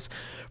peoples.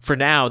 For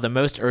now, the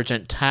most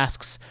urgent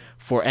tasks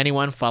for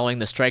anyone following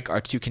the strike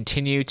are to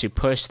continue to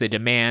push the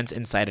demands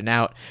inside and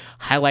out,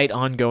 highlight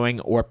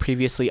ongoing or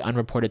previously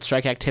unreported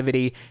strike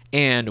activity,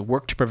 and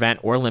work to prevent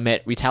or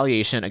limit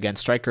retaliation against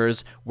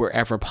strikers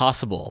wherever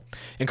possible.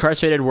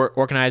 Incarcerated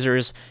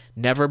organizers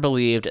never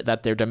believed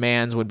that their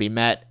demands would be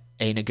met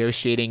a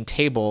negotiating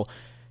table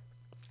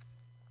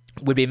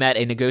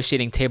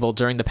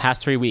during the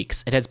past 3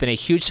 weeks. It has been a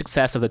huge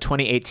success of the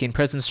 2018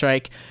 prison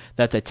strike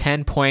that the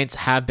 10 points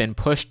have been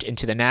pushed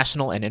into the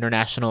national and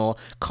international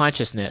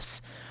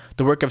consciousness.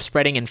 The work of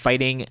spreading and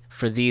fighting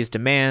for these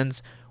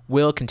demands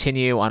will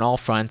continue on all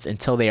fronts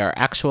until they are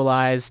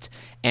actualized,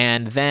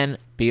 and then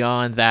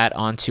beyond that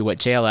onto what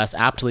JLS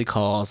aptly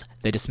calls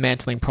the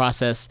dismantling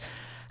process.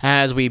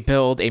 As we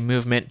build a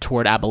movement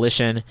toward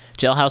abolition,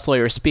 Jailhouse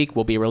Lawyers Speak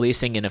will be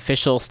releasing an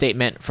official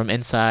statement from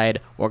inside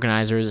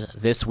organizers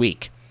this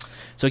week.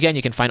 So again,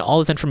 you can find all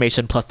this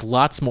information plus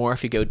lots more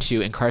if you go to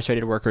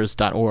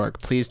incarceratedworkers.org.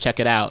 Please check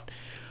it out.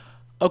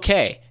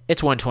 Okay,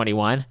 it's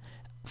 1:21.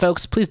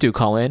 Folks, please do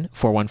call in,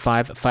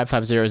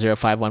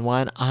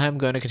 415-550-0511. I'm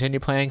going to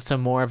continue playing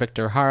some more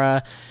Victor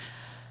Jara,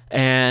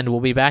 and we'll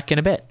be back in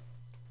a bit.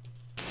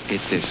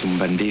 Este es un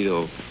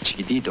bandido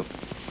chiquitito,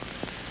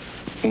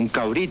 un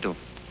cabrito,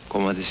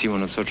 como decimos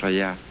nosotros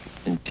allá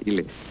en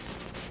Chile.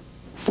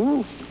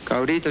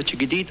 Cabrito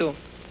chiquitito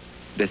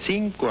de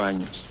 5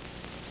 años.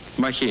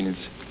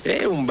 Imagínense,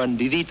 un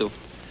bandidito,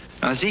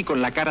 así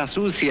con la cara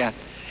sucia,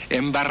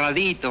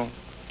 embarradito,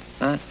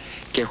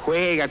 que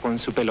juega con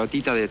su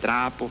pelotita de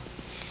trapo,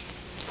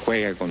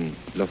 juega con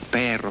los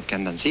perros que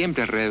andan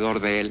siempre alrededor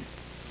de él.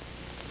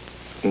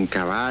 Un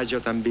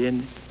caballo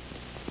también,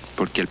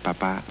 porque el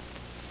papá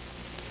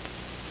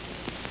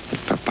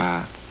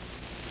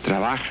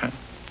trabaja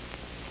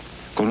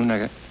con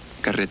una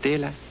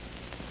carretela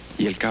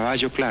y el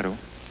caballo, claro,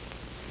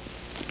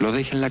 lo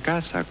deja en la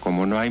casa.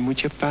 Como no hay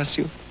mucho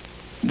espacio,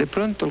 de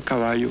pronto el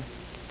caballo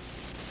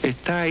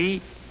está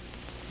ahí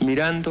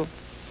mirando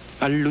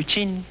al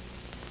luchín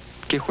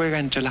que juega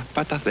entre las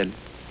patas de él.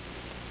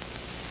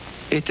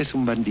 Este es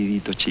un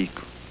bandidito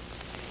chico,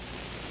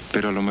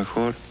 pero a lo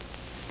mejor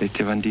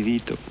este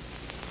bandidito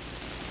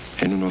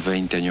en unos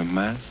 20 años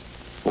más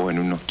o en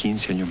unos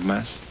 15 años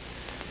más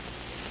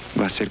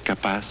va a ser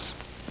capaz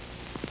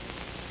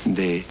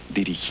de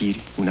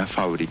dirigir una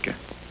fábrica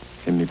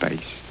en mi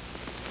país.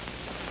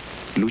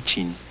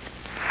 Luchín.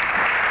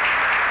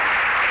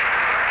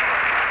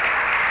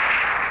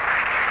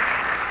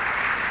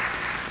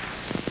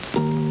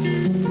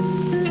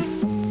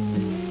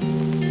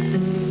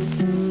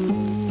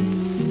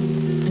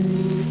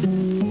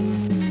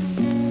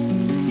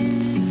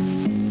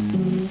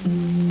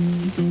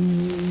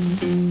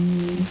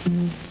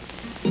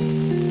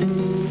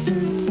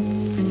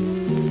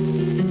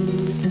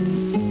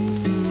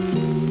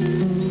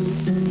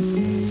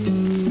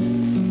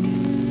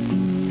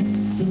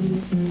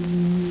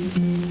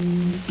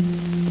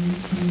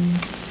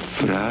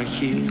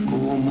 Frágil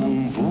como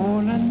un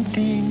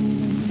volantín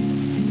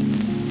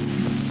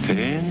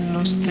en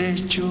los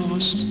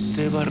techos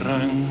de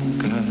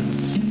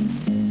barrancas,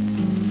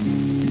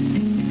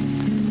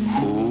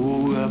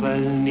 jugaba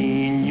el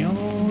niño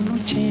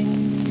Luchín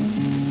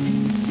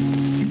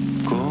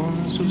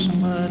con sus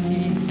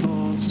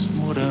manitos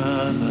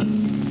moradas,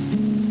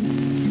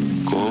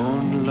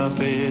 con la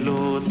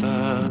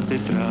pelota de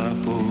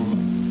trapo,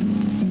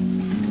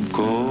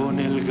 con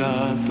el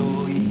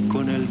gato y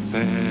con el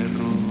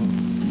perro.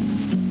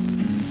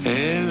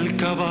 El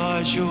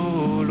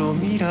caballo lo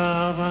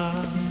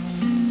miraba,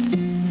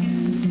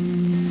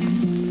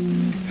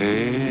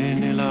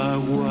 en el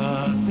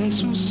agua de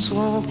sus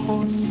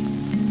ojos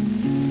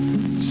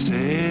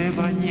se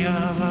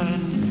bañaba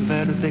el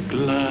verde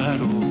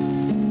claro,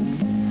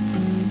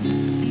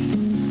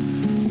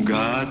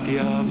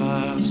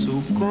 gateaba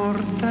su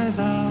corta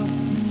edad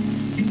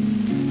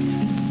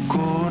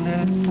con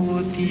el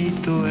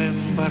potito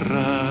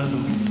embarrado,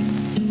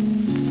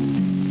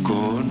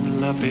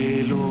 con la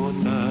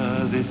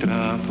pelota de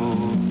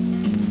trapo,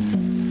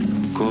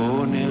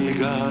 con el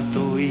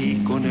gato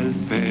y con el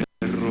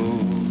perro,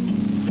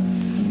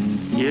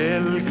 y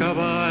el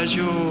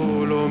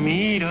caballo lo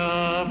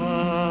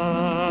miraba.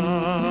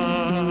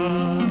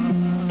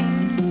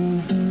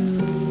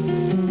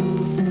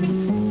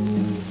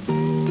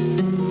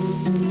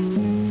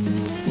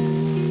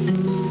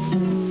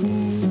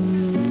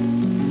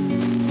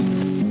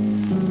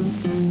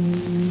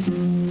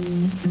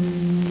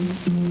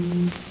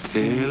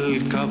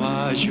 El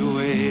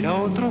caballo era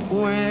otro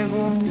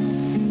juego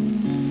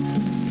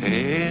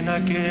en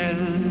aquel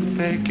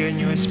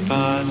pequeño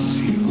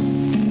espacio,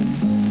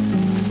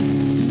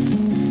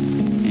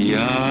 y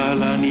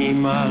al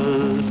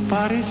animal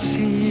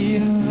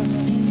parecía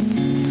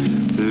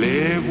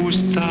le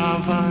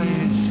gustaba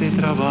ese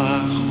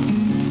trabajo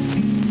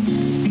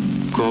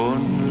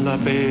con la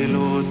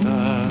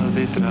pelota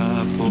de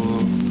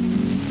trapo,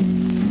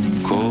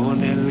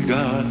 con el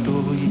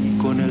gato y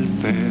con el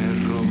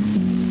perro,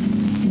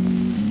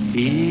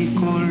 y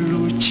con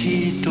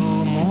Luchito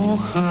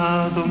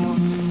mojado.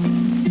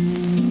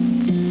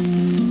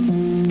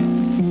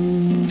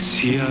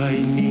 Si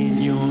hay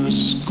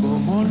niños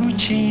como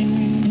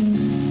Luchín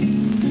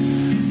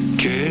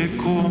que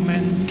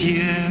comen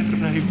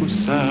tierra y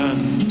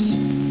gusanos,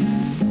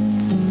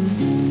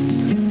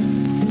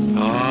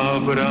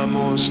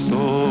 abramos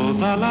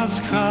todas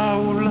las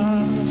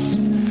jaulas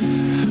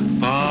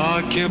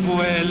pa' que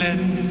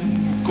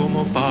vuelen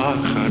como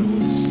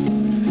pájaros,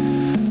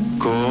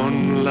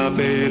 con la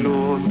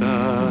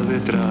pelota de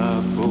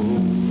trapo,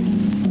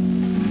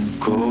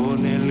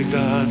 con el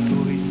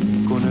gato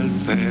y con el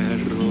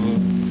perro,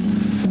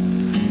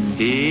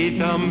 y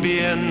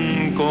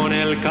también con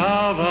el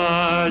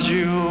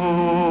caballo.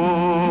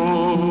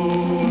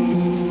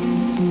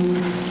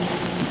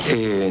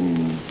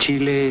 En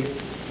Chile,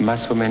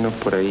 más o menos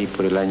por ahí,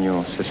 por el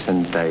año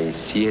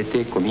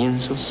 67,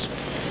 comienzos,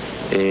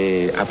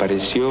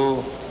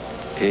 apareció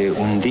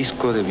un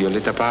disco de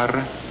Violeta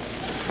Parra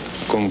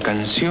con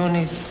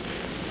canciones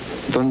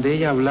donde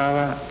ella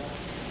hablaba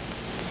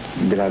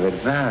de la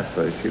verdad,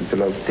 de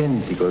lo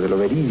auténtico, de lo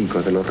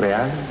verídico, de lo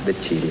real de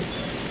Chile.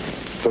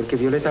 Porque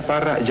Violeta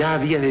Parra ya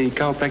había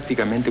dedicado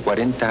prácticamente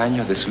 40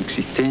 años de su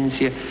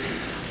existencia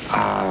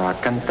a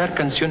cantar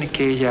canciones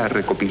que ella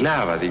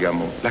recopilaba,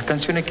 digamos, las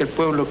canciones que el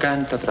pueblo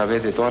canta a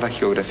través de toda la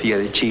geografía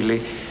de Chile,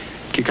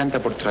 que canta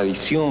por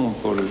tradición,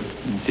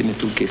 tienes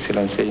tú que se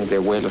la enseña de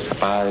abuelos a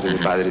padres, de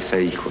padres a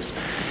hijos.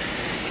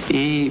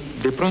 Y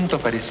de pronto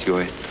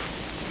apareció esto,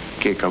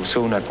 que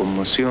causó una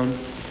conmoción,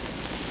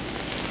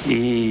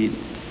 y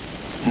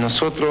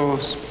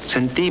nosotros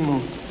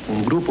sentimos,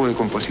 un grupo de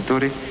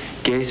compositores,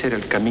 que ese era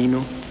el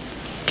camino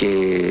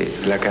que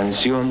la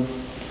canción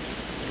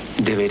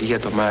debería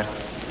tomar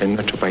en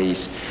nuestro país.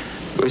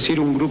 Es decir,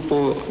 un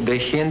grupo de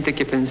gente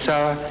que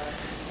pensaba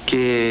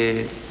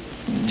que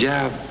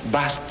ya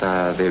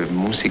basta de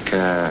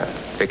música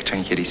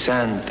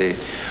extranjerizante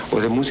o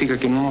de música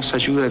que no nos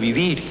ayuda a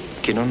vivir,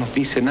 que no nos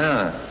dice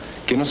nada,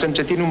 que nos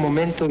entretiene un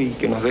momento y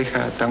que nos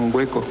deja tan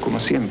huecos como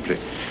siempre.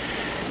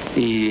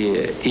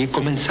 Y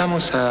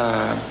comenzamos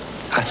a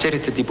hacer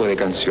este tipo de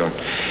canción.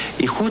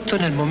 Y justo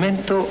en el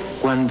momento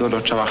cuando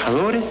los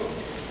trabajadores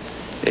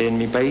en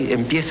mi país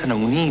empiezan a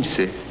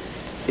unirse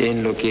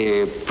en lo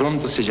que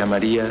pronto se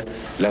llamaría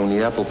la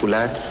Unidad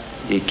Popular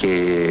y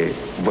que,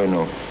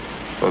 bueno,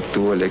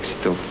 obtuvo el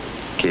éxito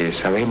que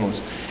sabemos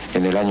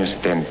en el año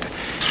 70.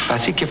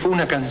 Así que fue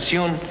una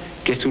canción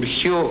que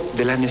surgió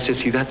de la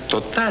necesidad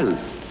total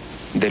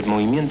del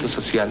movimiento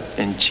social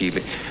en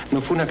Chile.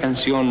 No fue una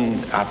canción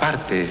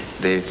aparte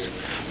de eso.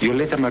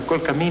 Violeta marcó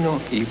el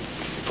camino y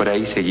por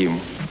ahí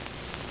seguimos.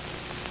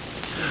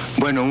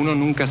 Bueno, uno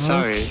nunca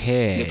sabe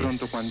de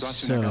pronto cuando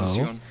hace una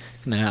canción.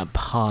 I'm gonna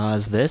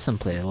pause this and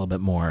play a little bit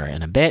more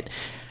in a bit.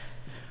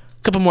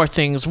 A couple more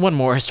things. One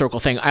more historical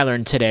thing I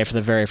learned today for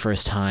the very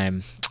first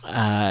time.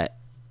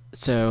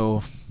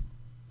 So,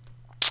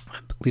 I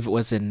believe it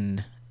was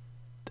I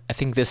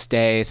think this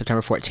day,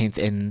 September 14th,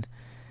 in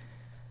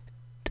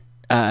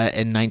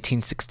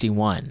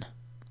 1961.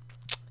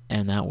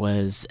 And that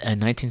was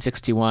in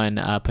 1961,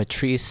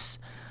 Patrice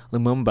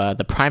Lumumba,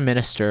 the prime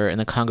minister in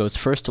the Congo's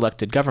first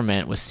elected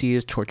government, was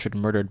seized, tortured,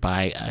 and murdered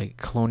by a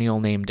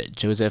colonial named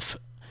Joseph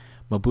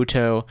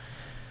Mobutu.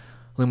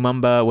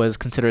 Lumumba was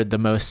considered the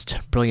most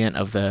brilliant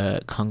of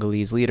the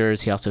Congolese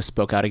leaders. He also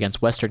spoke out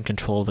against Western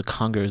control of the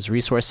Congo's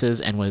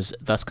resources and was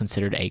thus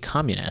considered a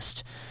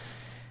communist.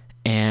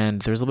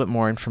 And there's a little bit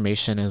more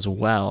information as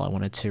well I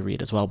wanted to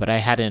read as well, but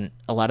a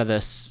lot of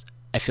this,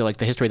 I feel like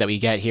the history that we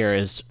get here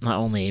is not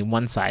only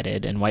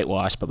one-sided and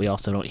whitewashed, but we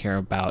also don't hear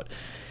about,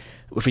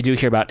 if we do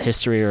hear about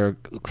history or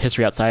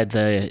history outside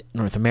the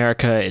North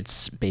America,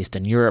 it's based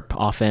in Europe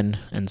often,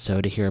 and so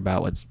to hear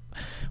about what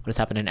has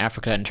happened in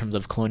Africa in terms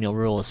of colonial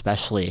rule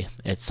especially,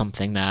 it's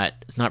something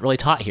that is not really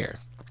taught here.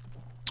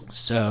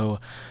 So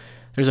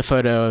there's a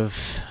photo of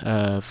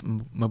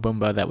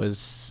Mobumba that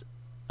was,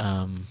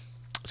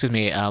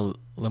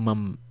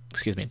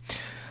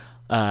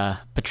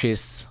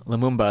 Patrice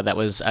Lumumba that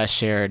was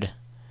shared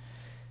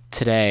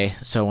today,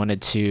 so I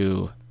wanted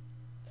to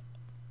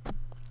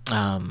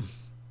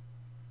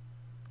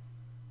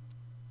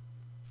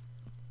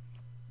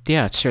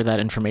share that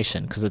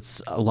information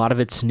because a lot of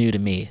it's new to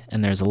me,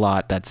 and there's a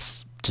lot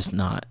that's just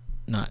not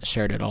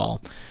shared at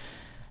all.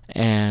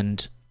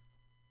 And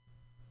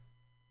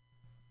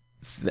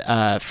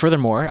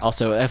furthermore,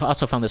 I've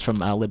also found this from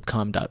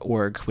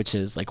libcom.org, which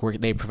is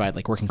they provide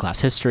working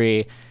class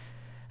history,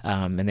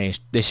 and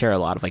they share a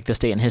lot of this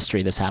date in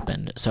history this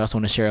happened. So I also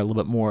want to share a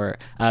little bit more.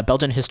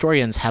 Belgian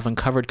historians have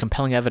uncovered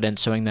compelling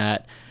evidence showing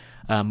that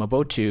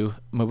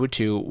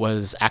Mobutu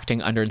was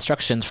acting under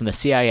instructions from the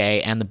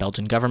CIA and the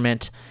Belgian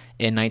government.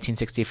 In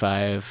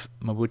 1965,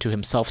 Mobutu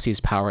himself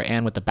seized power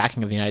and, with the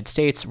backing of the United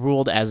States,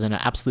 ruled as an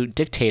absolute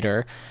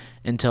dictator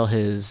until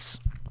his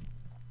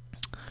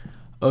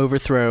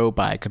overthrow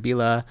by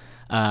Kabila.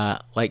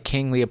 Like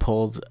King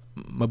Leopold,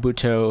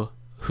 Mobutu,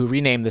 who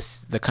renamed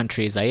the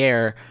country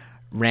Zaire,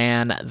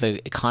 ran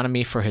the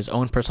economy for his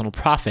own personal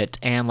profit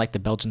and, like the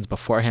Belgians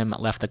before him,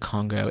 left the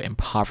Congo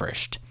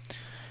impoverished.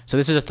 So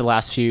this is just the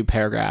last few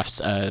paragraphs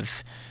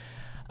of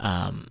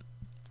an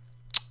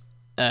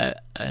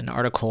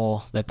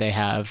article that they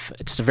have.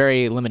 It's just a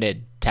very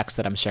limited text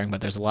that I'm sharing,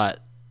 but there's a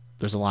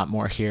lot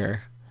more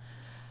here.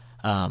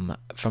 From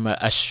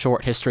a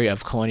short history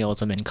of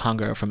colonialism in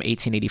Congo from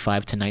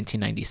 1885 to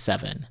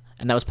 1997,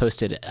 and that was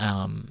posted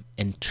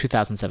in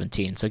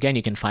 2017. So again,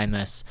 you can find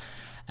this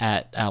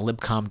at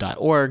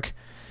libcom.org.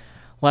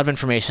 A lot of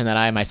information that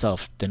I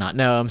myself did not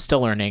know. I'm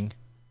still learning.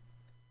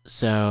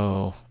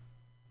 So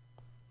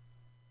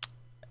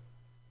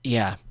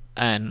yeah,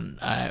 and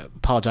I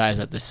apologize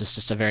that this is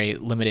just a very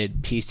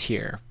limited piece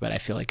here, but I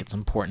feel like it's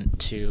important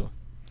to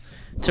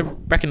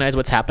recognize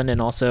what's happened, and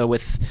also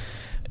with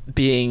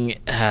being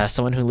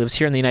someone who lives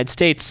here in the United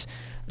States,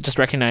 just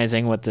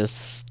recognizing what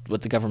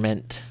the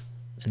government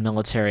and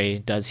military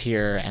does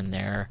here and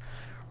their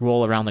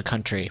role around the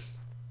country,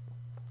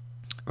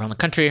 around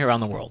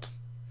the world.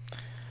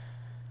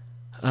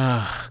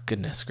 Oh,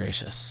 goodness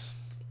gracious.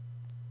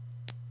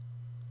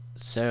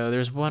 So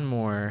there's one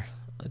more.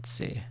 Let's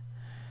see.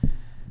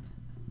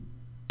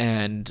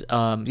 And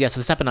so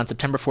this happened on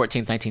September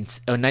 14th,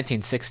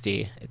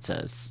 1960. It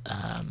says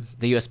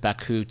the U.S.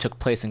 coup took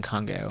place in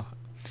Congo.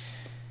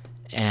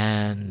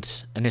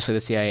 And initially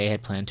the CIA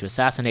had planned to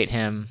assassinate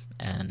him,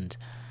 and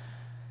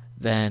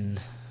then,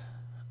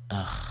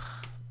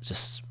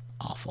 just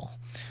awful.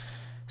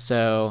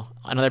 So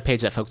another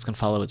page that folks can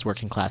follow is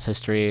Working Class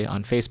History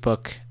on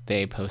Facebook.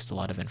 They post a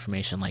lot of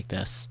information like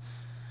this.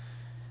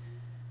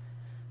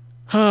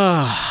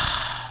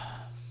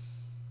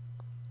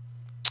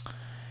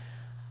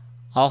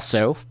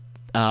 Also,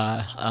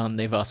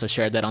 they've also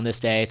shared that on this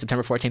day,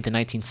 September 14th in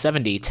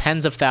 1970,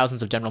 tens of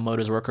thousands of General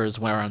Motors workers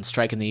were on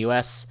strike in the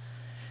U.S.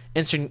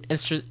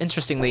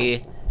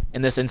 Interestingly,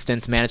 in this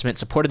instance, management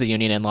supported the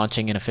union in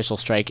launching an official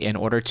strike in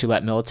order to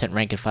let militant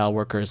rank-and-file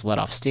workers let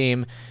off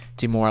steam,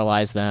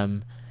 demoralize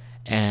them,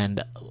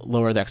 and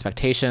lower their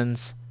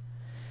expectations.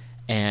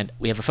 And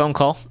we have a phone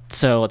call,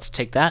 so let's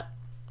take that.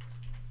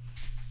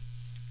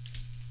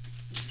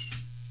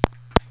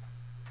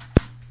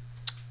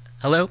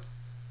 Hello?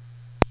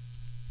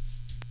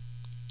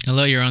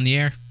 Hello, you're on the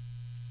air.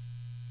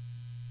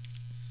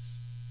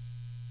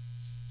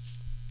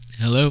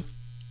 Hello?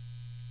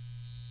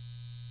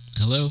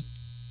 Hello?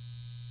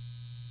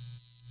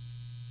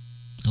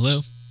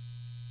 Hello?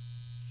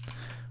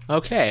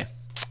 Okay.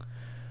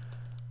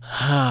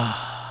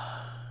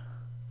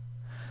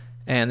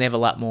 And they have a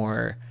lot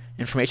more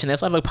information. They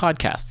also have a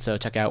podcast, so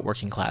check out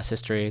Working Class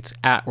History. It's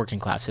at Working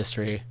Class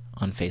History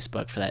on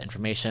Facebook for that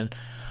information.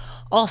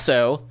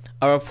 Also,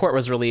 a report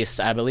was released,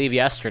 I believe,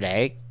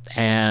 yesterday,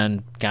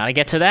 and gotta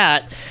get to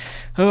that.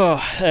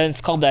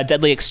 It's called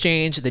Deadly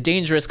Exchange, The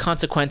Dangerous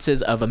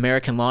Consequences of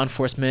American Law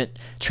Enforcement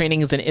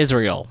Trainings in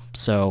Israel.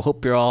 So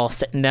hope you're all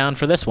sitting down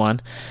for this one.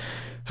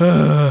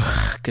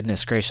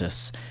 Goodness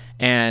gracious.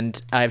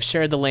 And I've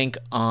shared the link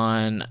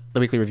on the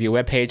Weekly Review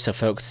webpage, so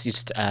folks, you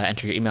just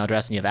enter your email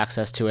address and you have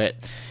access to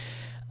it.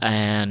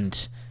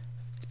 And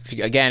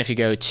if you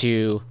go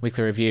to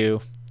Weekly Review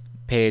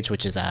page,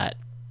 which is at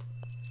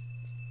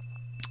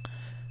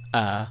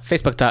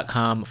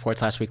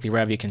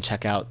facebook.com/weeklyrev, you can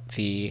check out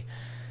the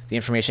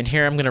information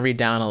here. I'm going to read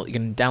down. You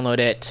can download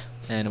it,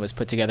 and it was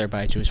put together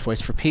by Jewish Voice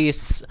for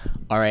Peace,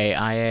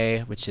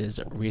 RAIA, which is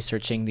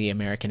researching the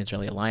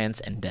American-Israeli Alliance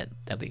and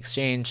Deadly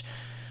Exchange.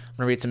 I'm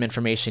going to read some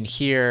information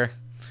here.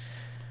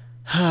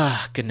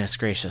 Goodness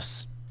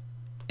gracious.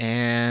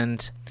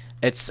 And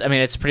it's a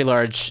pretty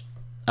large,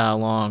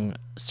 long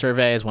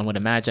survey, as one would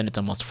imagine. It's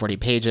almost 40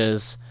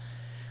 pages.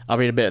 I'll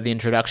read a bit of the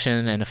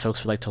introduction, and if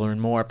folks would like to learn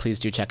more, please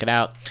do check it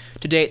out.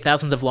 To date,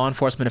 thousands of law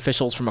enforcement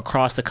officials from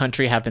across the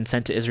country have been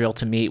sent to Israel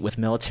to meet with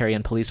military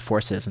and police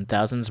forces, and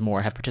thousands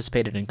more have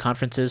participated in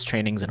conferences,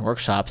 trainings, and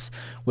workshops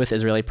with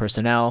Israeli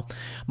personnel.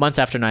 Months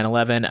after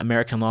 9/11,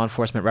 American law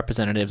enforcement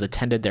representatives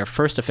attended their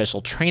first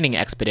official training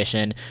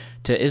expedition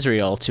to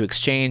Israel to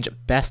exchange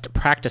best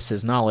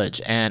practices, knowledge,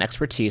 and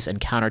expertise in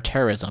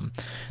counterterrorism.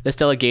 This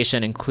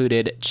delegation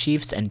included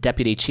chiefs and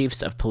deputy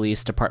chiefs of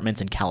police departments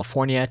in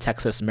California,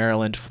 Texas,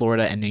 Maryland,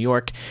 Florida, and New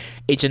York,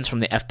 agents from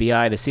the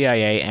FBI, the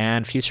CIA,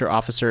 and future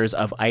officers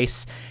of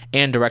ICE,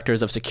 and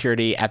directors of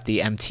security at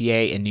the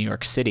MTA in New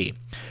York City.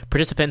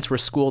 Participants were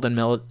schooled in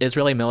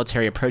Israeli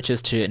military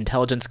approaches to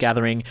intelligence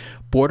gathering,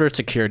 border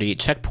security,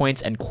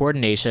 checkpoints, and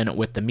coordination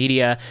with the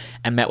media,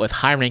 and met with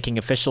high-ranking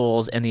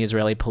officials in the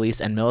Israeli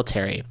police and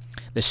military,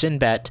 the Shin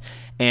Bet,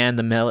 and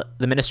the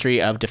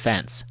Ministry of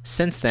Defense.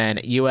 Since then,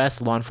 U.S.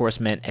 law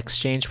enforcement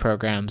exchange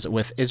programs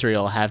with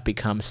Israel have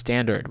become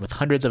standard, with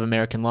hundreds of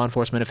American law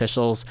enforcement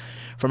officials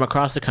from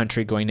across the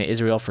country going to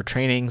Israel for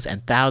trainings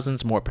and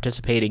thousands more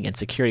participating in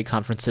security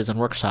conferences and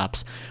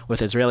workshops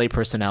with Israeli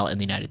personnel in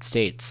the United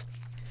States.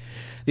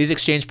 These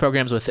exchange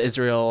programs with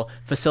Israel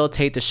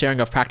facilitate the sharing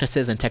of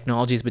practices and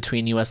technologies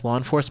between U.S. law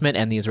enforcement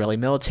and the Israeli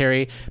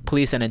military,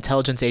 police, and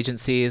intelligence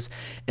agencies,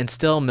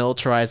 instill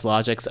militarized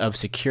logics of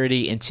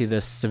security into the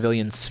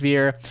civilian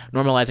sphere,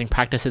 normalizing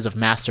practices of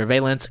mass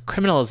surveillance,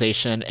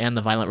 criminalization, and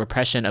the violent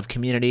repression of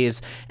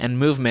communities and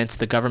movements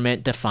the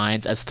government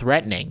defines as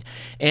threatening,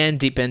 and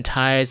deepen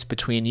ties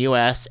between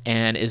U.S.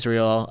 and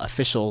Israel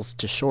officials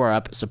to shore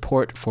up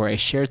support for a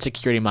shared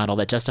security model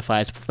that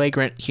justifies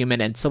flagrant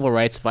human and civil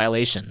rights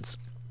violations.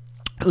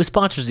 Who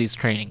sponsors these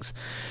trainings?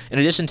 In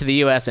addition to the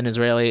U.S. and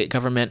Israeli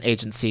government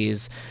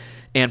agencies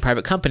and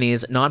private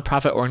companies,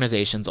 nonprofit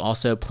organizations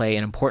also play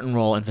an important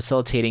role in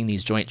facilitating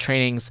these joint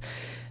trainings.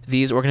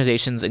 These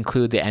organizations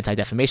include the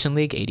Anti-Defamation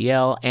League,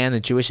 ADL, and the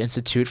Jewish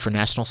Institute for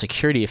National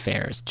Security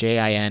Affairs,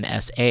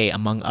 JINSA,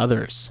 among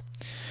others.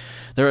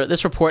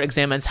 This report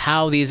examines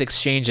how these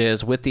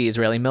exchanges with the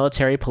Israeli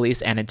military,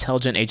 police, and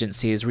intelligence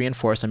agencies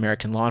reinforce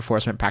American law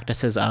enforcement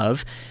practices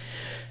of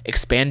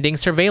expanding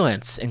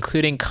surveillance,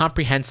 including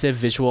comprehensive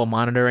visual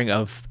monitoring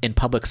in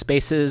public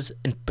spaces,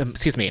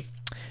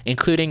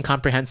 including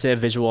comprehensive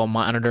visual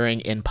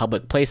monitoring in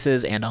public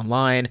places and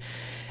online,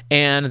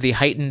 and the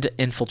heightened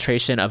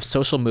infiltration of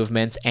social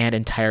movements and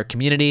entire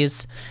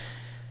communities,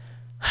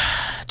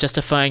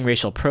 justifying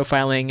racial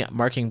profiling,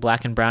 marking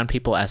black and brown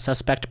people as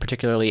suspect,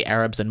 particularly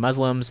Arabs and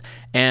Muslims,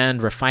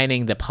 and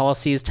refining the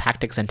policies,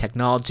 tactics, and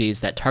technologies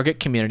that target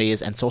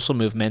communities and social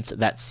movements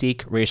that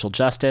seek racial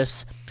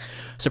justice,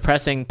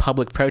 suppressing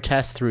public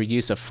protests through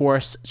use of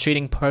force,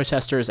 treating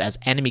protesters as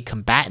enemy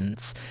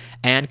combatants,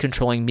 and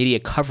controlling media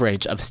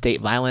coverage of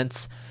state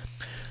violence.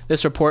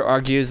 This report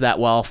argues that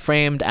while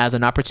framed as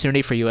an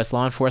opportunity for U.S.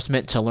 law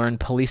enforcement to learn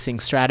policing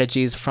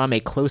strategies from a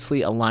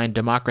closely aligned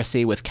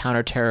democracy with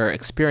counter-terror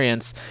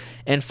experience,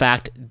 in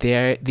fact,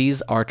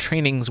 these are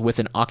trainings with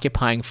an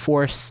occupying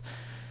force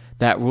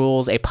that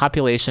rules a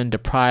population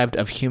deprived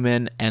of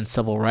human and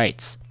civil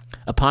rights.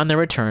 Upon their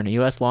return,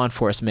 U.S. law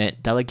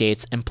enforcement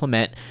delegates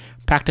implement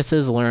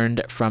practices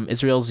learned from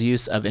Israel's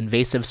use of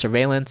invasive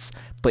surveillance,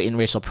 blatant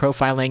racial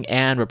profiling,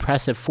 and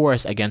repressive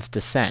force against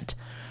dissent.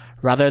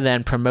 Rather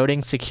than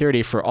promoting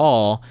security for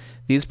all,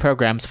 these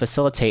programs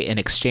facilitate an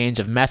exchange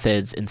of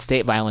methods in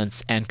state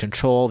violence and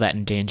control that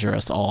endanger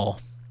us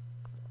all.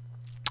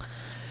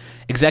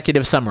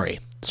 Executive summary.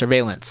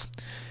 Surveillance.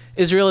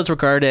 Israel is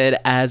regarded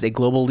as a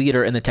global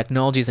leader in the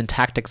technologies and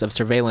tactics of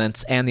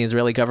surveillance, and the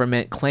Israeli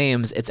government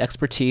claims its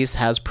expertise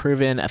has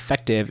proven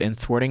effective in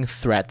thwarting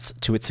threats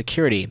to its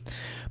security.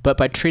 But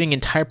by treating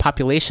entire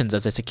populations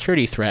as a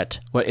security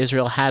threat, what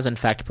Israel has in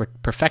fact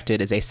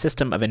perfected is a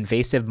system of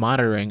invasive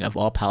monitoring of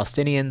all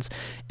Palestinians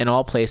in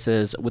all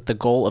places with the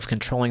goal of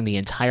controlling the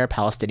entire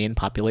Palestinian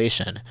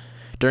population.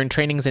 During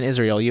trainings in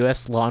Israel,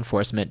 U.S. law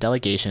enforcement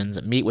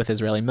delegations meet with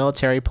Israeli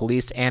military,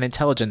 police, and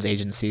intelligence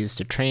agencies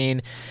to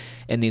train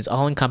in these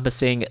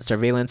all-encompassing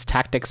surveillance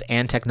tactics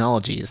and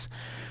technologies.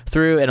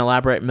 Through an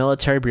elaborate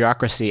military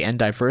bureaucracy and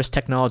diverse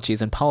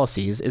technologies and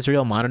policies,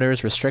 Israel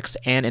monitors, restricts,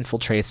 and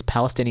infiltrates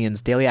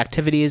Palestinians' daily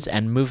activities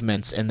and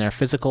movements in their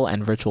physical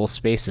and virtual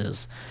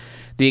spaces.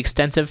 The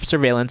extensive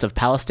surveillance of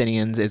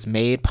Palestinians is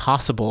made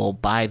possible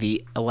by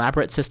the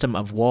elaborate system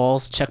of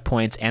walls,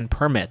 checkpoints, and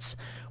permits,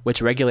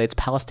 which regulates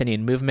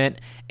Palestinian movement,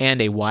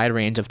 and a wide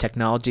range of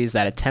technologies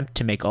that attempt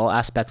to make all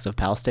aspects of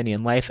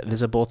Palestinian life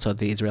visible to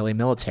the Israeli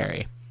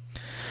military.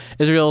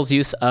 Israel's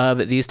use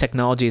of these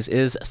technologies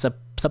is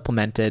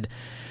supplemented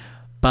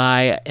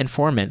by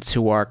informants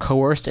who are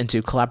coerced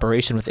into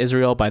collaboration with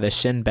Israel by the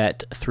Shin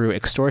Bet through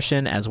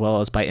extortion, as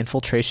well as by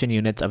infiltration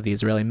units of the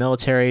Israeli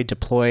military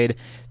deployed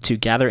to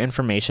gather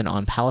information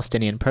on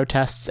Palestinian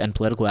protests and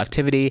political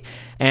activity,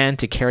 and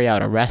to carry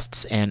out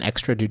arrests and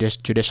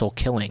extrajudicial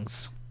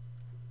killings.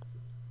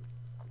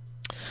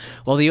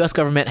 While the U.S.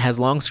 government has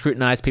long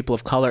scrutinized people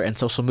of color and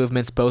social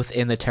movements both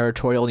in the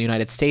territorial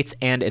United States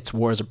and its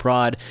wars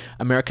abroad,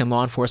 American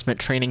law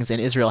enforcement trainings in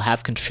Israel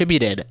have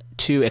contributed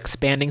to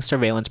expanding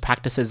surveillance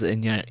practices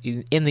in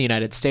the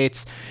United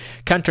States.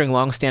 Countering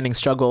long-standing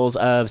struggles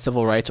of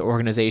civil rights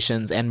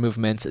organizations and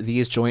movements,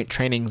 these joint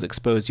trainings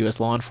expose U.S.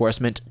 law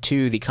enforcement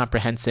to the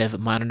comprehensive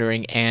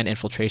monitoring and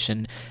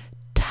infiltration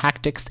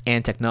tactics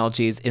and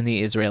technologies in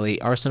the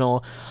Israeli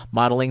arsenal,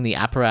 modeling the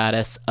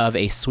apparatus of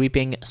a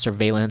sweeping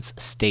surveillance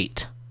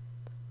state.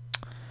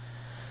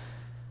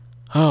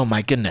 Oh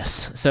my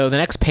goodness. So the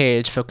next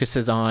page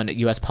focuses on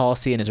U.S.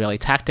 policy and Israeli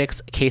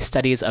tactics, case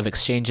studies of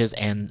exchanges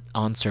and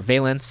on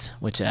surveillance,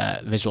 which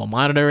visual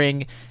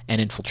monitoring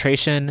and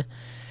infiltration,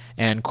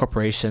 and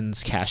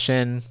corporations cash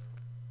in.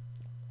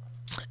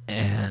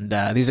 And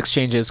these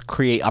exchanges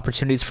create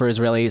opportunities for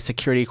Israeli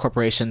security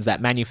corporations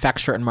that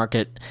manufacture and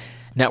market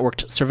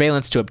networked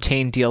surveillance to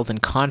obtain deals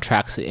and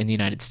contracts in the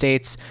United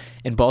States.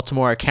 In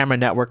Baltimore, a camera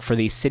network for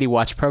the City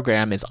Watch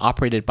program is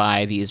operated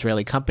by the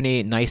Israeli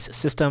company Nice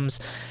Systems.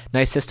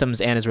 Nice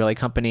Systems and Israeli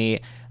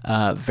company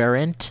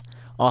Verint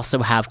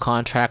also have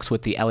contracts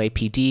with the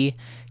LAPD.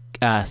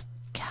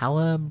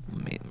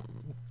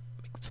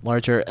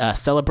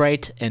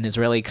 Celebrate, an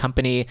Israeli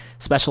company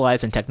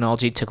specialized in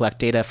technology to collect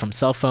data from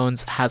cell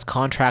phones, has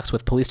contracts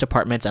with police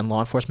departments and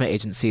law enforcement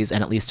agencies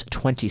in at least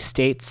 20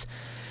 states.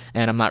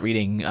 And I'm not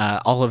reading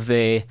all of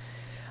the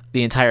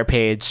entire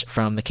page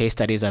from the case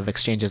studies of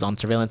exchanges on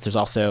surveillance. There's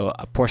also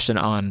a portion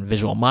on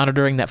visual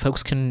monitoring that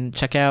folks can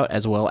check out,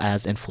 as well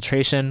as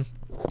infiltration,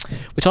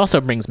 which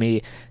also brings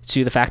me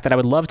to the fact that I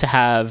would love to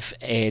have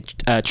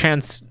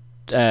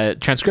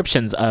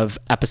transcriptions of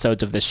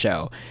episodes of this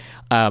show.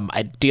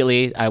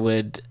 Ideally, I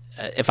would,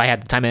 if I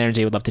had the time and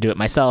energy, I would love to do it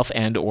myself,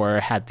 and or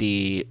had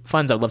the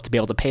funds, I would love to be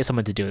able to pay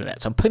someone to do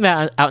it. So I'm putting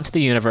that out into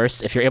the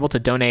universe. If you're able to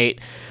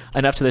donate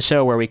enough to the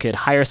show where we could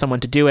hire someone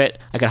to do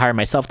it, I could hire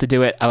myself to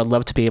do it. I would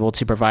love to be able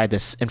to provide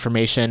this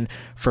information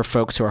for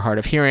folks who are hard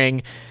of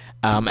hearing,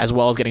 as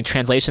well as getting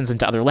translations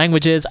into other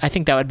languages. I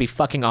think that would be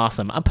fucking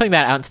awesome. I'm putting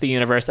that out into the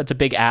universe. That's a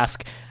big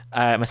ask.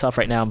 Myself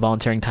right now, I'm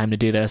volunteering time to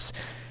do this.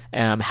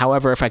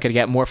 However, if I could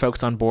get more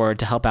folks on board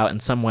to help out in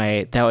some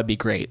way, that would be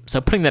great. So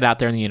putting that out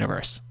there in the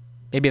universe.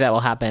 Maybe that will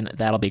happen.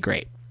 That'll be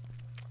great.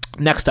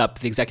 Next up,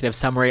 the executive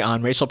summary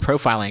on racial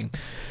profiling.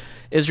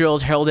 Israel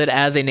is heralded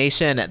as a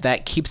nation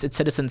that keeps its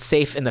citizens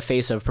safe in the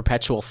face of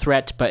perpetual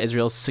threat, but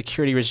Israel's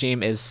security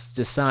regime is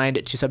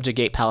designed to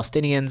subjugate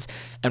Palestinians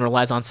and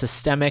relies on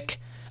systematic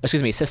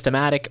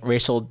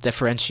racial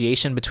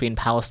differentiation between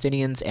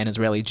Palestinians and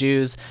Israeli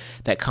Jews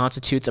that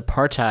constitutes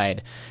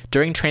apartheid.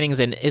 During trainings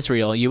in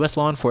Israel, U.S.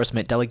 law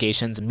enforcement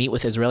delegations meet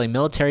with Israeli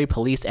military,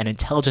 police, and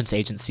intelligence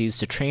agencies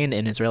to train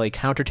in Israeli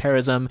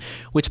counterterrorism,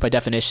 which by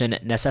definition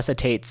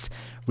necessitates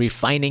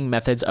refining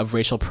methods of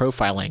racial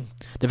profiling.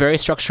 The very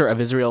structure of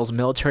Israel's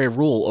military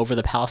rule over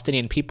the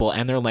Palestinian people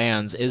and their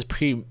lands is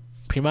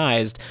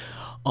premised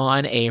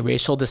on a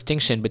racial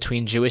distinction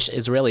between Jewish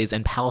Israelis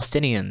and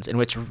Palestinians, in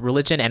which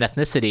religion and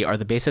ethnicity are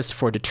the basis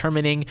for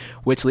determining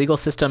which legal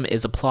system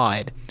is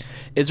applied.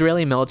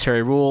 Israeli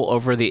military rule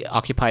over the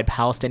occupied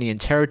Palestinian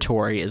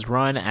territory is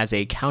run as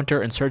a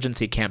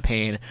counterinsurgency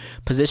campaign,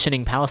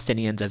 positioning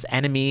Palestinians as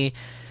enemy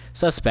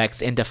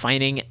suspects and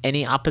defining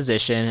any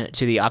opposition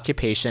to the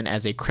occupation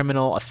as a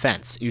criminal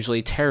offense,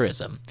 usually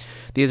terrorism.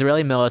 The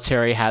Israeli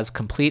military has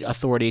complete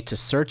authority to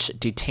search,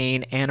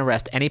 detain, and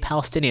arrest any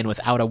Palestinian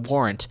without a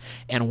warrant,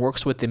 and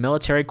works with the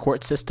military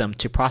court system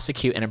to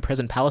prosecute and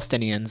imprison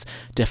Palestinians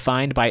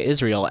defined by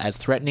Israel as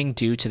threatening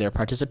due to their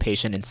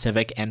participation in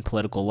civic and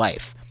political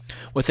life.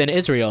 Within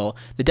Israel,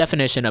 the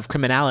definition of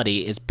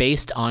criminality is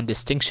based on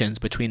distinctions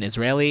between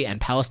Israeli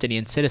and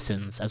Palestinian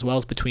citizens, as well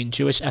as between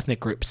Jewish ethnic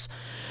groups.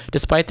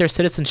 Despite their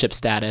citizenship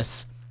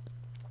status,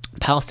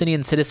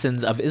 Palestinian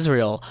citizens of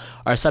Israel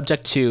are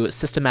subject to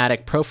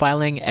systematic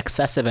profiling,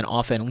 excessive and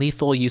often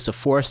lethal use of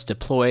force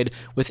deployed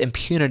with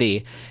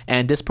impunity,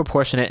 and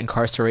disproportionate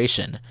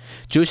incarceration.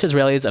 Jewish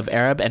Israelis of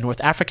Arab and North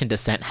African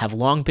descent have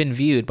long been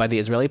viewed by the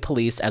Israeli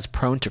police as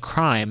prone to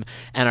crime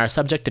and are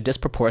subject to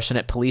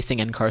disproportionate policing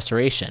and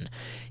incarceration.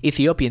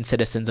 Ethiopian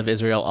citizens of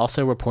Israel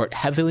also report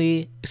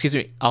heavy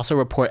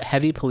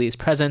police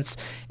presence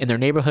in their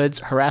neighborhoods,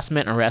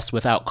 harassment and arrests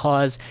without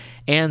cause,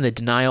 and the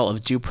denial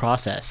of due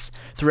process.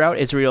 Throughout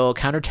Israel,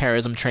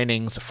 counterterrorism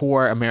trainings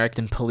for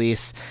American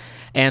police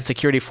and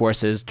security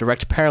forces,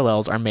 direct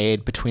parallels are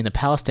made between the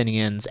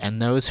Palestinians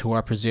and those who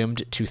are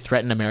presumed to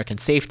threaten American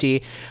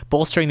safety,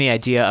 bolstering the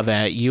idea of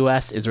a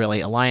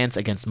U.S.-Israeli alliance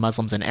against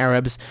Muslims and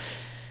Arabs.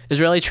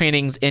 Israeli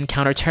trainings in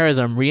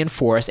counterterrorism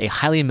reinforce a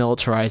highly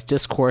militarized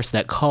discourse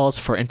that calls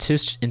for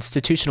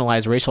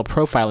institutionalized racial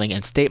profiling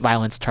and state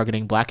violence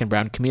targeting black and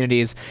brown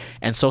communities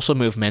and social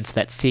movements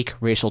that seek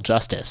racial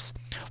justice.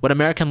 What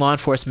American law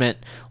enforcement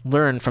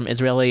learned from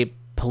Israeli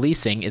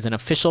policing is an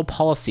official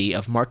policy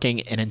of marking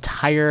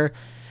entire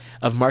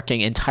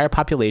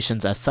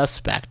populations as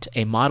suspect,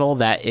 a model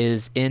that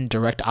is in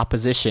direct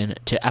opposition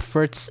to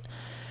efforts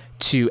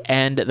to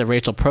end the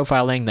racial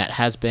profiling that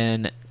has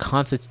been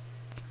constitutive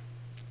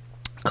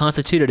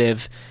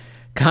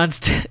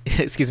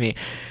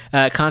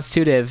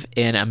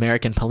in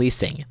American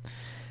policing.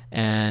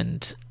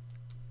 And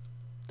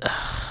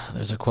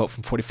there's a quote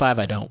from 45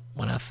 I don't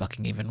want to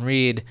fucking even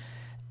read,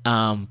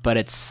 but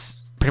it's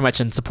pretty much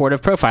in support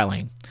of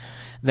profiling.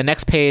 The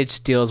next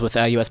page deals with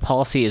U.S.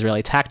 policy,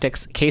 Israeli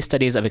tactics, case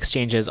studies of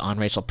exchanges on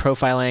racial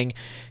profiling,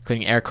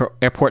 including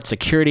airport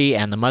security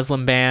and the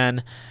Muslim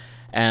ban.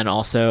 And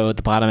also at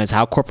the bottom is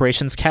how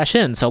corporations cash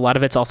in. So a lot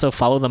of it's also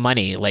follow the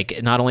money.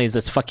 Like, not only is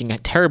this fucking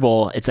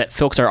terrible, it's that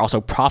folks are also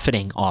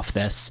profiting off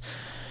this.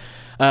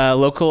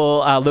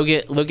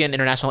 Logan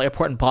International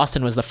Airport in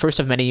Boston was the first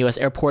of many U.S.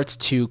 airports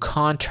to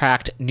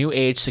contract new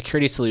age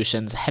security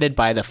solutions headed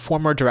by the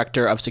former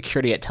director of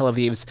security at Tel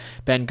Aviv's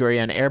Ben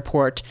Gurion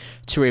Airport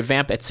to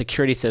revamp its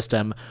security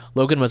system.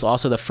 Logan was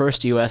also the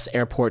first U.S.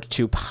 airport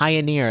to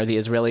pioneer the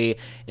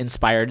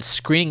Israeli-inspired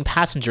screening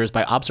passengers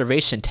by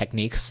observation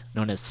techniques,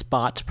 known as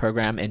SPOT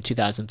program, in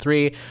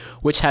 2003,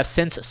 which has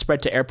since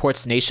spread to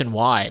airports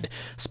nationwide.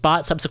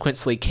 SPOT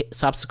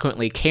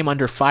subsequently came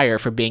under fire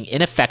for being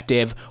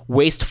ineffective,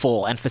 wasteful,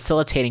 and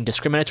facilitating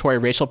discriminatory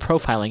racial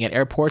profiling at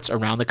airports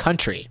around the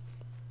country.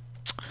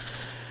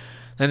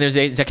 Then there's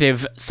an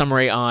executive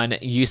summary on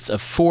use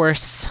of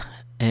force,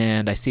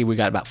 and I see we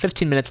got about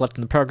 15 minutes left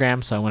in the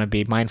program, so I want to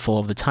be mindful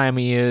of the time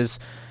we use.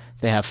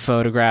 They have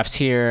photographs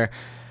here.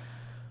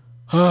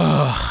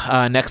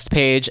 Next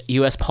page,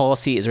 U.S.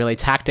 policy, Israeli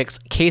tactics,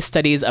 case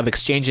studies of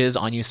exchanges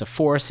on use of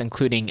force,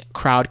 including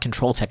crowd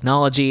control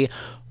technology,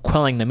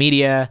 quelling the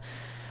media.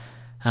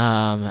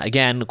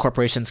 Again,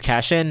 corporations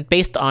cash in.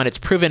 Based on its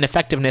proven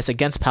effectiveness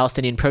against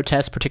Palestinian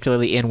protests,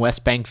 particularly in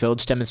West Bank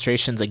village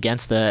demonstrations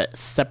against the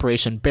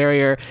separation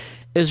barrier,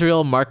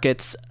 Israel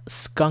markets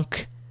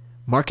skunk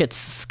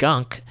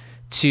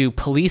to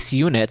police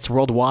units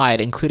worldwide,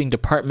 including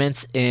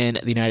departments in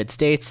the United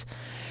States.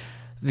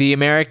 The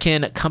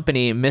American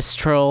company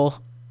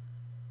Mistral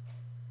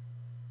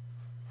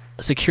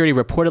Security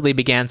reportedly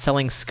began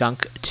selling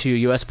skunk to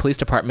U.S. police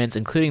departments,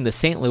 including the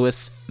St.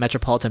 Louis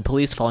Metropolitan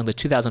Police, following the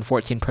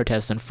 2014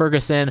 protests in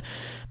Ferguson.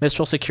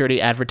 Mistral Security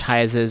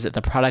advertises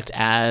the product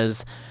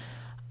as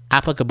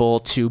applicable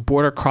to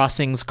border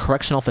crossings,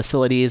 correctional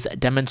facilities,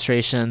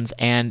 demonstrations,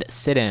 and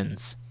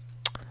sit-ins.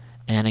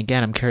 And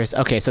again, I'm curious.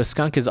 Okay, so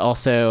skunk is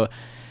also,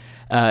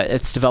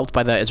 it's developed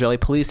by the Israeli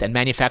police and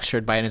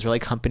manufactured by an Israeli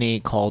company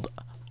called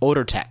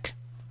Odortech.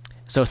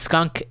 So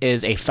skunk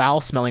is a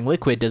foul-smelling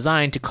liquid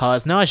designed to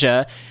cause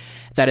nausea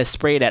that is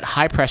sprayed at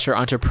high pressure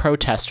onto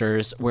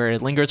protesters, where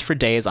it lingers for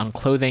days on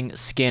clothing,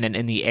 skin, and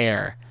in the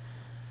air.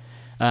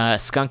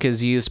 Skunk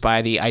is used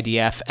by the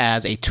IDF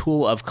as a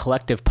tool of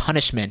collective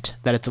punishment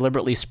that is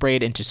deliberately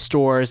sprayed into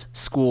stores,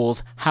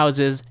 schools,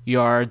 houses,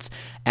 yards,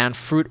 and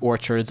fruit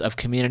orchards of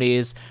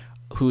communities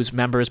whose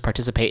members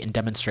participate in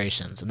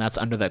demonstrations. And that's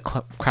under the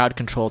crowd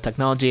control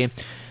technology. And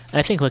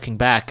I think looking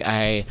back,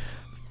 I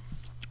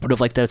would have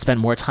liked to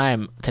spend more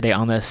time today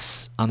on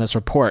this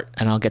report,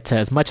 and I'll get to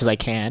as much as I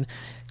can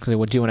because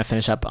I do want to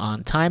finish up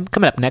on time.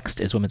 Coming up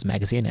next is Women's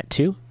Magazine at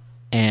 2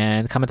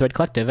 and Common Thread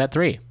Collective at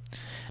 3.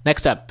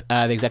 Next up,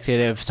 the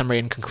executive summary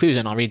and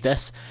conclusion. I'll read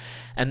this,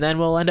 and then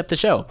we'll end up the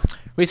show.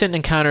 Recent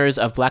encounters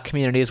of black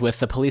communities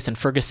with the police in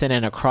Ferguson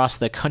and across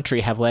the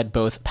country have led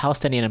both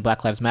Palestinian and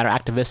Black Lives Matter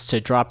activists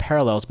to draw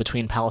parallels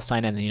between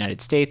Palestine and the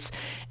United States,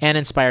 and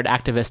inspired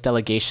activist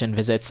delegation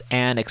visits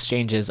and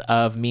exchanges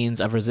of means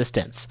of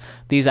resistance.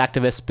 These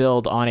activists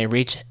build on a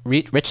rich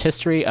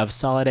history of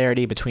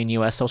solidarity between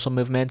U.S. social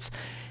movements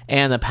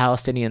and the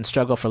Palestinian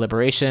struggle for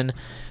liberation.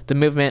 The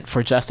movement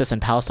for justice in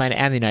Palestine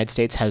and the United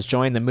States has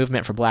joined the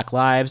movement for Black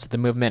Lives, the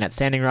movement at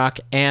Standing Rock,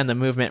 and the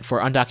movement for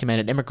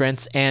undocumented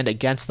immigrants and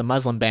against the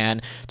Muslim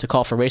ban to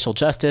call for racial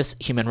justice,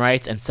 human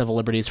rights, and civil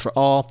liberties for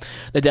all.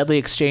 The Deadly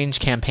Exchange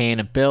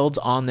campaign builds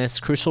on this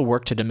crucial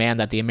work to demand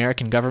that the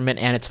American government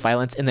and its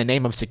violence in the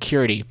name of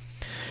security.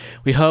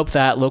 We hope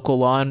that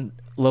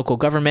local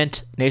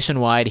government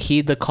nationwide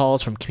heed the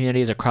calls from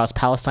communities across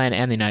Palestine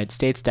and the United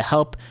States to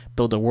help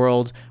build a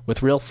world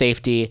with real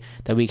safety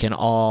that we can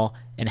all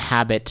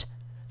inhabit,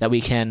 that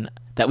we can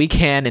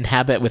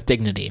inhabit with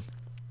dignity.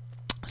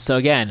 So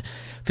again,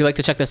 if you'd like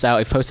to check this out,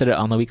 we've posted it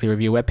on the Weekly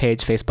Review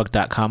webpage,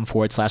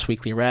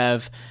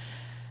 facebook.com/weeklyrev.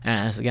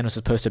 And again, this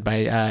was posted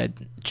by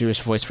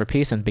Jewish Voice for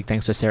Peace, and big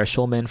thanks to Sarah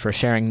Schulman for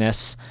sharing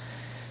this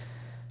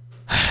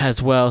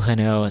as well. I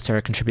know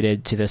Sarah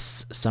contributed to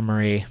this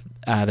summary,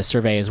 the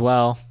survey as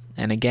well.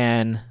 And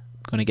again,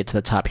 I'm going to get to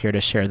the top here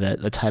to share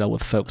the title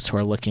with folks who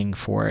are looking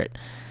for it.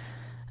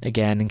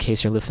 Again, in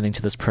case you're listening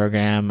to this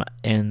program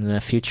in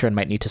the future and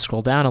might need to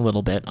scroll down a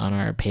little bit on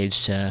our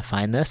page to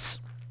find this.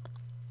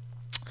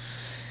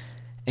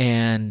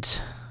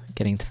 And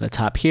getting to the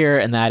top here,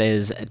 and that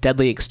is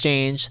Deadly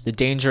Exchange, the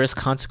Dangerous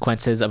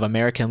Consequences of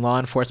American Law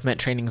Enforcement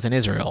Trainings in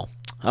Israel.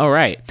 All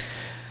right.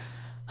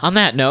 On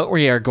that note,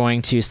 we are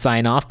going to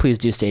sign off. Please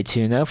do stay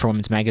tuned, though, for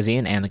Women's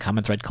Magazine and the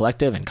Common Thread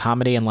Collective and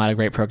comedy and a lot of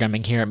great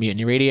programming here at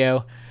Mutiny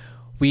Radio.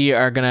 We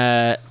are going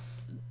to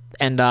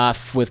end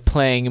off with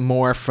playing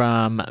more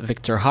from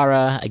Victor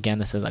Jara. Again,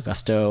 this is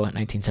Augusto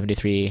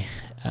 1973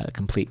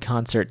 complete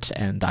concert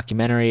and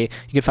documentary.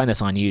 You can find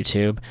this on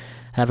YouTube.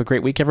 Have a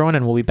great week, everyone,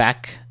 and we'll be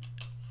back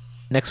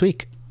next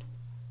week.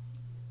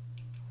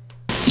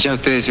 Ya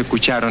ustedes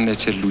escucharon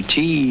ese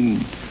luchín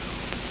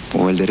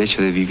o el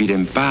derecho de vivir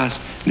en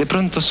paz. De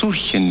pronto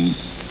surgen,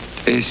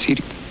 es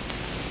decir,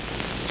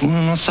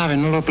 uno no sabe,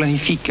 no lo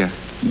planifica,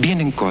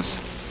 vienen cosas.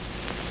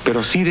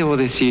 Pero sí debo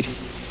decir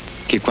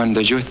que cuando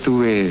yo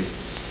estuve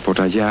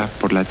por allá,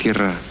 por la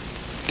tierra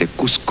de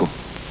Cusco,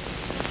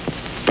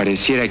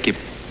 pareciera que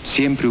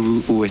siempre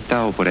hubo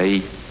estado por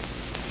ahí,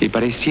 y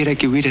pareciera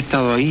que hubiera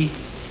estado ahí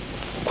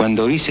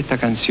cuando hice esta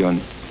canción,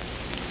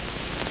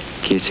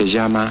 que se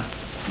llama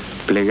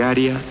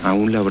Plegaria a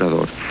un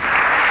labrador.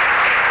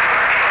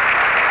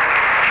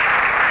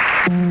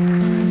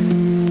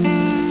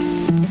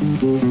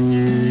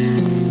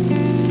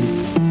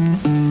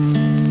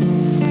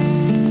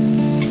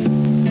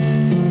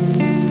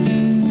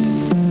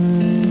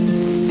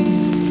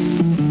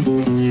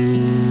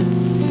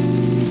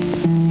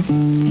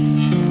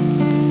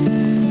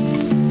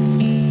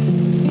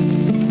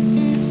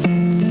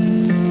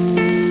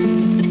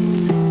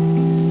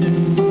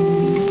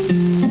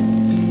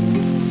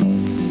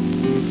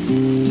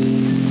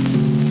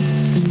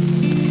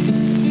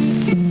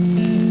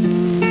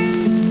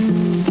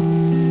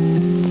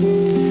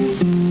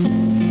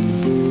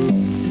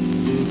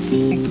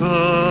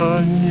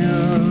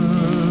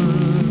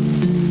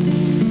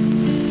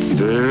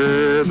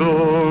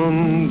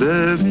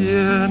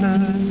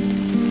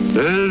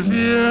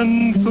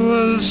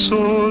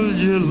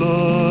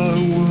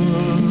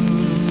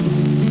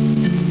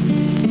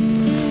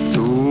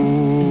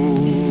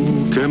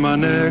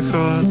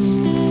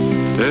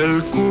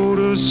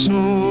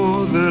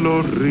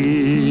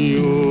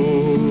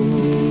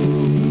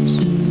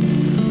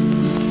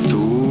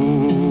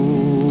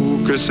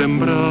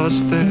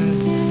 Sembraste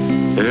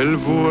el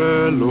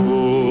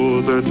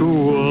vuelo de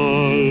tu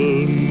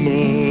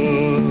alma.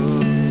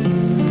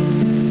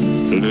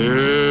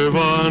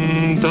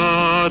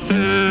 Levántate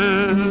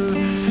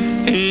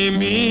y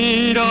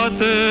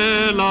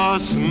mírate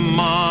las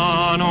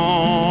manos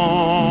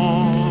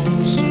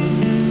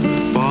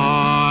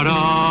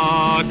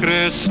para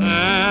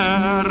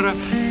crecer.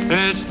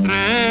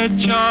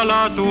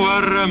 Estréchala a tu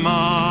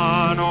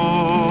hermano.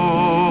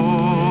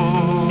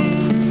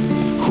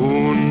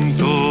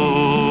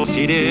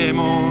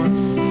 Iremos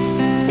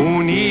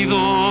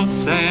unidos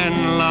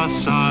en la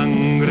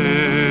sangre.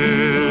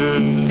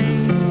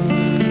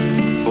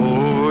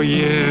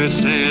 Hoy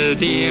es el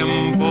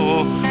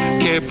tiempo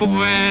que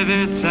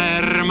puede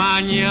ser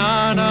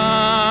mañana.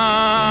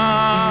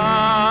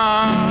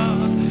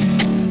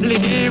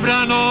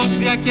 Líbranos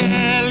de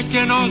aquel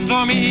que nos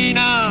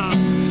domina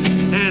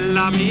en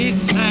la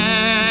miseria.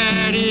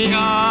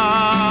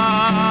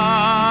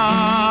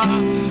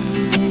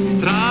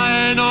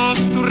 Tráenos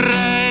tu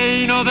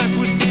reino de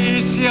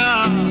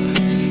justicia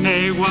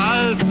e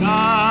igualdad.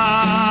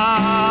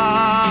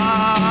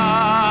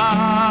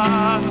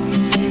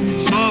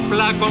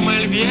 Sopla como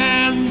el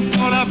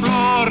viento la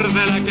flor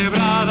de la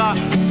quebrada,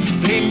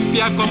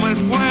 limpia como el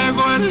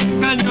fuego el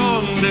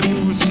cañón de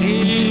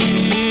fusil.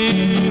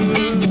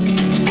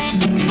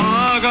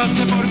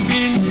 Hágase por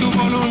fin tu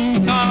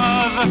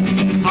voluntad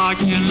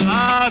aquí en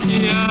la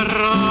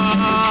tierra.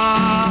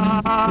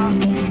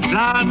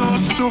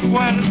 Danos tu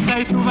fuerza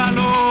y tu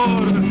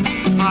valor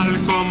al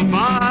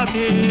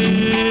combatir.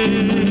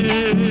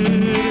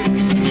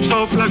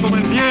 Sopla como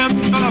el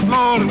viento la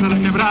flor de la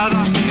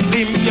quebrada,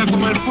 limpia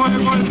como el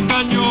fuego el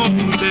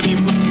cañón de mi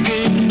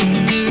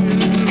fusil.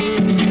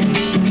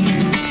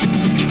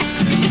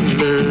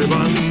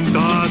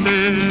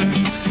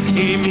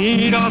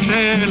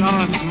 tírate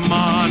las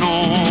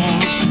manos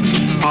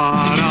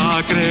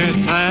para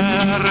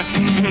crecer,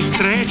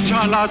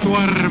 estréchala a tu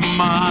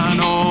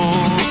hermano.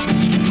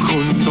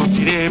 Juntos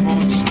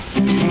iremos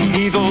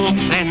unidos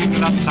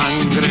en la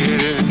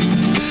sangre,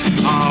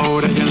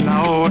 ahora y en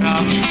la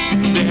hora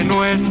de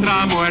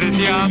nuestra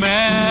muerte.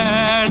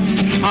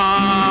 Amén,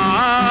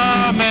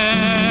 amén,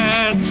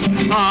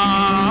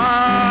 amén.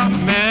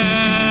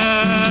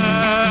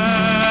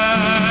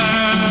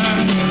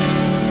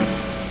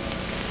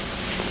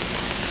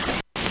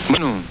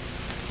 Bueno,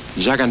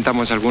 ya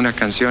cantamos algunas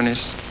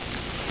canciones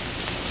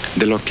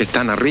de los que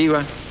están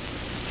arriba,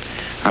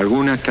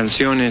 algunas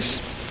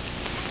canciones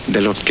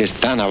de los que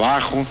están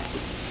abajo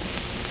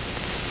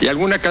y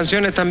algunas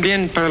canciones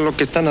también para los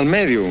que están al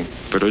medio,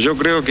 pero yo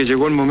creo que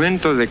llegó el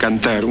momento de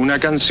cantar una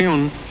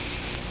canción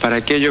para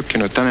aquellos que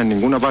no están en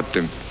ninguna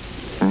parte.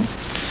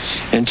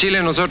 En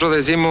Chile nosotros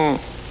decimos,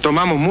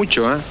 tomamos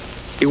mucho,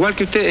 igual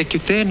que ustedes, es que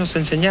ustedes nos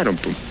enseñaron,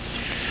 pues.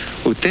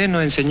 Ustedes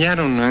nos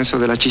enseñaron eso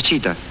de la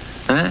chichita,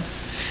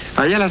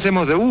 allá la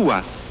hacemos de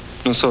uva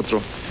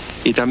nosotros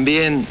y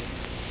también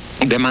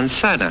de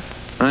manzana,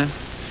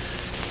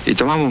 y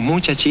tomamos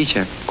mucha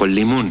chicha con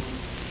limón.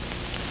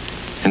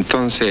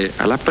 Entonces,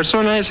 a las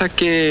personas esas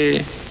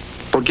que...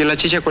 Porque la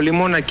chicha con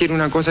limón adquiere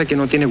una cosa que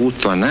no tiene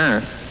gusto a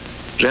nada,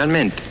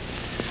 realmente.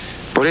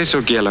 Por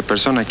eso que a las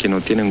personas que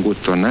no tienen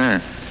gusto a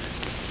nada,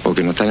 o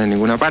que no están en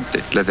ninguna parte,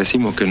 les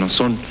decimos que no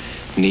son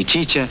ni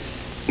chicha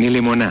ni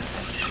limonada.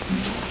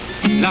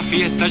 La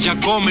fiesta ya ha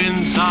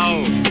comenzado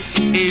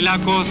y la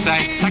cosa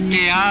está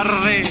que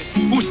arde.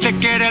 Usted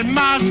que era el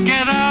más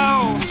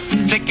quedado,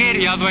 se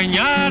quería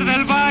adueñar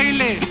del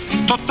baile.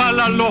 Total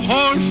a los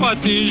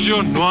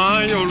olfatillos no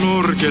hay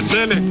olor que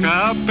se le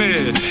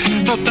escape.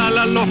 Total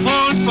a los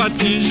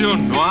olfatillos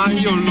no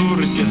hay olor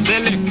que se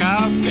le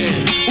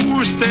escape.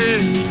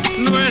 Usted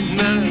no es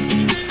nada,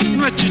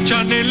 no es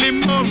chicha ni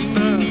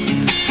limona.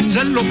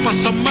 Se lo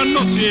pasa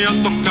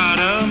manoseando,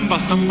 caramba,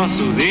 zamba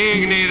su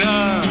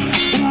dignidad.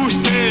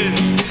 Usted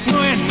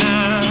no es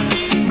nada,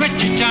 no es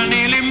chicha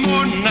ni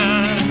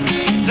limona.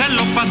 Se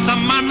lo pasa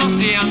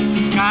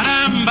manoseando,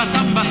 caramba,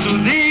 zamba su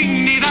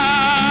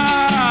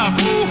dignidad.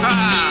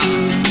 ¡Puja!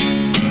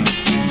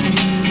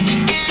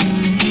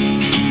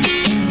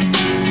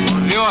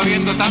 Por Dios,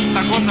 habiendo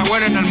tanta cosa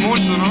buena en el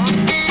mundo, ¿no?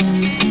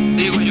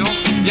 Digo yo,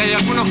 y hay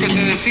algunos que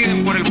se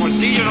deciden por el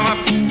bolsillo nomás.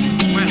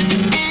 Bueno,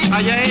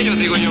 allá ellos,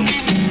 digo yo.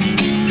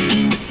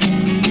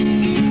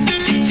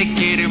 Si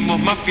queremos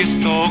más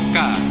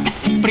fiestoca,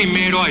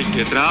 primero hay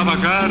que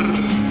trabajar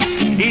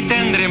y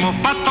tendremos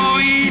pa'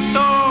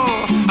 todito,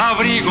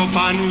 abrigo,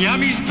 pan y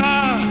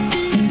amistad.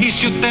 Y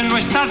si usted no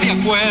está de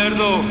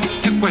acuerdo,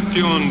 es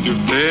cuestión de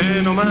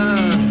usted nomás.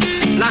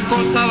 La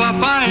cosa va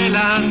para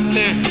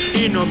adelante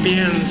y no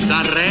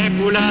piensa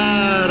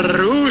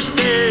recular.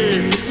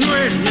 Usted no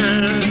es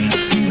nada,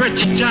 no es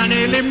chicha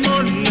ni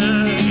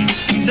limona.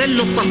 Se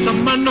lo pasa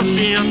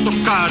manoseando,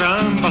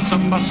 caramba,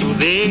 zamba su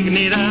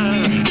dignidad.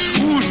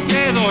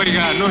 Usted,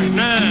 oiga, no es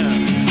nada,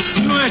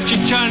 no es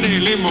chicha ni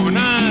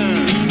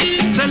limonada.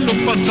 Se lo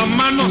pasa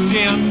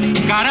manoseando,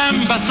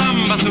 caramba,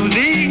 zamba su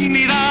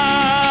dignidad.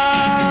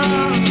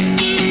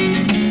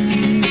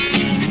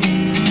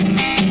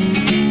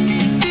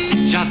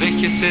 Ya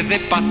déjese de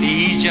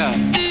patilla,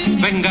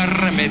 venga a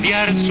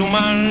remediar su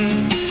mal.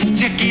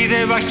 Si aquí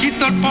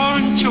debajito el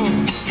poncho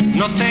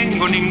no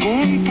tengo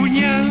ningún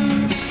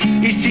puñal.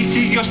 Y si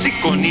siguió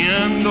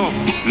siconeando,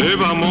 le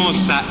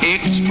vamos a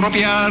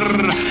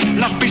expropiar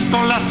las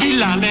pistolas y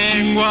la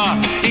lengua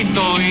y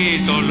todo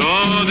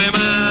lo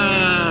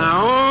demás.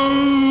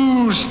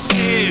 Oh,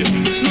 usted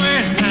no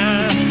es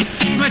nada,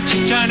 no es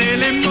chicha ni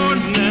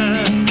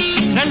limona.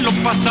 Se lo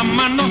pasa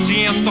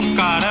manoseando,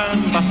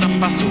 caramba,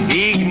 zamba su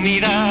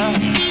dignidad.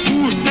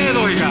 Usted,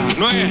 oiga,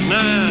 no es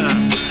nada,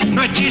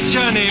 no es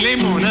chicha ni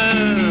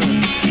limonada.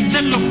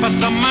 Se lo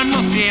pasa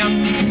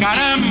manoseando,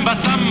 caramba,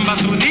 zamba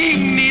su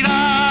dignidad.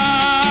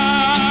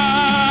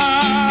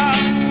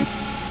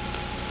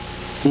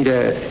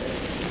 Mira,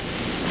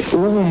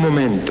 hubo un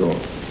momento,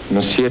 ¿no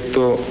es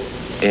cierto?,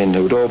 en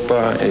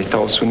Europa, en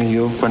Estados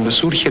Unidos, cuando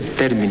surge el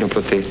término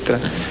protesta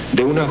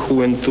de una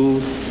juventud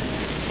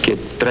que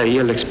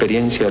traía la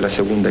experiencia de la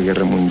Segunda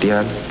Guerra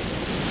Mundial,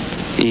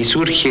 y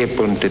surge,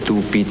 ponte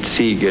tú, Pete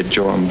Seeger,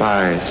 Joan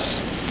Baez,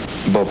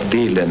 Bob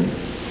Dylan,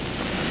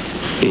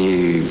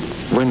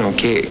 bueno,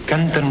 que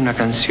cantan una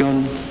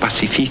canción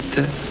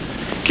pacifista,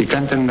 que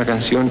cantan una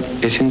canción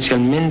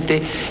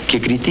esencialmente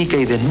que critica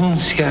y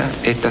denuncia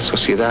esta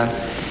sociedad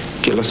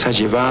que los ha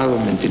llevado,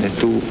 ¿me entiendes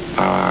tú?,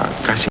 a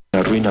casi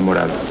una ruina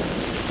moral.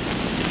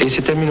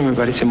 Ese término me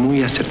parece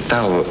muy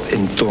acertado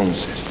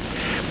entonces.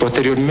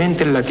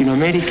 Posteriormente en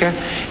Latinoamérica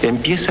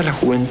empieza la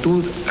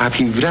juventud a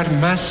vibrar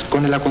más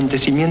con el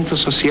acontecimiento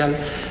social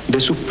de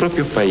sus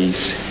propios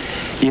países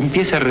y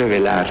empieza a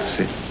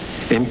rebelarse,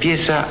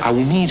 empieza a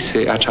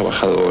unirse a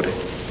trabajadores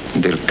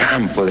del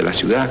campo, de la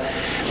ciudad,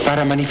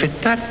 para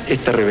manifestar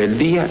esta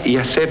rebeldía y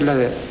hacerla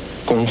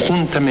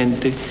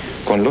conjuntamente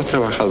con los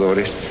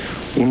trabajadores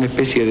una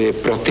especie de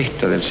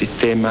protesta del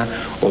sistema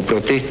o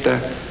protesta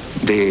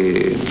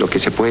de lo que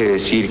se puede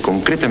decir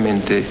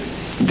concretamente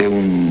de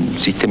un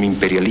sistema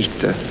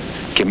imperialista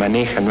que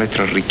maneja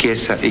nuestra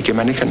riqueza y que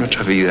maneja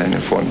nuestras vidas en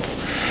el fondo.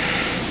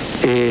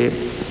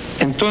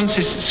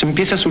 Entonces se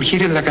empieza a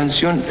surgir en la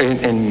canción,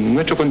 en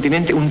nuestro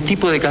continente, un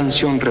tipo de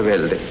canción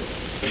rebelde.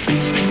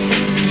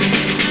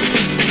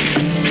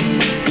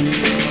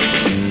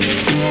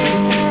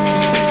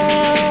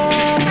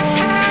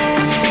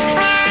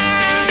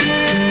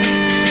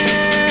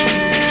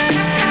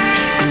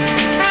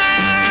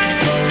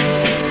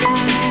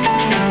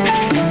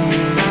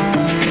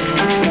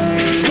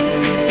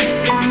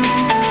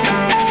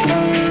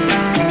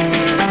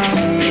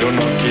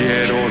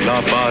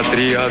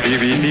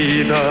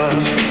 Dividida,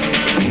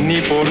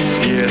 ni por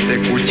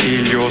 7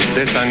 cuchillos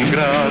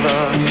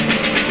desangrada.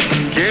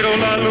 Quiero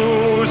la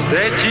luz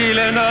de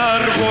Chile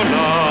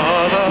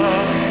enarbolada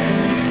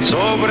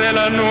sobre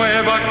la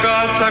nueva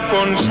casa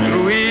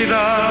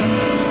construida.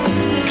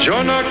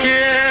 Yo no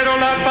quiero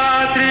la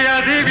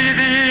patria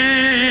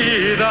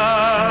dividida,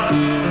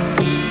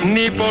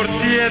 ni por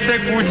 7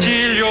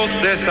 cuchillos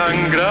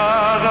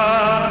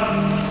desangrada.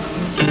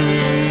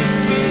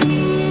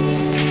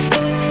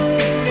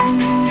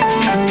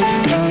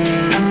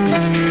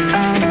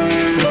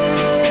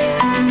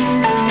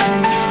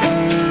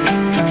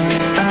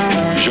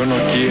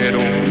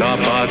 La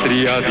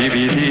patria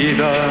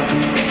dividida,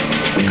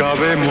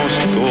 cabemos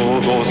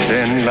todos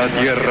en la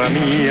tierra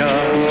mía,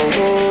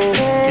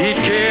 y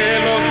que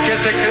los que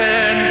se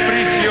creen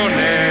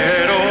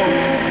prisioneros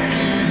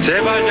se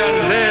vayan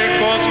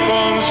lejos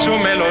con su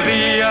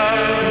melodía.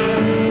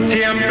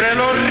 Siempre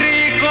los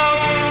ricos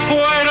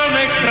fueron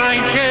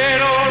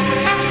extranjeros,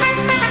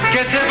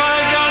 que se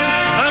vayan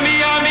a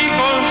Miami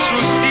con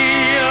sus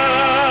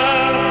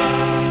tías.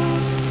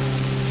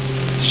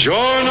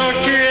 Yo no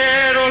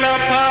quiero la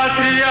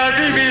patria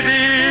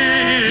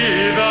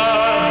dividida,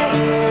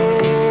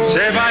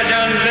 se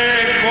vayan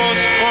lejos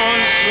con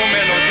su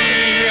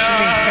melodía.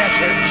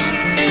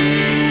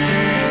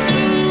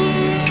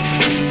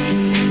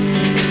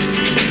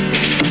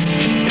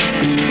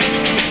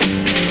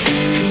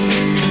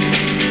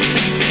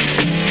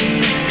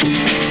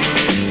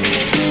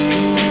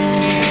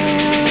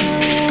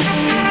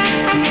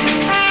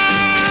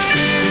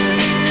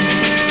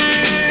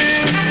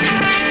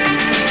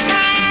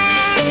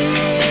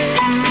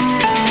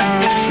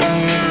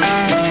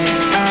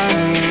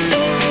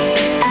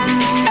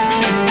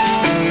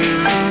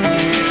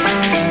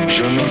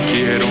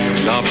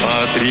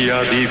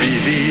 Patria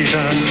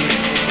dividida,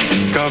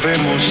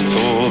 cabemos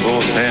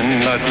todos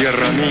en la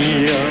tierra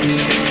mía.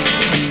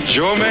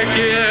 Yo me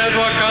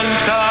quedo a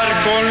cantar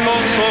con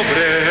los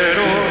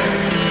obreros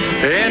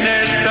en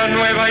esta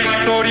nueva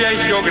historia y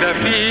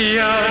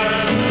geografía.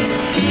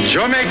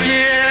 Yo me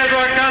quedo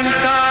a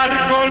cantar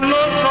con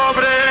los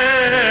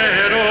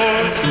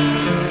obreros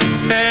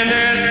en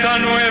esta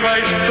nueva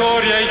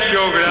historia y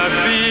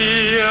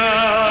geografía.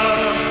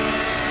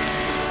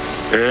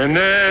 En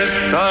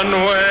esta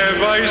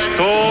nueva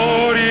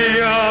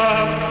historia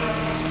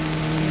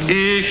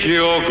y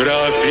geografía.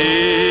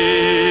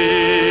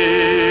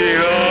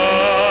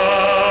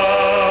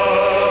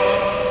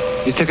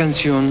 Esta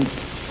canción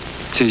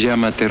se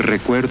llama Te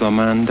recuerdo,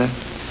 Amanda,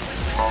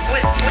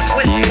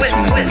 y es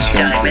una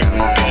canción que...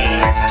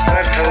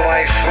 Let the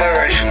life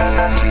flourish.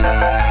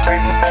 We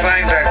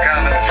find that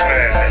common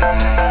thread.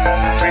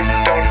 We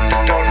don't